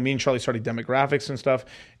you know, me and Charlie studied demographics and stuff,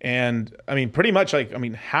 and I mean, pretty much like I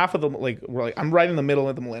mean, half of them like were like I'm right in the middle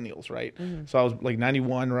of the millennials, right? So I was like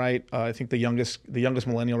 91, right? I think the youngest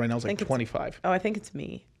millennial right now is like 25. I think it's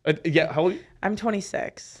me. Yeah, how old? I'm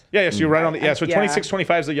 26. Yeah, so you're right on the so 26,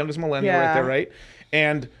 25 is the youngest millennial right there, right?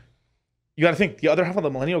 And you got to think the other half of the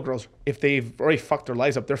millennial girls, if they've already fucked their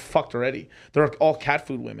lives up, they're fucked already. They're all cat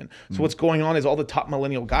food women. So what's going on is all the top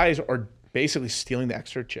millennial guys are basically stealing the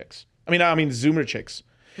extra chicks. I mean Zoomer chicks.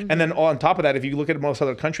 And then on top of that, if you look at most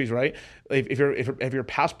other countries, right? If you're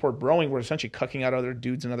passport broing, we're essentially cucking out other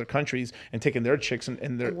dudes in other countries and taking their chicks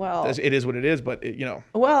and their. Well, it is what it is, but you know.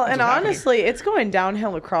 Well, and honestly, it's going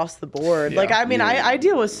downhill across the board. Yeah. Like, I mean, I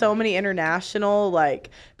deal with so many international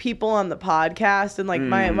like people on the podcast, and like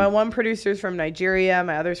my one producer's from Nigeria,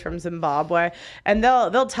 my other's from Zimbabwe, and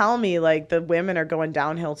they'll tell me like the women are going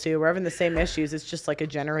downhill too. We're having the same issues. It's just like a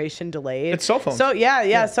generation delayed. It's cell phones. So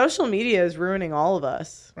yeah. Social media is ruining all of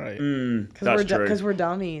us. Right. Because we're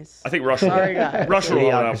dummies. I think Russia. Sorry, guys. Russia will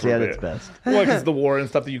allow for a at bit. its best. Well, because the war and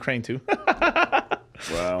stuff, the Ukraine too.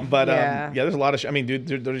 Wow. But there's a lot of. I mean,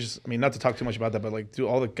 dude, there's just. I mean, not to talk too much about that, but like, dude,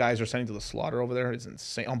 all the guys are sending to the slaughter over there. It's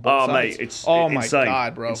insane on both sides. Mate, it's my insane.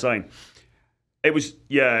 God, bro. Insane. It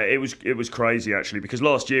was crazy actually, because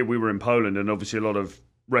last year we were in Poland, and obviously a lot of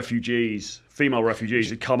female refugees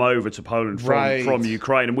had come over to Poland from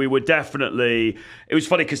Ukraine, and we were definitely. It was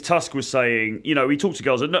funny because Tusk was saying, you know, he talked to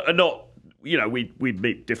girls and not you know, we'd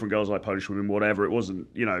meet different girls like Polish women, whatever. It wasn't,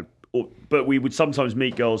 you know, but we would sometimes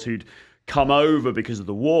meet girls who'd come over because of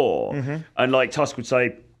the war, and like Tusk would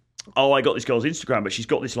say, oh, I got this girl's Instagram, but she's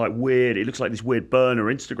got this like weird. It looks like this weird burner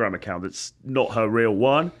Instagram account that's not her real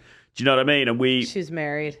one. Do you know what I mean? And she's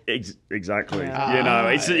married. Exactly. Yeah. You know,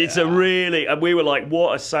 it's a really, and we were like,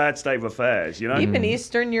 what a sad state of affairs, you know? Even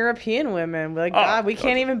Eastern European women, we're like, God, we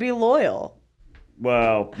can't even be loyal.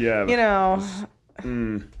 Well, yeah. You know,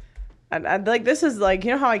 and like, this is like,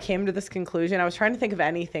 you know how I came to this conclusion? I was trying to think of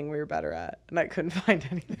anything we were better at, and I couldn't find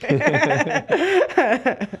anything.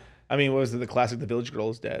 I mean, what was it? The classic, the village girl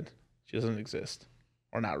is dead. She doesn't exist.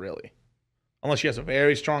 Or not really. Unless she has a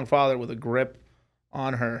very strong father with a grip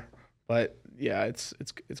on her. But yeah, it's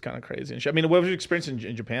kind of crazy. And I mean, what was your experience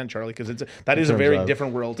in Japan, Charlie? Because that is a very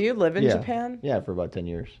different world. Do you live in Japan? Yeah, for about 10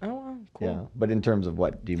 years. Oh, wow, cool. Yeah, but in terms of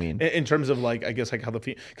what do you mean? In terms of like, I guess like how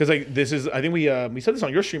because like this is, I think we said this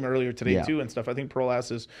on your stream earlier today too and stuff. I think Pearl asked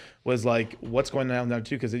this was like, what's going on there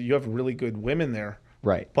too? Because you have really good women there,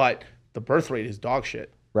 right? But the birth rate is dog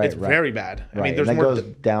shit. Right, it's very bad. Right. I mean, that goes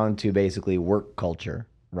down to basically work culture,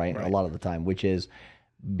 right? A lot of the time, which is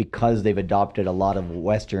because they've adopted a lot of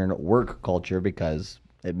Western work culture because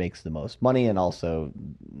it makes the most money, and also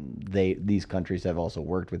these countries have also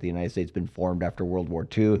worked with the United States, been formed after World War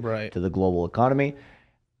II to the global economy.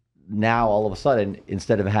 Now all of a sudden,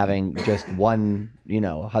 instead of having just one,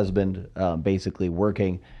 husband basically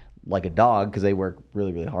working like a dog because they work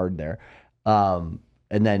really, really hard there, and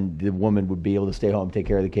then the woman would be able to stay home, take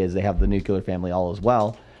care of the kids. They have the nuclear family all as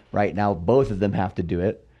well. Right now, both of them have to do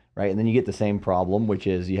it. right? And then you get the same problem, which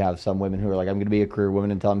is you have some women who are like, I'm going to be a career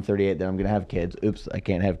woman until I'm 38, then I'm going to have kids. Oops, I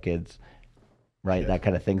can't have kids, right? That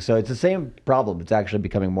kind of thing. So it's the same problem. It's actually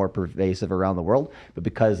becoming more pervasive around the world, but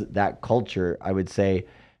because that culture, I would say,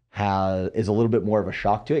 is a little bit more of a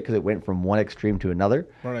shock to it because it went from one extreme to another.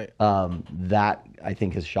 Right. That I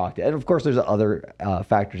think has shocked it. And of course, there's other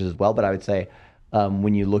factors as well, but I would say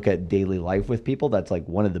when you look at daily life with people, that's like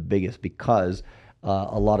one of the biggest because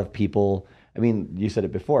a lot of people, I mean, you said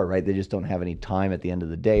it before, right? They just don't have any time at the end of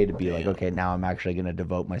the day to be like, okay, now I'm actually going to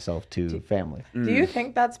devote myself to family. Do you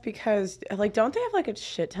think that's because, like, don't they have like a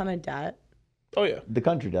shit ton of debt? Oh yeah. The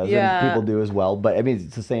country does, Yeah. and people do as well. But I mean,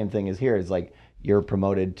 it's the same thing as here. It's like you're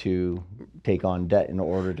promoted to take on debt in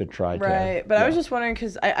order to try to. Right, but I was just wondering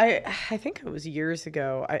because I think it was years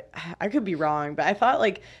ago. I could be wrong, but I thought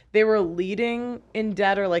like they were leading in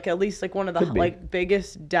debt or like at least like one of the like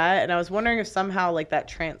biggest debt, and I was wondering if somehow like that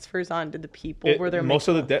transfers on to the people where they're most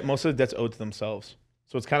of the debt's owed to themselves.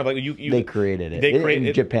 So it's kind of like they created it.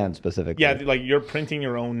 In Japan specifically. Yeah, like you're printing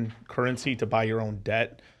your own currency to buy your own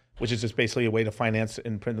debt, which is just basically a way to finance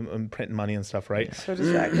and print money and stuff, right? So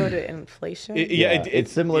does that go to inflation?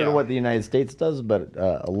 It's similar to what the United States does, but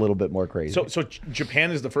a little bit more crazy. So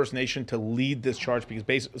Japan is the first nation to lead this charge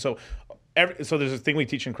because so there's this thing we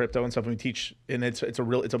teach in crypto and stuff. We teach, and it's a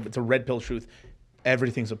red pill truth.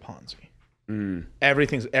 Everything's a Ponzi.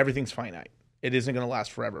 Everything's finite. It isn't going to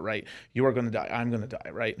last forever, right? You are going to die. I'm going to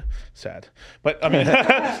die, right? Sad, but I mean,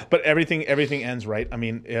 but everything ends, right? I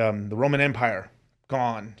mean, the Roman Empire.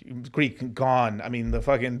 Gone, Greek gone. I mean, the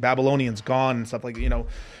fucking Babylonians gone and stuff like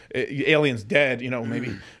aliens dead.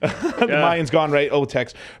 Maybe the Mayans gone, right?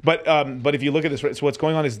 Text. But if you look at this, right, so what's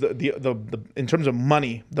going on is the in terms of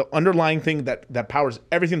money, the underlying thing that powers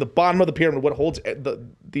everything, the bottom of the pyramid, what holds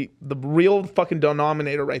the real fucking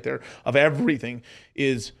denominator right there of everything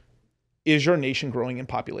is your nation growing in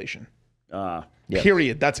population. Yes.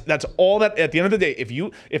 Period. That's all that. At the end of the day,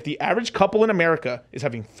 if the average couple in America is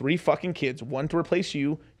having 3 fucking kids, one to replace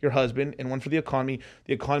you, your husband, and one for the economy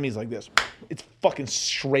is like this. It's fucking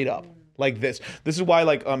straight up like this. This is why,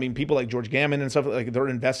 like, I mean, people like George Gammon and stuff, like, they're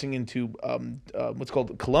investing into what's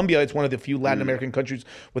called Colombia. It's one of the few Latin American countries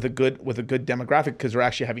with a good demographic because they're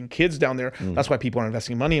actually having kids down there. That's why people are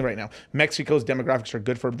investing money right now. Mexico's demographics are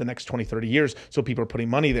good for the next 20, 30 years, so people are putting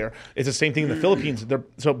money there. It's the same thing in the Philippines.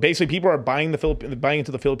 So basically, people are buying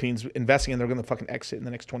into the Philippines, investing, and they're going to fucking exit in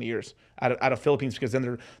the next 20 years out of Philippines because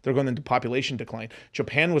then they're going into population decline.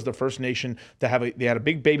 Japan was the first nation to they had a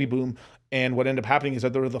big baby boom. And what ended up happening is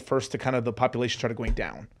that they were the first to kind of the population started going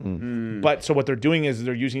down. But so what they're doing is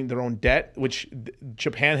they're using their own debt, which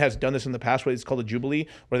Japan has done this in the past. Where it's called a jubilee,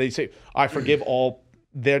 where they say, "I forgive all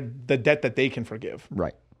the debt that they can forgive."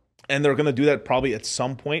 Right. And they're going to do that probably at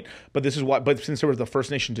some point. But this is why. But since they were the first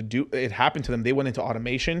nation to do it, happened to them. They went into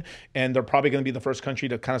automation, and they're probably going to be the first country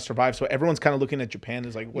to kind of survive. So everyone's kind of looking at Japan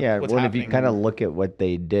as like, what's happening? If you kind of look at what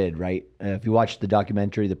they did, right? If you watch the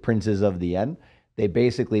documentary, "The Princes of the Yen." They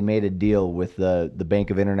basically made a deal with the Bank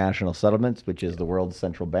of International Settlements, which is the world's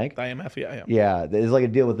central bank. IMF, yeah. Yeah, it's like a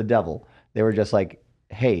deal with the devil. They were just like,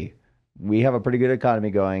 hey, we have a pretty good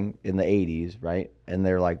economy going in the 80s, right? And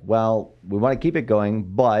they're like, well, we want to keep it going,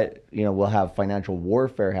 but we'll have financial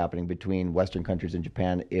warfare happening between Western countries and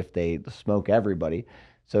Japan if they smoke everybody.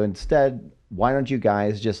 So instead, why don't you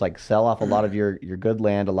guys just like sell off a lot of your good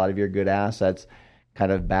land, a lot of your good assets,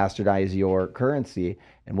 kind of bastardize your currency,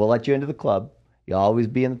 and we'll let you into the club. You'll always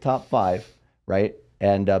be in the top 5, right?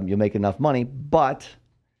 And you'll make enough money, but,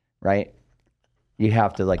 right, you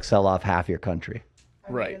have to like sell off half your country.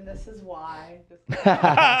 Right. And this is why.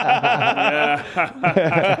 I'm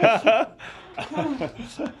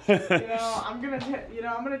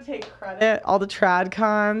gonna take credit. All the trad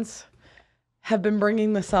cons have been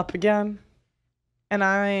bringing this up again, and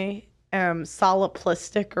I am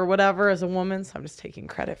soliplistic or whatever as a woman, so I'm just taking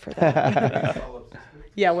credit for that.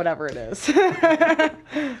 Yeah, whatever it is.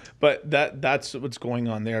 But that's what's going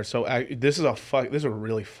on there. So this is a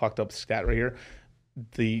really fucked up stat right here.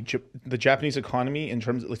 The Japanese economy in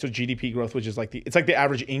terms of GDP growth, which is like it's like the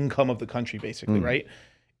average income of the country, basically, right?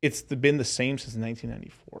 It's been the same since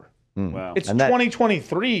 1994. Wow. It's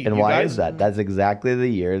 2023. And why is that? That's exactly the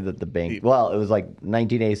year that the bank. Well, it was like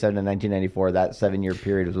 1987 to 1994. That 7-year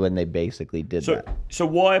period was when they basically did that. So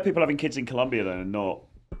why are people having kids in Colombia then and not?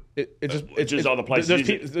 It's just other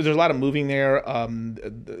places. There's a lot of moving there.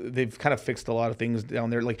 They've kind of fixed a lot of things down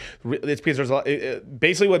there. Like it's because there's a lot.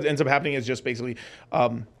 Basically, what ends up happening is just basically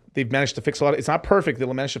they've managed to fix a lot. It's not perfect.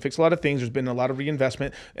 They'll manage to fix a lot of things. There's been a lot of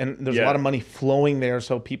reinvestment, and there's a lot of money flowing there.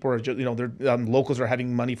 So people are, they're locals are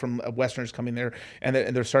having money from Westerners coming there, and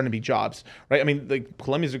they're starting to be jobs, right? I mean, like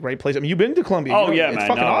Colombia's a great place. I mean, you've been to Colombia. Oh yeah, it's man.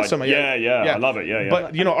 fucking awesome. Yeah, I love it. Yeah.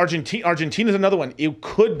 But Argentina's another one. It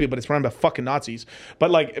could be, but it's run by fucking Nazis.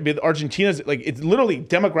 But like Argentina's, like it's literally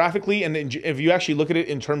demographically, and if you actually look at it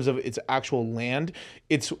in terms of its actual land,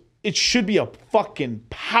 it should be a fucking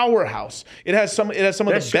powerhouse. It has some of the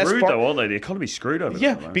best. They're screwed though, aren't they? The economy's screwed over.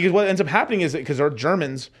 Yeah, there, because what ends up happening is because they're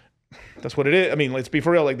Germans. That's what it is. I mean, let's be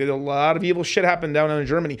for real. Like, there's a lot of evil shit happen down in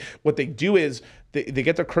Germany. What they do is they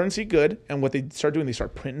get their currency good, and what they start doing, they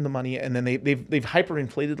start printing the money, and then they've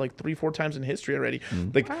hyperinflated like 3-4 times in history already.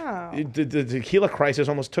 Like the tequila crisis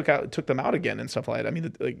almost took them out again and stuff like that. I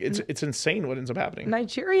mean, it's insane what ends up happening.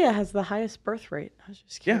 Nigeria has the highest birth rate. I was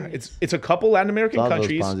just curious. Yeah, it's a couple Latin American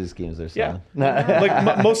countries. Those Ponzi schemes they're Yeah, selling.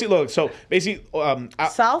 like mostly look. So basically,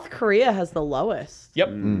 South Korea has the lowest. Yep,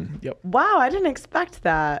 yep. Wow, I didn't expect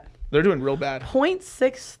that. They're doing real bad.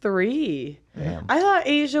 0.63. Damn. I thought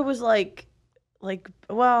Asia was like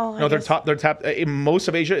well. No, they're top. They're top. Most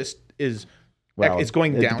of Asia is Well, it's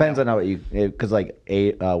going it down. depends now. on how because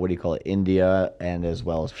what do you call it? India and as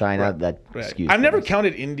well as China. That Right. skews I've never things.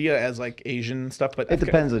 counted India as like Asian stuff, but It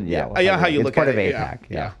depends on how you it's look part at of it. APAC.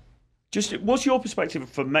 Yeah. Just what's your perspective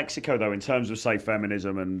for Mexico though, in terms of say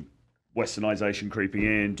feminism and westernization creeping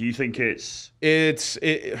in? Do you think it's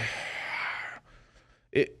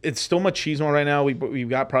It's still machismo right now. We've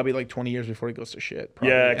got probably like 20 years before it goes to shit.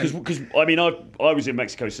 Probably. Yeah, because I mean, I was in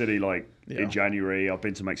Mexico City in January. I've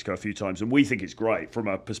been to Mexico a few times, and we think it's great from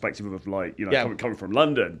a perspective of coming from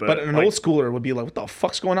London. But an old schooler would be like, "What the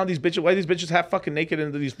fuck's going on? These bitches? Why are these bitches half fucking naked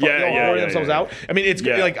and these pouring themselves out?" I mean, it's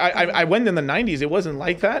like I went in the 90s. It wasn't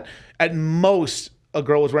like that. At most, a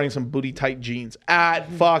girl was wearing some booty tight jeans. At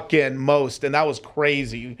fucking most, and that was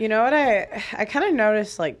crazy. You know what? I kind of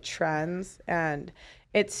noticed like trends, and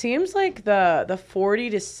it seems like the 40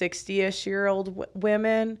 to 60ish year old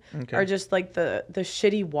women are just like the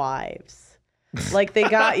shitty wives. Like they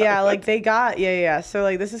got So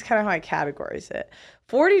like this is kind of how I categorize it.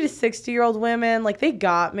 40 to 60-year-old women, like they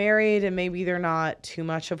got married and maybe they're not too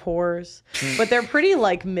much of whores, but they're pretty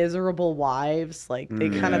like miserable wives. Like they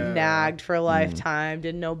kind of nagged for a lifetime,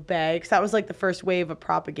 didn't know beg. 'Cause that was like the first wave of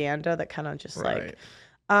propaganda that kind of just like,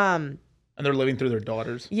 and they're living through their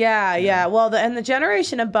daughters. Yeah. Well, the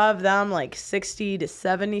generation above them, like 60 to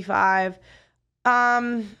 75.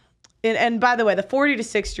 And by the way, the 40 to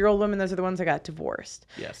 60-year-old women, those are the ones that got divorced.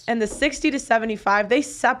 Yes. And the 60 to 75, they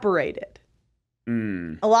separated.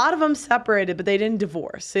 A lot of them separated, but they didn't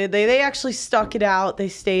divorce. They actually stuck it out. They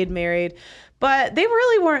stayed married. But they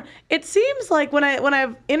really weren't. It seems like when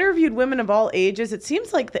I've interviewed women of all ages, it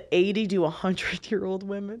seems like the 80 to 100-year-old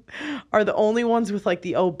women are the only ones with like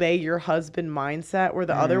the obey your husband mindset, where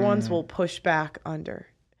the other ones will push back under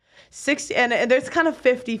 60. And there's kind of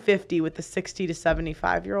 50-50 with the 60 to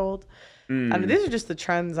 75-year-old. I mean, these are just the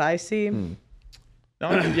trends I see. No,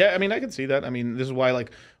 yeah, I mean, I can see that. I mean, this is why,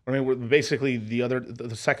 like, I mean, we're basically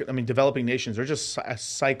the second. I mean, developing nations. They're just a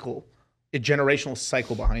cycle. A generational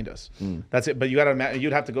cycle behind us. That's it. But you got to imagine,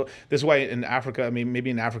 you'd have to go. This is why in Africa, I mean, maybe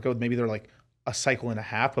in Africa, maybe they're like a cycle and a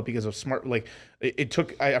half, but because of smart, like it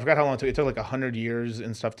took, I forgot how long it took. It took like 100 years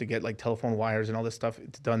and stuff to get like telephone wires and all this stuff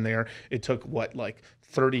done there. It took like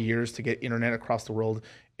 30 years to get internet across the world.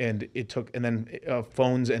 And then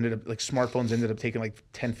phones ended up, like smartphones ended up taking like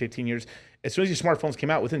 10, 15 years. As soon as these smartphones came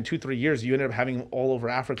out, within 2-3 years, you ended up having them all over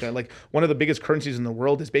Africa. Like one of the biggest currencies in the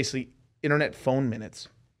world is basically internet phone minutes.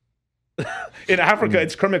 In Africa,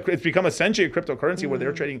 it's become essentially a cryptocurrency where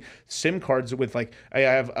they're trading SIM cards with like, I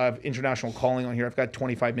have international calling on here. I've got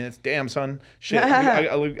 25 minutes. Damn, son. Shit.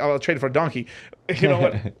 I'll trade it for a donkey. You know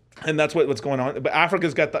what? And that's what's going on. But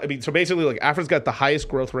Africa's got so basically like Africa's got the highest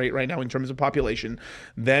growth rate right now in terms of population.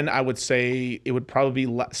 Then I would say it would probably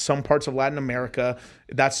be some parts of Latin America.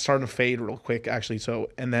 That's starting to fade real quick, actually. So,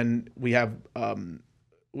 and then we have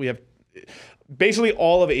basically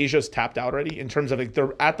all of Asia is tapped out already in terms of like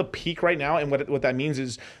they're at the peak right now. And what that means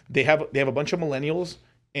is they have a bunch of millennials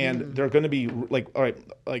and they're going to be like, all right,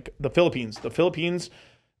 like the Philippines. The Philippines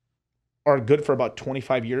are good for about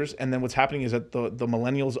 25 years. And then what's happening is that the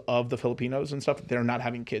millennials of the Filipinos and stuff, they're not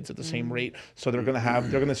having kids at the same rate. So they're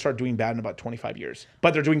going to start doing bad in about 25 years.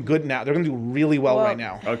 But they're doing good now. They're going to do really well right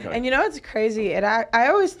now. Okay. And you know what's crazy? I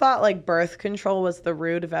always thought like birth control was the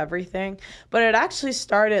root of everything. But it actually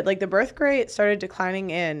started, like the birth rate started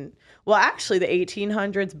declining in, well, actually the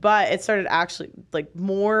 1800s, but it started actually like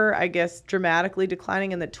more, I guess, dramatically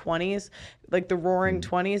declining in the 20s. Like the roaring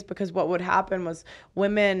 20s, because what would happen was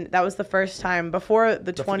women, that was the first time before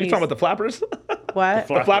the 20s. You talking about the flappers? What?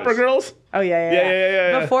 The Flapper Girls? Oh yeah.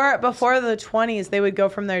 Yeah. Before the 20s, they would go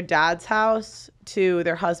from their dad's house to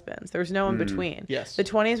their husband's. There was no in between. Yes. The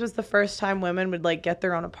 20s was the first time women would like get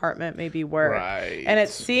their own apartment, maybe work. Right. And it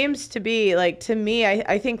seems to be like, to me,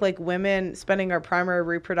 I think like women spending our primary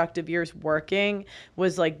reproductive years working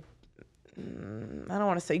was like, I don't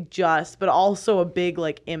want to say just, but also a big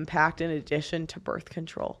like impact in addition to birth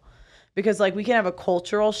control. Because like we can have a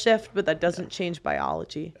cultural shift, but that doesn't change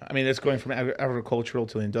biology. I mean, it's going from agricultural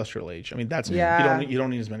to the industrial age. I mean, that's you don't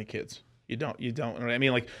need as many kids. You don't. Right? I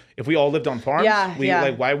mean, like if we all lived on farms,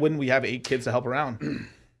 like why wouldn't we have 8 kids to help around?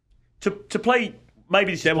 to play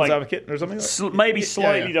maybe devil's advocate or something. Maybe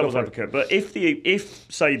slightly devil's advocate, but if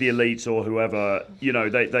say the elites or whoever, you know,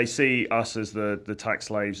 they see us as the tax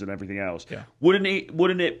slaves and everything else, wouldn't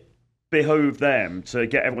it behoove them to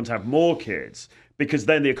get everyone to have more kids? Because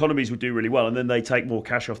then the economies would do really well, and then they take more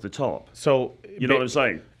cash off the top. So you know what I'm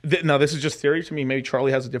saying? No, this is just theory to me. Maybe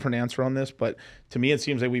Charlie has a different answer on this, but to me, it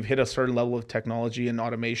seems like we've hit a certain level of technology and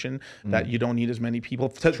automation that you don't need as many people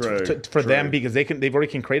for them because they've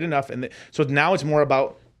already can create enough, and so now it's more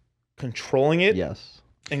about controlling it,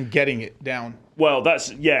 and getting it down. Well, that's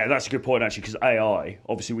a good point actually, because AI,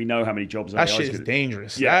 obviously we know how many jobs that shit is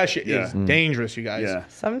dangerous. That shit is dangerous, you guys. Yeah.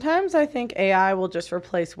 Sometimes I think AI will just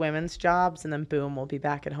replace women's jobs, and then boom, we'll be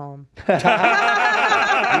back at home.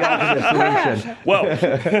 Well,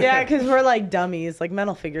 yeah, because we're like dummies. Like men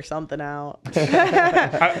will figure something out.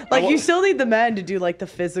 You still need the men to do like the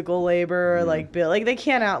physical labor, like they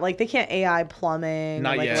can't AI plumbing,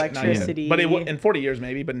 not like yet, electricity. Not yet. But in 40 years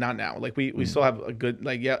maybe, but not now. Like we still have a good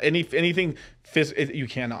anything. You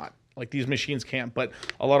cannot. Like these machines can't, but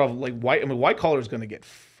a lot of like white collar is going to get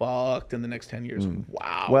fucked in the next 10 years.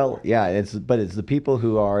 Wow. Well, yeah, it's the people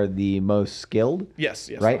who are the most skilled. Yes,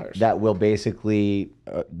 right. Hires. That will basically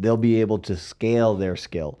they'll be able to scale their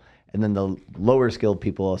skill, and then the lower skilled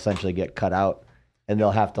people essentially get cut out, and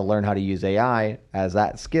they'll have to learn how to use AI as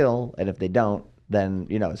that skill. And if they don't, then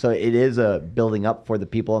so it is a building up for the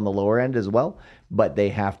people on the lower end as well. But they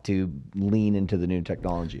have to lean into the new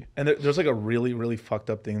technology. And there's like a really, really fucked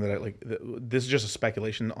up thing that I like. This is just a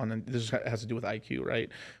speculation on. This has to do with IQ, right?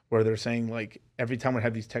 Where they're saying like every time we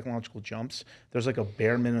have these technological jumps, there's like a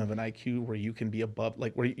bare minimum of an IQ where you can be above,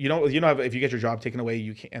 like where if you get your job taken away,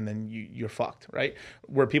 you can, and then you're fucked, right?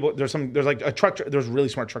 Where people there's like a truck. There's really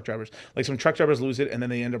smart truck drivers. Like some truck drivers lose it, and then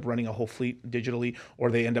they end up running a whole fleet digitally,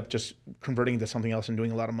 or they end up just converting into something else and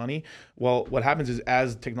doing a lot of money. Well, what happens is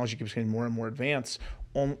as technology keeps getting more and more advanced,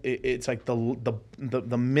 it's like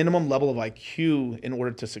the minimum level of IQ in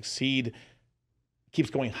order to succeed keeps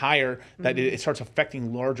going higher, that it starts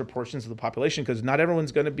affecting larger portions of the population, because not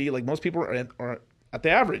everyone's going to be like, most people are at the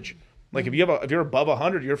average. Like if you're above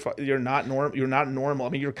 100, you're not normal. I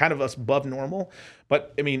mean, you're kind of above normal,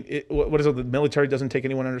 but I mean, what is it? The military doesn't take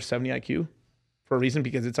anyone under 70 IQ. For a reason,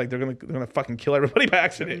 because it's like they're gonna fucking kill everybody by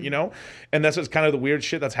accident, and that's just kind of the weird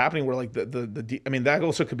shit that's happening. Where like I mean, that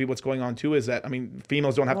also could be what's going on too. Is that, I mean,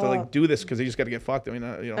 females don't have to like do this because they just got to get fucked. I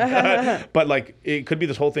mean, but like it could be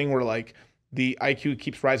this whole thing where like the IQ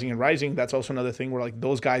keeps rising and rising. That's also another thing where like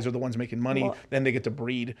those guys are the ones making money. Then they get to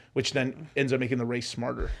breed, which then ends up making the race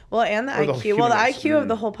smarter. Well, and the IQ. The IQ of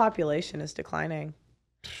the whole population is declining.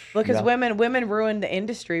 Because women ruined the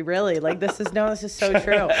industry, really. Like this is so true. This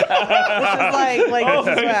is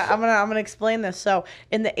I'm gonna explain this. So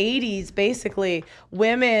in the 80s, basically,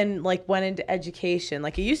 women like went into education.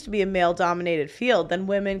 Like it used to be a male dominated field. Then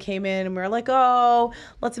women came in and we were like, oh,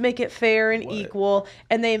 let's make it fair and equal.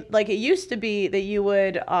 And they like, it used to be that you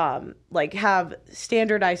would like have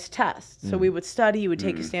standardized tests. So we would study, you would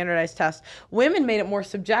take a standardized test. Women made it more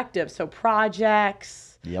subjective. So projects.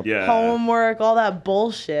 Yep. Yeah. Homework, all that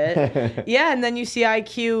bullshit. And then you see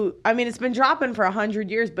IQ. I mean, it's been dropping for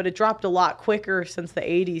 100 years, but it dropped a lot quicker since the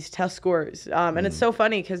 80s test scores. And it's so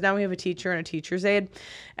funny because now we have a teacher and a teacher's aide,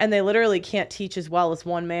 and they literally can't teach as well as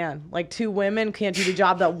one man. Like 2 women can't do the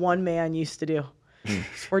job that one man used to do.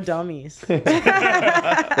 We're dummies.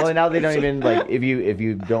 Well, now they don't even like if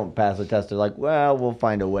you don't pass the test, they're like, well, we'll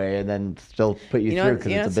find a way, and then still put you through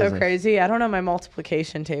because it's a business. So crazy. I don't know my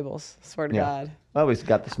multiplication tables. Swear to God. Well, we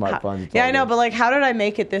got the smartphones. Yeah, I know, but like, how did I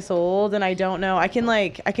make it this old? And I don't know. I can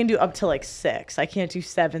do up to like 6. I can't do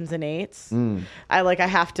 7s and 8s. I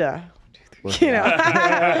have to. Like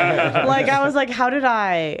I was like, how did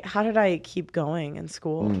I keep going in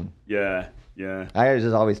school? Yeah. I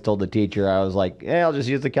just always told the teacher, I was like, I'll just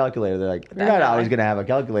use the calculator. They're like, you're not always gonna have a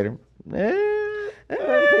calculator. I'm pretty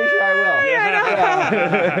sure I will.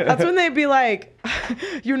 That's when they'd be like,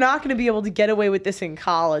 "You're not going to be able to get away with this in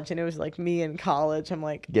college." And it was like me in college. I'm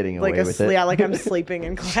like Getting like away with it. Yeah, like I'm sleeping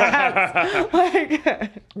in class. Like,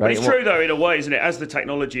 But it's true though, in a way, isn't it? As the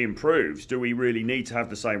technology improves, do we really need to have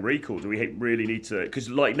the same recall? Do we really need to? Because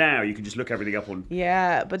like now, you can just look everything up on.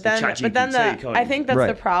 yeah, but then ChatGPT, can't I you? think that's Right.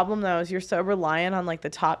 the problem though, is you're so reliant on like the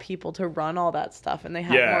top people to run all that stuff, and they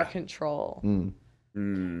have Yeah. more control.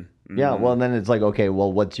 Yeah, well, and then it's like, okay,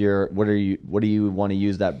 well, what do you want to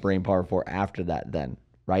use that brain power for after that then,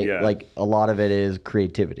 right? Yeah. Like a lot of it is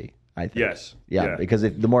creativity, I think. Yes. Yeah, because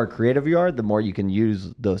the more creative you are, the more you can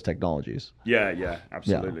use those technologies. Yeah,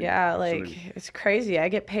 absolutely. Yeah, like Absolutely. it's crazy. I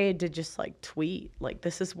get paid to just like tweet. Like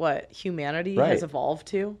this is what humanity Right. has evolved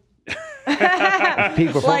to.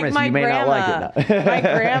 Peak performance, my you may not like it now. my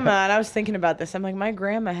grandma, and I was thinking about this. I'm like, my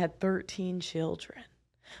grandma had 13 children.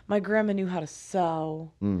 My grandma knew how to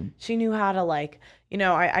sew. She knew how to like,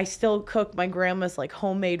 I still cook my grandma's like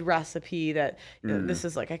homemade recipe that this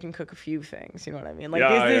is like I can cook a few things. You know what I mean? Like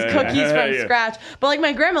these cookies from scratch. But like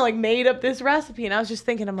my grandma like made up this recipe, and I was just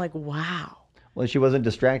thinking, I'm like, wow. Well, she wasn't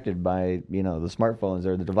distracted by, the smartphones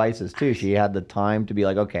or the devices too. She had the time to be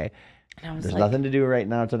like, okay, And I was there's like, nothing to do right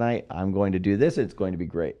now tonight. I'm going to do this. It's going to be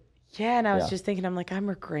great. yeah, and I was Yeah. just thinking, I'm like, I'm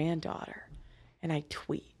her granddaughter, and I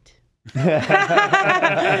tweet.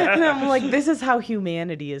 And I'm like, this is how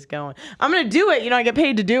humanity is going. I'm gonna do it. I get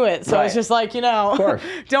paid to do it, so Right. it's just like, course.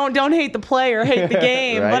 don't hate the player, hate the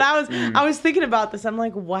game. Right. But I was thinking about this. I'm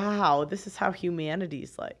like, wow, this is how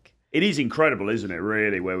humanity's like. It is incredible, isn't it,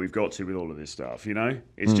 really, where we've got to with all of this stuff,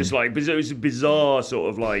 It's just like, it was a bizarre sort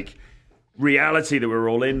of like reality that we're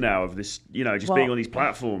all in now of this, just being on these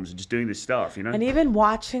platforms and just doing this stuff, And even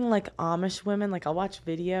watching like Amish women, like I'll watch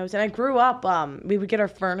videos. And I grew up, we would get our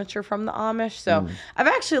furniture from the Amish. So I've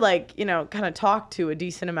actually like, kind of talked to a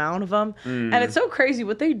decent amount of them. And it's so crazy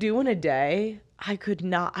what they do in a day. I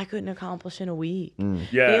couldn't accomplish in a week.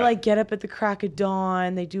 Yeah. They like get up at the crack of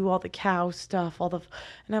dawn. They do all the cow stuff,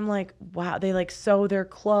 and I'm like, wow. They like sew their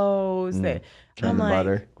clothes. I'm Churn the like,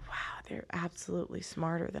 butter. wow, they're absolutely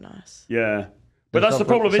smarter than us. Yeah. But They're that's the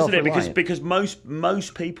problem, isn't it? self-reliant. Because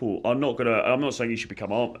most people are not gonna. I'm not saying you should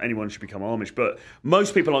become anyone should become Amish, but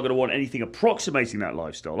most people aren't gonna want anything approximating that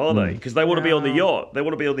lifestyle, are they? Because they want to be on the yacht. They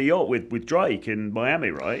want to be on the yacht with Drake in Miami,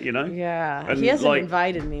 right? Yeah, And, he hasn't like-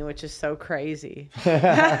 invited me, which is so crazy.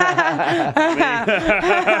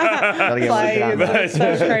 Gotta get Like, working on that. it's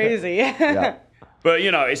so crazy. Yeah. But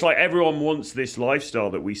it's like everyone wants this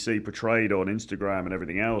lifestyle that we see portrayed on Instagram and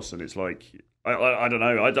everything else, and it's like I don't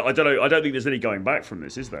know. I don't know. I don't think there's any going back from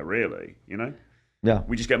this, is there? Really? Yeah.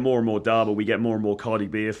 We just get more and more Dama. We get more and more Cardi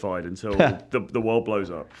B-ified until the world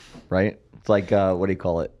blows up. Right? It's like, what do you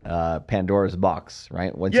call it? Pandora's box,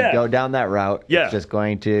 right? Once Yeah. you go down that route, Yeah. it's just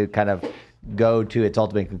going to kind of go to its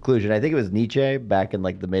ultimate conclusion. I think it was Nietzsche back in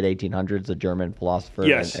like the mid 1800s, a German philosopher,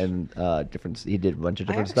 Yes. and different. He did a bunch of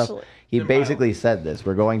different actually- stuff. He basically said this: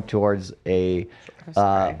 we're going towards a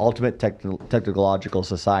ultimate technological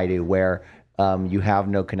society where you have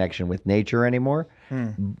no connection with nature anymore.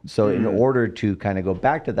 So in order to kind of go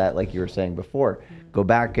back to that, like you were saying before, go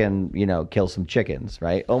back and kill some chickens,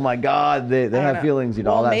 right? Oh my God, they have know. feelings, all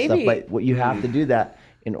Well, that maybe- stuff. But what you have to do that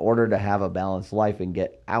in order to have a balanced life and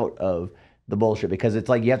get out of the bullshit, because it's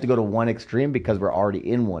like you have to go to one extreme because we're already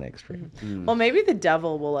in one extreme. Well, maybe the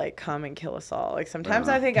devil will like come and kill us all. Like sometimes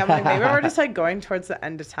I think I'm like, maybe we're just like going towards the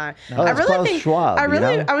end of time. Oh, that's Klaus Schwab,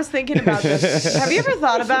 I was thinking about this. Have you ever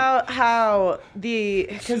thought about how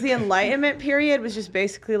because the Enlightenment period was just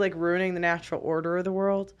basically like ruining the natural order of the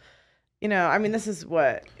world? I mean, this is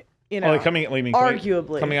what Like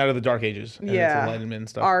arguably coming out of the Dark Ages. And Yeah. Enlightenment and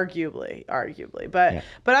stuff. arguably, but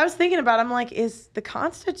I was thinking about, I'm like, is the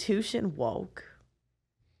Constitution woke?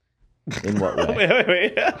 In what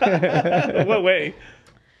way? Wait. What way?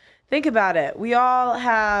 Think about it. We all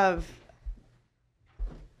have.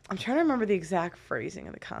 I'm trying to remember the exact phrasing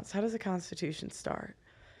of the Constitution. How does the Constitution start?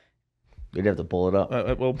 We'd have to pull it up.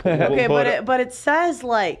 Okay, but it says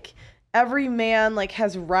like every man like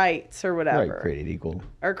has rights or whatever. Right, created equal.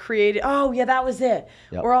 Or created. Oh yeah, that was it.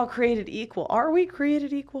 Yep. We're all created equal. Are we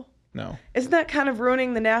created equal? No. Isn't that kind of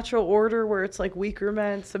ruining the natural order where it's like weaker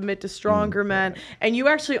men submit to stronger men, and you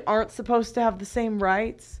actually aren't supposed to have the same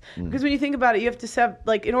rights? Because when you think about it, you have to have,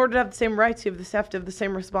 like, in order to have the same rights, you have to have the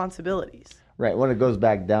same responsibilities. Right, when it goes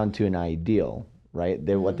back down to an ideal, right?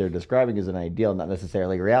 What they're describing is an ideal, not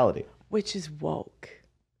necessarily reality. Which is woke.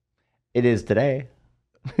 It is today.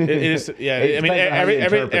 It is. Yeah. It I mean,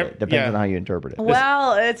 depends on how you interpret it.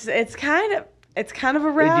 Well, it's kind of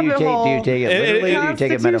a rabbit hole. Do you take it literally? Do you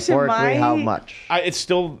take it Constitution metaphorically? How might- much? It's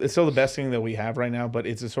still the best thing that we have right now, but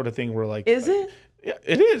it's the sort of thing where like Is it? Yeah,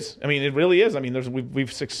 it is. I mean, it really is. I mean,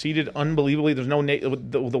 we've succeeded unbelievably. There's no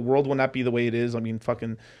the world will not be the way it is. I mean,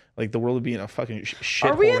 fucking like the world would be in a fucking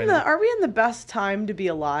shit. Are we in the best time to be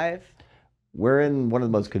alive? We're in one of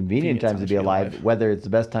the most convenient times to be alive. Whether it's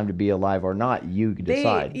the best time to be alive or not, you can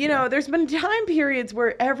decide. You know, there's been time periods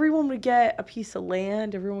where everyone would get a piece of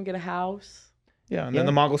land, everyone would get a house. Yeah, and then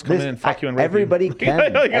the Mongols come in and fuck you and rape everybody you.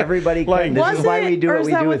 Can. Everybody can. This is why we do what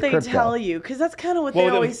we do with crypto. Or is that what they tell you? Because that's kind of what they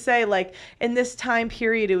always say. Like, in this time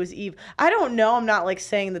period, it was evil. I don't know. I'm not, like,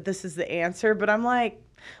 saying that this is the answer, but I'm like,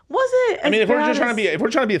 was it? I mean, if we're trying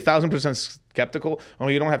to be 1,000% skeptical,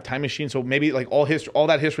 you don't have time machines, so maybe like all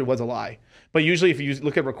that history was a lie. But usually, if you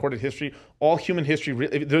look at recorded history, all human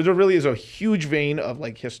history, there really is a huge vein of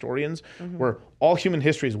like historians where all human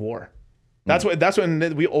history is war. That's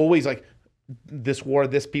when we always like. This war,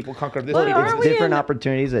 this people conquered this. It's different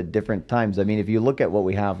opportunities at different times. I mean, if you look at what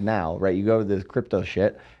we have now, right? You go to this crypto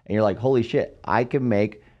shit, and you're like, holy shit, I can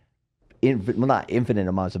make, not infinite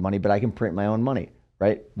amounts of money, but I can print my own money,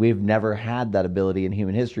 right? We've never had that ability in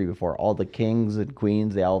human history before. All the kings and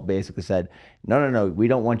queens, they all basically said, no, we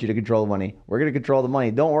don't want you to control the money. We're going to control the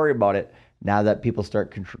money. Don't worry about it. Now that people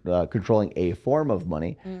start controlling a form of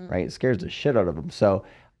money, right? It scares the shit out of them. So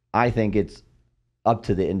I think it's up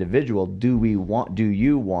to the individual. Do you want,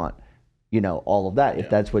 all of that?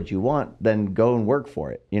 If that's what you want, then go and work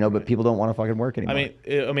for it, but people don't want to fucking work anymore.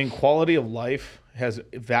 I mean, quality of life has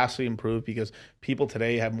vastly improved because people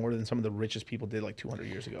today have more than some of the richest people did like 200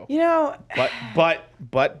 years ago. But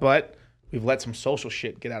we've let some social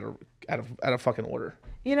shit get out of fucking order.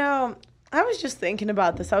 I was just thinking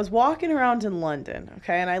about this. I was walking around in London,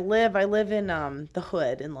 okay, and I live in the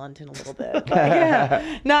hood in London a little bit.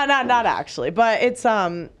 Yeah. Not actually, but it's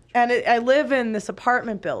I live in this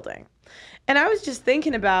apartment building. And I was just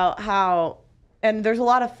thinking about how, and there's a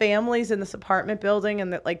lot of families in this apartment building,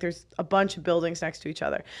 and that like there's a bunch of buildings next to each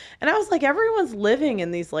other. And I was like, everyone's living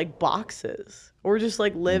in these like boxes. We're just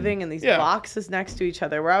like living in these boxes next to each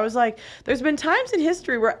other, where I was like, there's been times in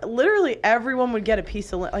history where literally everyone would get a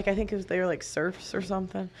piece of land. Like, I think they were like serfs or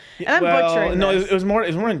something. And I'm butchering this. It was more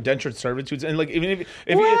indentured servitudes. And like, even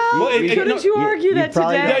couldn't you argue that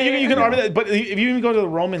today? Yeah, you can argue that. But if you even go to the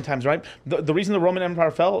Roman times, right? The reason the Roman Empire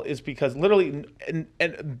fell is because literally,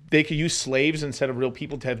 and they could use slaves instead of real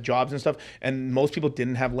people to have jobs and stuff. And most people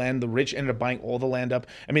didn't have land. The rich ended up buying all the land up.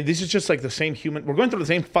 I mean, this is just like the same we're going through the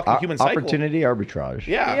same fucking human cycle. Opportunity arbitrage.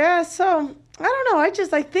 Yeah. So I don't know.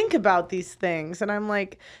 I think about these things, and I'm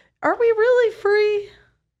like, are we really free?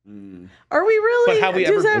 Are we really? But have we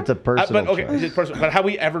ever? It's a personal. But have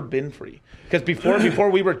we ever been free? Because before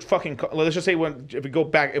we were fucking. Let's just say if we go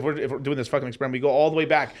back, if we're doing this fucking experiment, we go all the way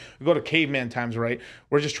back. We go to caveman times, right?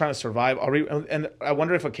 We're just trying to survive. Are we? And I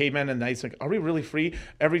wonder if a caveman and nights like, are we really free?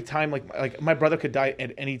 Every time, like my brother could die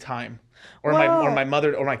at any time. Or my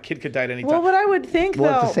mother or my kid could die at any time. Well, what I would think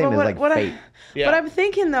though, it's the same as fate. But I'm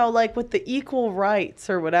thinking though, like with the equal rights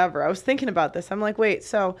or whatever, I was thinking about this. I'm like, wait,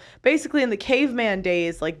 so basically in the caveman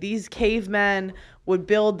days, like these cavemen would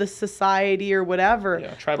build the society or whatever.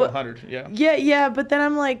 Yeah, tribal 100. Yeah. Yeah, but then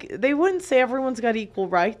I'm like, they wouldn't say everyone's got equal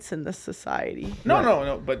rights in this society.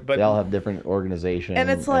 No, but they all have different organizations.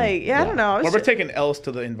 And it's like, I don't know. We're taking L's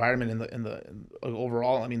to the environment in the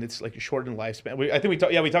overall. I mean, it's like a shortened lifespan. I think we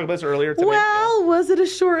talked about this earlier today. Well, was it a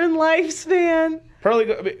shortened lifespan? Probably,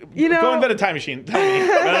 go invent a time machine.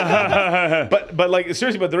 but like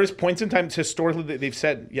seriously, but there is points in time historically that they've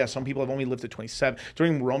said, some people have only lived to 27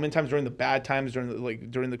 during Roman times, during the bad times,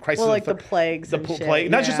 during the crisis. Well, like the plagues,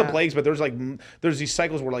 not just the plagues, but there's these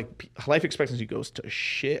cycles where like life expectancy goes to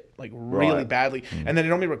shit like really badly, and then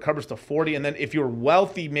it only recovers to 40. And then if you're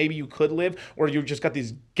wealthy, maybe you could live, or you just got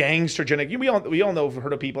these gangster genetic. We all know,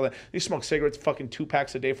 heard of people that they smoke cigarettes fucking 2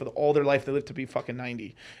 packs a day for all their life. They live to be fucking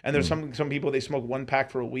 90. And there's some people they smoke 1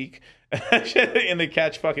 pack for a week and they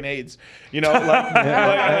catch fucking AIDS. You know,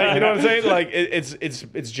 like you know what I'm saying? Like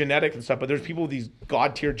it's genetic and stuff. But there's people with these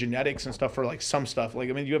god tier genetics and stuff for like some stuff. Like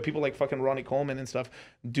I mean, you have people like fucking Ronnie Coleman and stuff.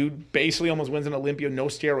 Dude basically almost wins an Olympia, no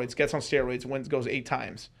steroids, gets on steroids, goes 8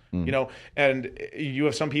 times. You know, and you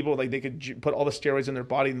have some people like they could put all the steroids in their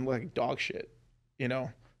body and look like dog shit. You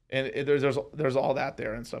know. And there's all that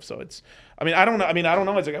there and stuff. So it's, I mean, I don't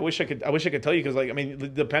know. It's like I wish I could tell you because like I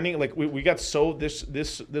mean, depending like we got so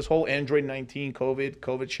this whole Android 19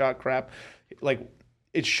 COVID shot crap, like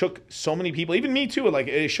it shook so many people, even me too. Like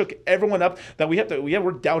it shook everyone up that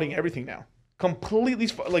we're doubting everything now. Completely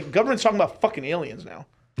like government's talking about fucking aliens now.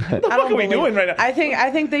 What the fuck are we doing right now? I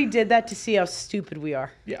think they did that to see how stupid we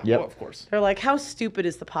are. Yeah, well, of course. They're like, how stupid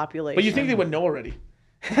is the population? But you think they would know already?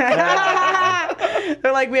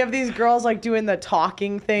 They're like, we have these girls like doing the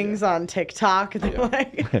talking things on TikTok. And they're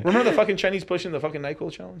like, Remember the fucking Chinese pushing the fucking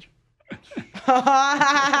NyQuil challenge?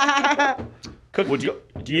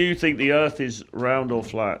 Do you think the Earth is round or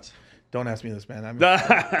flat? Don't ask me this, man. I mean,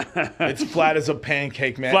 it's flat as a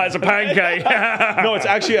pancake, man. Flat as a pancake. No, it's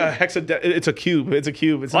actually it's a cube. It's a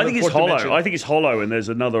cube. It's I think it's hollow. dimension. I think it's hollow, and there's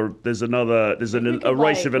a race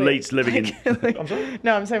of elites living in. I'm sorry?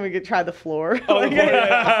 No, I'm saying we could try the floor. Oh, the floor,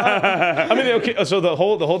 yeah. I mean, okay. So the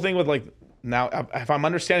whole thing with like now, if I'm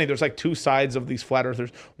understanding, there's like two sides of these flat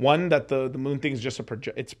earthers. One that the moon thing is just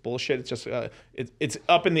it's bullshit. It's just it's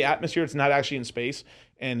up in the atmosphere. It's not actually in space,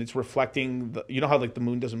 and it's reflecting. You know how like the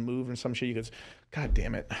moon doesn't move and some shit. You go, God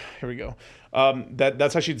damn it. Here we go.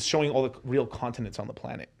 That's actually showing all the real continents on the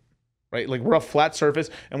planet. Right, like we're a flat surface,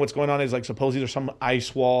 and what's going on is like supposedly there's some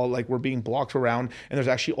ice wall, like we're being blocked around, and there's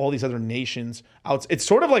actually all these other nations out. It's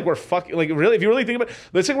sort of like we're fucking like really, if you really think about it,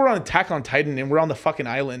 let's say we're on Attack on Titan and we're on the fucking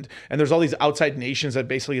island, and there's all these outside nations that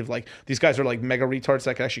basically have like these guys are like mega retards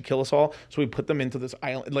that can actually kill us all. So we put them into this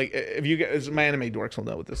island. Like if you guys, my anime dorks will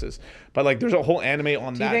know what this is, but like there's a whole anime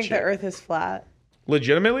on that. Do you think shit. the Earth is flat?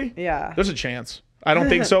 Legitimately? Yeah. There's a chance. I don't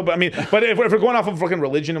think so, but I mean, but if we're going off of fucking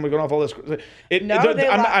religion and we're going off all this,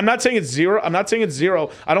 I'm not saying it's zero. I'm not saying it's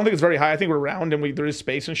zero. I don't think it's very high. I think we're round and there is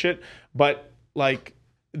space and shit. But like,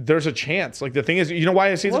 there's a chance. Like the thing is, you know why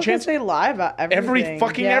I say it's a chance? They lie about everything.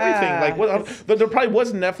 Everything. Like what? There probably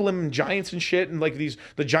was Nephilim giants and shit, and like the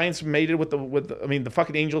giants mated with the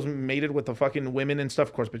fucking angels mated with the fucking women and stuff.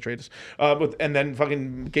 Of course, betrayed us. And then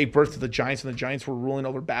fucking gave birth to the giants, and the giants were ruling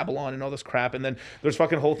over Babylon and all this crap. And then there's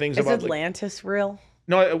fucking whole things about Atlantis real?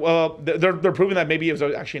 No, they're proving that maybe it was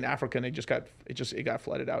actually in Africa and it got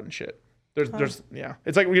flooded out and shit. There's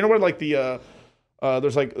it's like you know where like the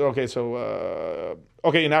there's like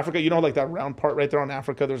in Africa, you know, like that round part right there on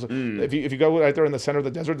Africa. There's if you go right there in the center of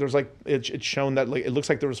the desert, there's like it's shown that like it looks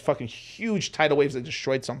like there was fucking huge tidal waves that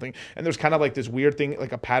destroyed something, and there's kind of like this weird thing,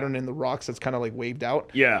 like a pattern in the rocks that's kind of like waved out.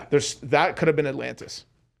 Yeah, that could have been Atlantis.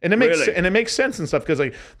 And it makes sense and stuff because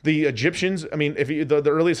like the Egyptians. I mean, if the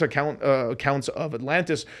earliest accounts of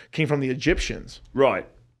Atlantis came from the Egyptians, right?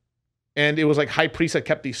 And it was like high priests that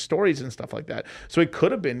kept these stories and stuff like that. So it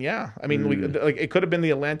could have been, yeah. I mean, it could have been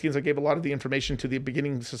the Atlanteans that gave a lot of the information to the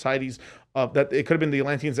beginning societies. That it could have been the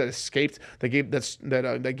Atlanteans that escaped that gave this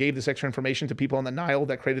extra information to people on the Nile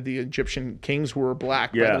that created the Egyptian kings who were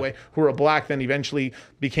black, by the way, who were black, then eventually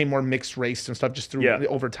became more mixed race and stuff just through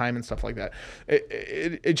over time and stuff like that.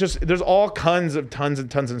 It just there's all tons and tons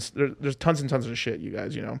of shit, you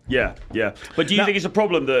guys, you know. Yeah. But do you think it's a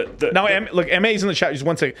problem that now? Look, MA's in the chat. Just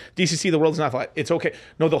one second. DCC, the world's not flat. It's okay.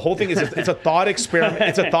 No, the whole thing is it's a thought experiment.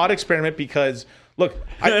 It's a thought experiment because look,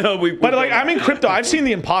 I'm in crypto. I've seen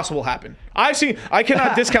the impossible happen. I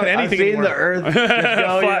cannot discount anything. I've seen anymore. the Earth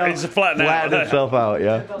it's flatten itself out.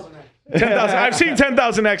 Yeah. 10,000. I've seen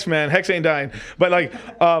 10,000x, man. Hex ain't dying. But like,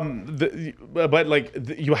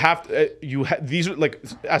 you have to. These are like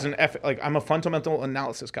as an I'm a fundamental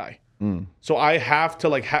analysis guy. So I have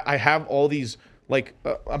to I have all these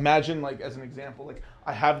imagine like as an example like.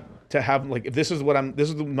 I have to have if this is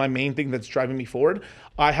my main thing that's driving me forward.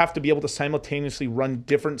 I have to be able to simultaneously run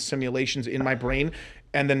different simulations in my brain,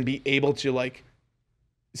 and then be able to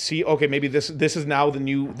see, okay, maybe this is now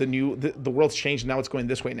the world's changed. Now it's going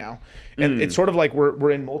this way now, and it's sort of like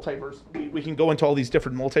we're in multiverse. We can go into all these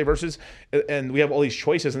different multiverses, and we have all these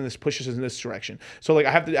choices, and this pushes us in this direction. So I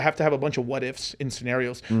have to have a bunch of what ifs in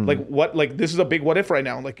scenarios. This is a big what if right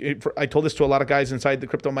now. I told this to a lot of guys inside the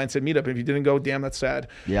Crypto Mindset meetup. If you didn't go, damn, that's sad.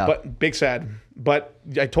 Yeah, but big sad. But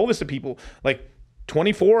I told this to people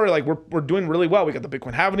 24, we're doing really well. We got the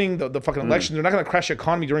Bitcoin halving, the fucking election. They're not going to crash the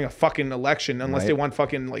economy during a fucking election unless they want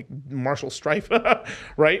fucking martial strife,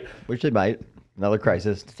 right? Which they might. Another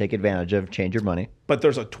crisis to take advantage of, change your money. But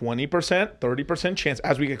there's a 20%, 30% chance.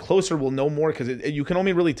 As we get closer, we'll know more because you can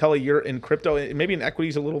only really tell a year in crypto. Maybe in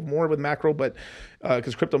equities a little more with macro, but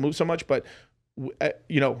because crypto moves so much. But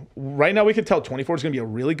right now we can tell 24 is going to be a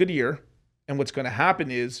really good year. And what's going to happen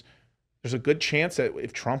is there's a good chance that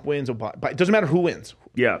if Trump wins, Obama, it doesn't matter who wins.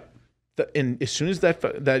 Yeah. And as soon as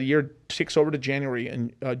that year ticks over to January,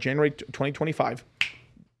 and January 2025,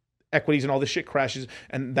 equities and all this shit crashes,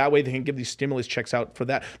 and that way they can give these stimulus checks out for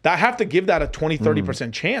that. I have to give that a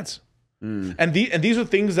 20-30% chance. And these are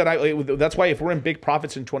things that that's why if we're in big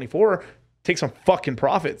profits in 24, take some fucking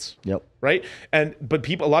profits. Yep. Right. But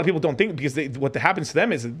a lot of people don't think because what happens to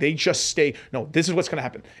them is that they just stay. No, this is what's going to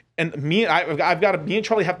happen. And me and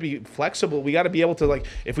Charlie have to be flexible. We got to be able to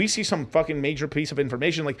if we see some fucking major piece of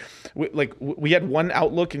information, we had one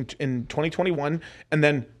outlook in 2021, and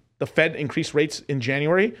then the Fed increased rates in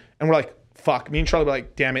January, and we're like, fuck. Me and Charlie were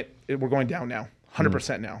like, damn it, we're going down now.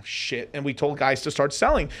 100% now. Shit. And we told guys to start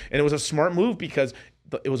selling. And it was a smart move because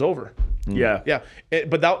it was over. Yeah. Yeah.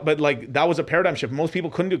 But that was a paradigm shift. Most people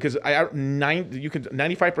couldn't do because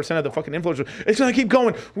 95% of the fucking influencers, it's going to keep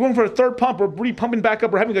going. We're going for a third pump. We're re-pumping back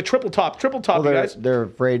up. We're having a triple top, you guys. They're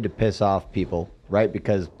afraid to piss off people, right?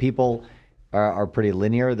 Because people are pretty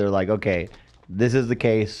linear. They're like, okay, this is the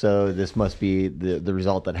case, so this must be the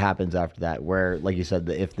result that happens after that. Where, like you said,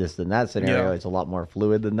 the if this then that scenario, it's a lot more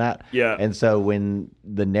fluid than that. Yeah. And so when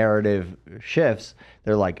the narrative shifts,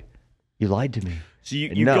 they're like, you lied to me.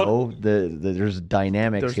 So there's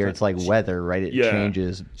dynamics here. It's like weather, right? It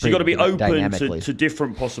changes. So you've got to be open to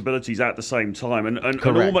different possibilities at the same time and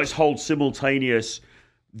almost hold simultaneous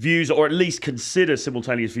views, or at least consider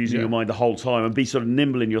simultaneous views in your mind the whole time, and be sort of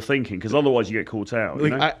nimble in your thinking, because otherwise you get caught out.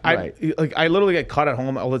 I literally get caught at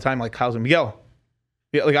home all the time, like Kyle's like, Miguel.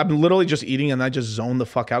 Yeah, like I'm literally just eating and I just zone the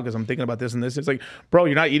fuck out because I'm thinking about this and this. It's like, bro,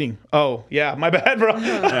 you're not eating. Oh, yeah, my bad, bro.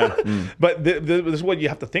 But this is what you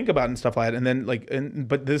have to think about and stuff like that. And then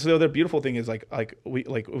but this the other beautiful thing is we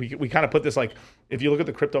kind of put this, like, if you look at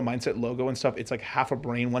the crypto mindset logo and stuff, it's like half a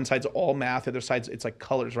brain. One side's all math, the other side's it's like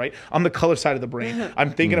colors, right? I'm the color side of the brain.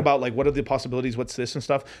 I'm thinking about like what are the possibilities, what's this and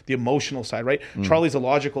stuff. The emotional side, right? Charlie's the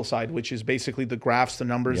logical side, which is basically the graphs, the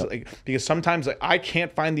numbers, because sometimes I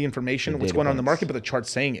can't find the information, what's going on in the market, but the chart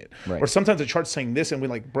saying it, or sometimes the chart's saying this, and we're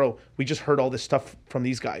like, bro, we just heard all this stuff from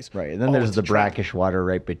these guys, right? And then there's the brackish water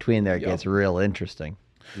right between there. It gets real interesting.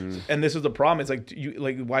 And this is the problem. It's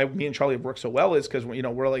like why me and Charlie have worked so well is because we're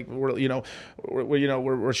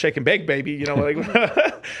shake and bake, baby.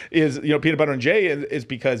 Is peanut butter and Jay is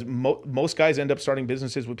because most guys end up starting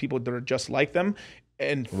businesses with people that are just like them.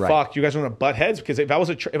 And fuck, you guys are gonna butt heads, because if I was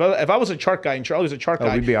a chart guy and Charlie was a chart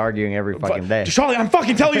guy, we'd be arguing every fucking day. Charlie, I'm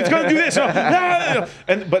fucking telling you, it's gonna do this.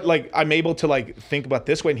 But like I'm able to like think about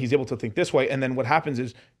this way, and he's able to think this way, and then what happens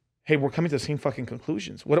is, hey, we're coming to the same fucking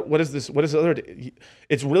conclusions. What is this? What is the other?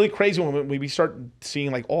 It's really crazy when we start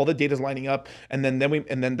seeing like all the data's lining up, and then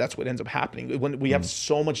that's what ends up happening when we have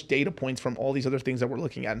so much data points from all these other things that we're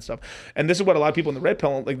looking at and stuff. And this is what a lot of people in the red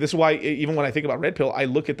pill, like, this is why even when I think about red pill, I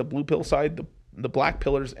look at the blue pill side, the black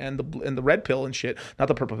pillars, and the red pill and shit, not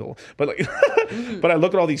the purple pill, but like, but I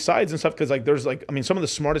look at all these sides and stuff, because like there's like, I mean, some of the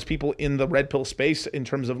smartest people in the red pill space in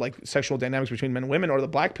terms of like sexual dynamics between men and women, or the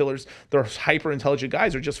black pillars, they're hyper intelligent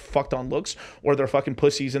guys, are just fucked on looks, or they're fucking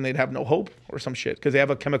pussies and they'd have no hope or some shit because they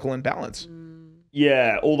have a chemical imbalance.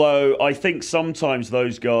 Yeah, although I think sometimes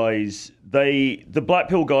those guys, the black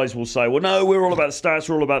pill guys will say, well, no, we're all about the stats,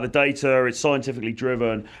 we're all about the data, it's scientifically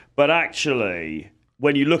driven, but actually,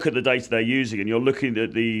 when you look at the data they're using and you're looking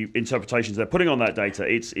at the interpretations they're putting on that data,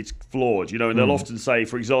 it's flawed, and they'll often say,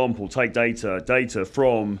 for example, take data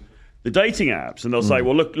from the dating apps, and they'll say,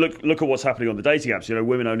 well, look at what's happening on the dating apps.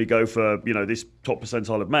 Women only go for this top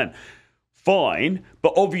percentile of men. Fine,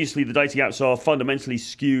 but obviously the dating apps are fundamentally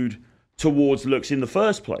skewed towards looks in the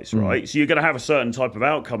first place, right? So you're going to have a certain type of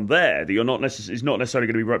outcome there that is not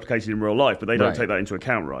necessarily going to be replicated in real life, but they don't take that into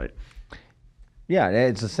account, right? Yeah,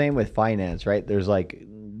 it's the same with finance, right? There's like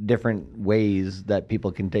different ways that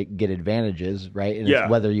people can get advantages, right? And it's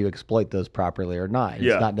whether you exploit those properly or not.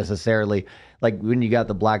 It's not necessarily like when you got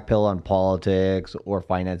the black pill on politics or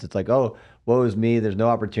finance, it's like, oh, woe is me, there's no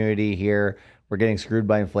opportunity here. We're getting screwed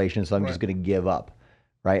by inflation, so I'm just going to give up,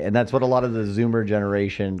 right? And that's what a lot of the Zoomer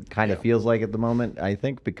generation kind of feels like at the moment, I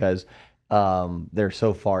think, because they're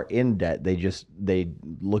so far in debt. They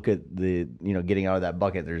look at the getting out of that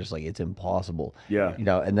bucket. They're just like, it's impossible. Yeah.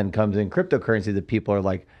 And then comes in cryptocurrency that people are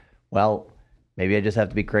like, well, maybe I just have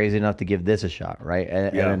to be crazy enough to give this a shot, right?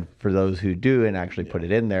 And then for those who do and actually put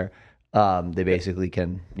it in there, they basically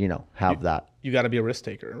can have that. You got to be a risk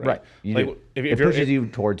taker, right? It pushes you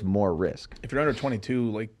towards more risk. If you're under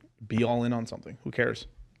 22, like, be all in on something. Who cares?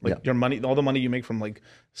 Like your money, all the money you make from like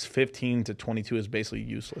 15 to 22 is basically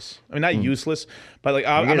useless. I mean, not useless, but like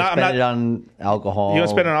I'm not spend it on alcohol. You're gonna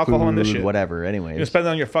spend it on alcohol on this shit, whatever. Anyways, you're gonna spend it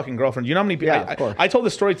on your fucking girlfriend. You know how many people? I told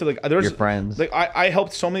this story to like there's your friends. Like I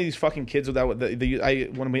helped so many of these fucking kids with that.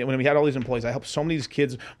 When we had all these employees, I helped so many of these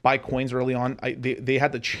kids buy coins early on. They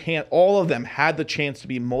had the chance. All of them had the chance to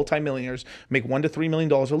be multimillionaires, make $1 to $3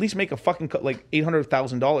 million, or at least make a fucking like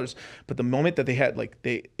 $800,000. But the moment that they had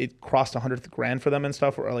it crossed $100,000 for them and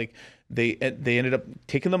stuff, or like they ended up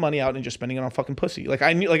taking the money out and just spending it on fucking pussy. Like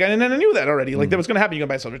I knew that already. Like that was gonna happen. You're gonna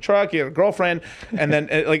buy yourself a truck, you had a girlfriend, and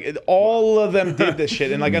then all of them did this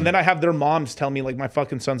shit. And and then I have their moms tell me like my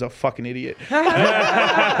fucking son's a fucking idiot.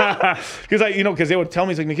 Because they would tell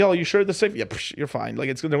me, it's like, Miguel, are you sure this safe? Yeah, you're fine. Like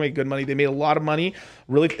it's gonna make good money. They made a lot of money.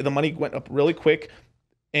 Really, the money went up really quick,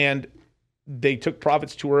 and they took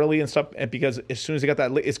profits too early and stuff, and because as soon as they got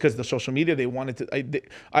that, it's because the social media they wanted to.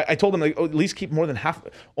 I told them like, at least keep more than half.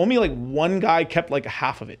 Only like one guy kept like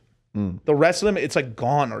half of it. The rest of them, it's like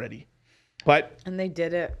gone already. But And they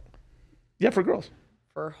did it yeah, for girls.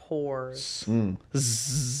 for whores.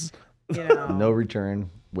 Zzz. You know, No return,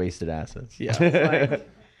 wasted assets. Yeah. like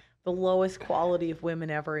the lowest quality of women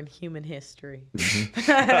ever in human history.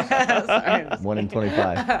 Sorry. 1 in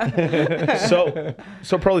 25.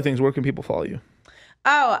 So Pearly Things, where can people follow you?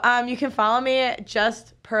 Oh, you can follow me at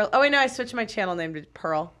just Pearl. Oh wait, no, I switched my channel name to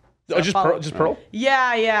Pearl. So Oh, just follow- Pearl? Just Pearl?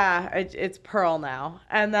 Yeah, it's Pearl now.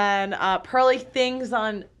 And then Pearly Things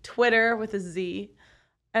on Twitter with a Z.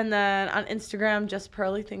 And then on Instagram, just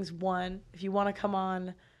Pearly Things 1. If you want to come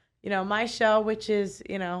on, my show, which is,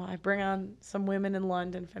 I bring on some women in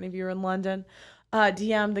London. If any of you are in London,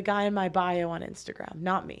 DM the guy in my bio on Instagram,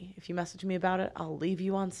 not me. If you message me about it, I'll leave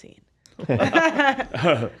you on scene.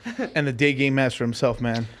 And the day game master himself,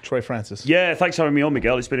 man, Troy Francis. Yeah, thanks for having me on,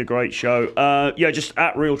 Miguel. It's been a great show. Just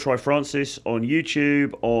at Real Troy Francis on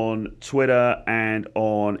YouTube, on Twitter, and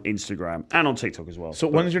on Instagram, and on TikTok as well. So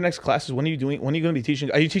when is your next classes? When are you doing? When are you going to be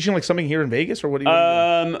teaching? Are you teaching like something here in Vegas, or what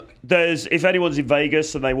are you? If anyone's in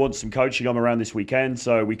Vegas and they want some coaching, I'm around this weekend,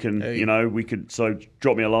 so we can, so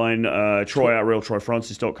drop me a line, Troy at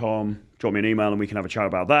realtroyfrancis.com. Drop me an email and we can have a chat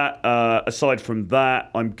about that. Aside from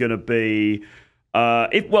that, I'm going to be...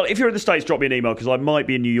 if you're in the States, drop me an email because I might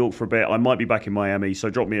be in New York for a bit. I might be back in Miami,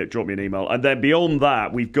 so drop me an email. And then beyond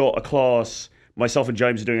that, we've got a class. Myself and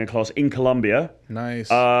James are doing a class in Colombia.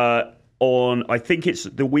 Nice. On, I think it's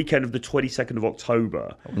the weekend of the 22nd of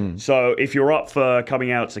October. So if you're up for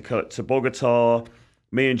coming out to Bogota,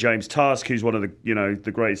 me and James Tusk, who's one of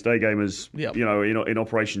the greatest day gamers, Yep. in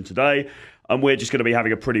operation today, and we're just going to be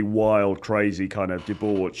having a pretty wild, crazy kind of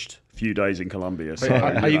debauched few days in Colombia. So,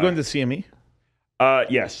 Are you going to CME?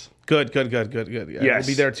 Yes. Good. Yeah, Yes. we'll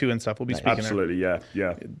be there too and stuff. We'll be speaking Absolutely, yeah.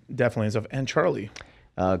 there. Definitely and stuff. And Charlie.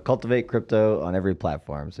 Cultivate Crypto on every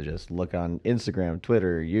platform. So just look on Instagram,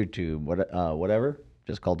 Twitter, YouTube, whatever.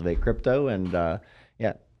 Just Cultivate Crypto and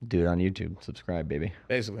do it on YouTube. Subscribe, baby.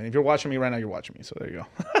 Basically. And if you're watching me right now, you're watching me. So there you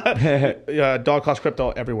go. Dog Cost Crypto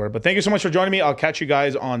everywhere. But thank you so much for joining me. I'll catch you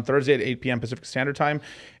guys on Thursday at 8 p.m. Pacific Standard Time.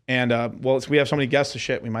 And we have so many guests to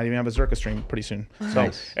shit. We might even have a Zerka stream pretty soon. So,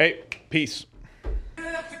 Nice. hey, peace.